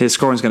 his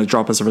scoring is going to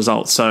drop as a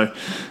result. So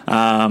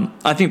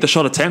I think the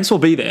shot attempts will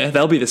be there.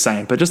 They'll be the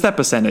same. But just that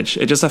percentage,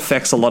 it just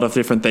affects a lot of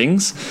different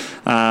things.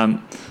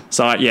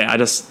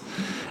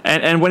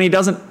 And when he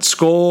doesn't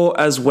score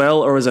as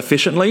well or as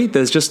efficiently,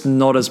 there's just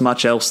not as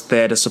much else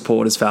there to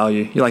support his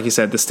value. Like you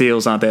said, the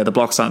steals aren't there, the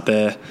blocks aren't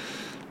there,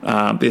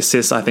 the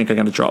assists I think are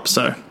going to drop.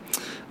 So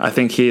I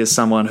think he is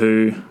someone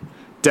who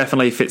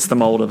definitely fits the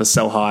mold of a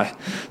sell high.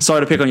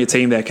 Sorry to pick on your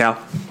team there, Cal.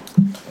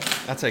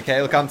 That's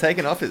okay. Look, I'm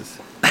taking offers.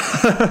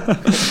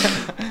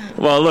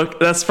 Well, look,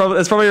 that's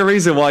probably a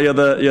reason why you're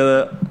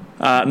the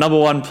number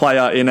one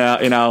player in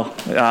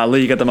our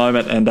league at the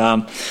moment, and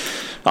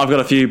I've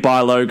got a few buy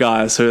low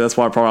guys, so that's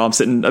why probably I'm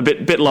sitting a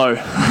bit low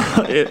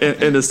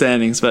in the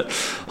standings, but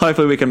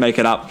hopefully we can make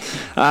it up.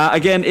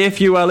 Again, if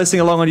you are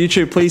listening along on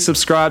YouTube, please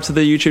subscribe to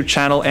the YouTube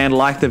channel and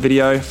like the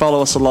video.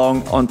 Follow us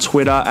along on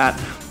Twitter at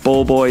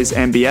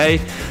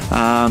BallBoysNBA,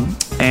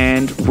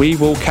 and we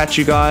will catch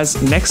you guys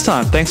next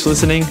time. Thanks for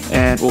listening,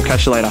 and we'll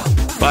catch you later.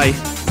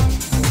 Bye.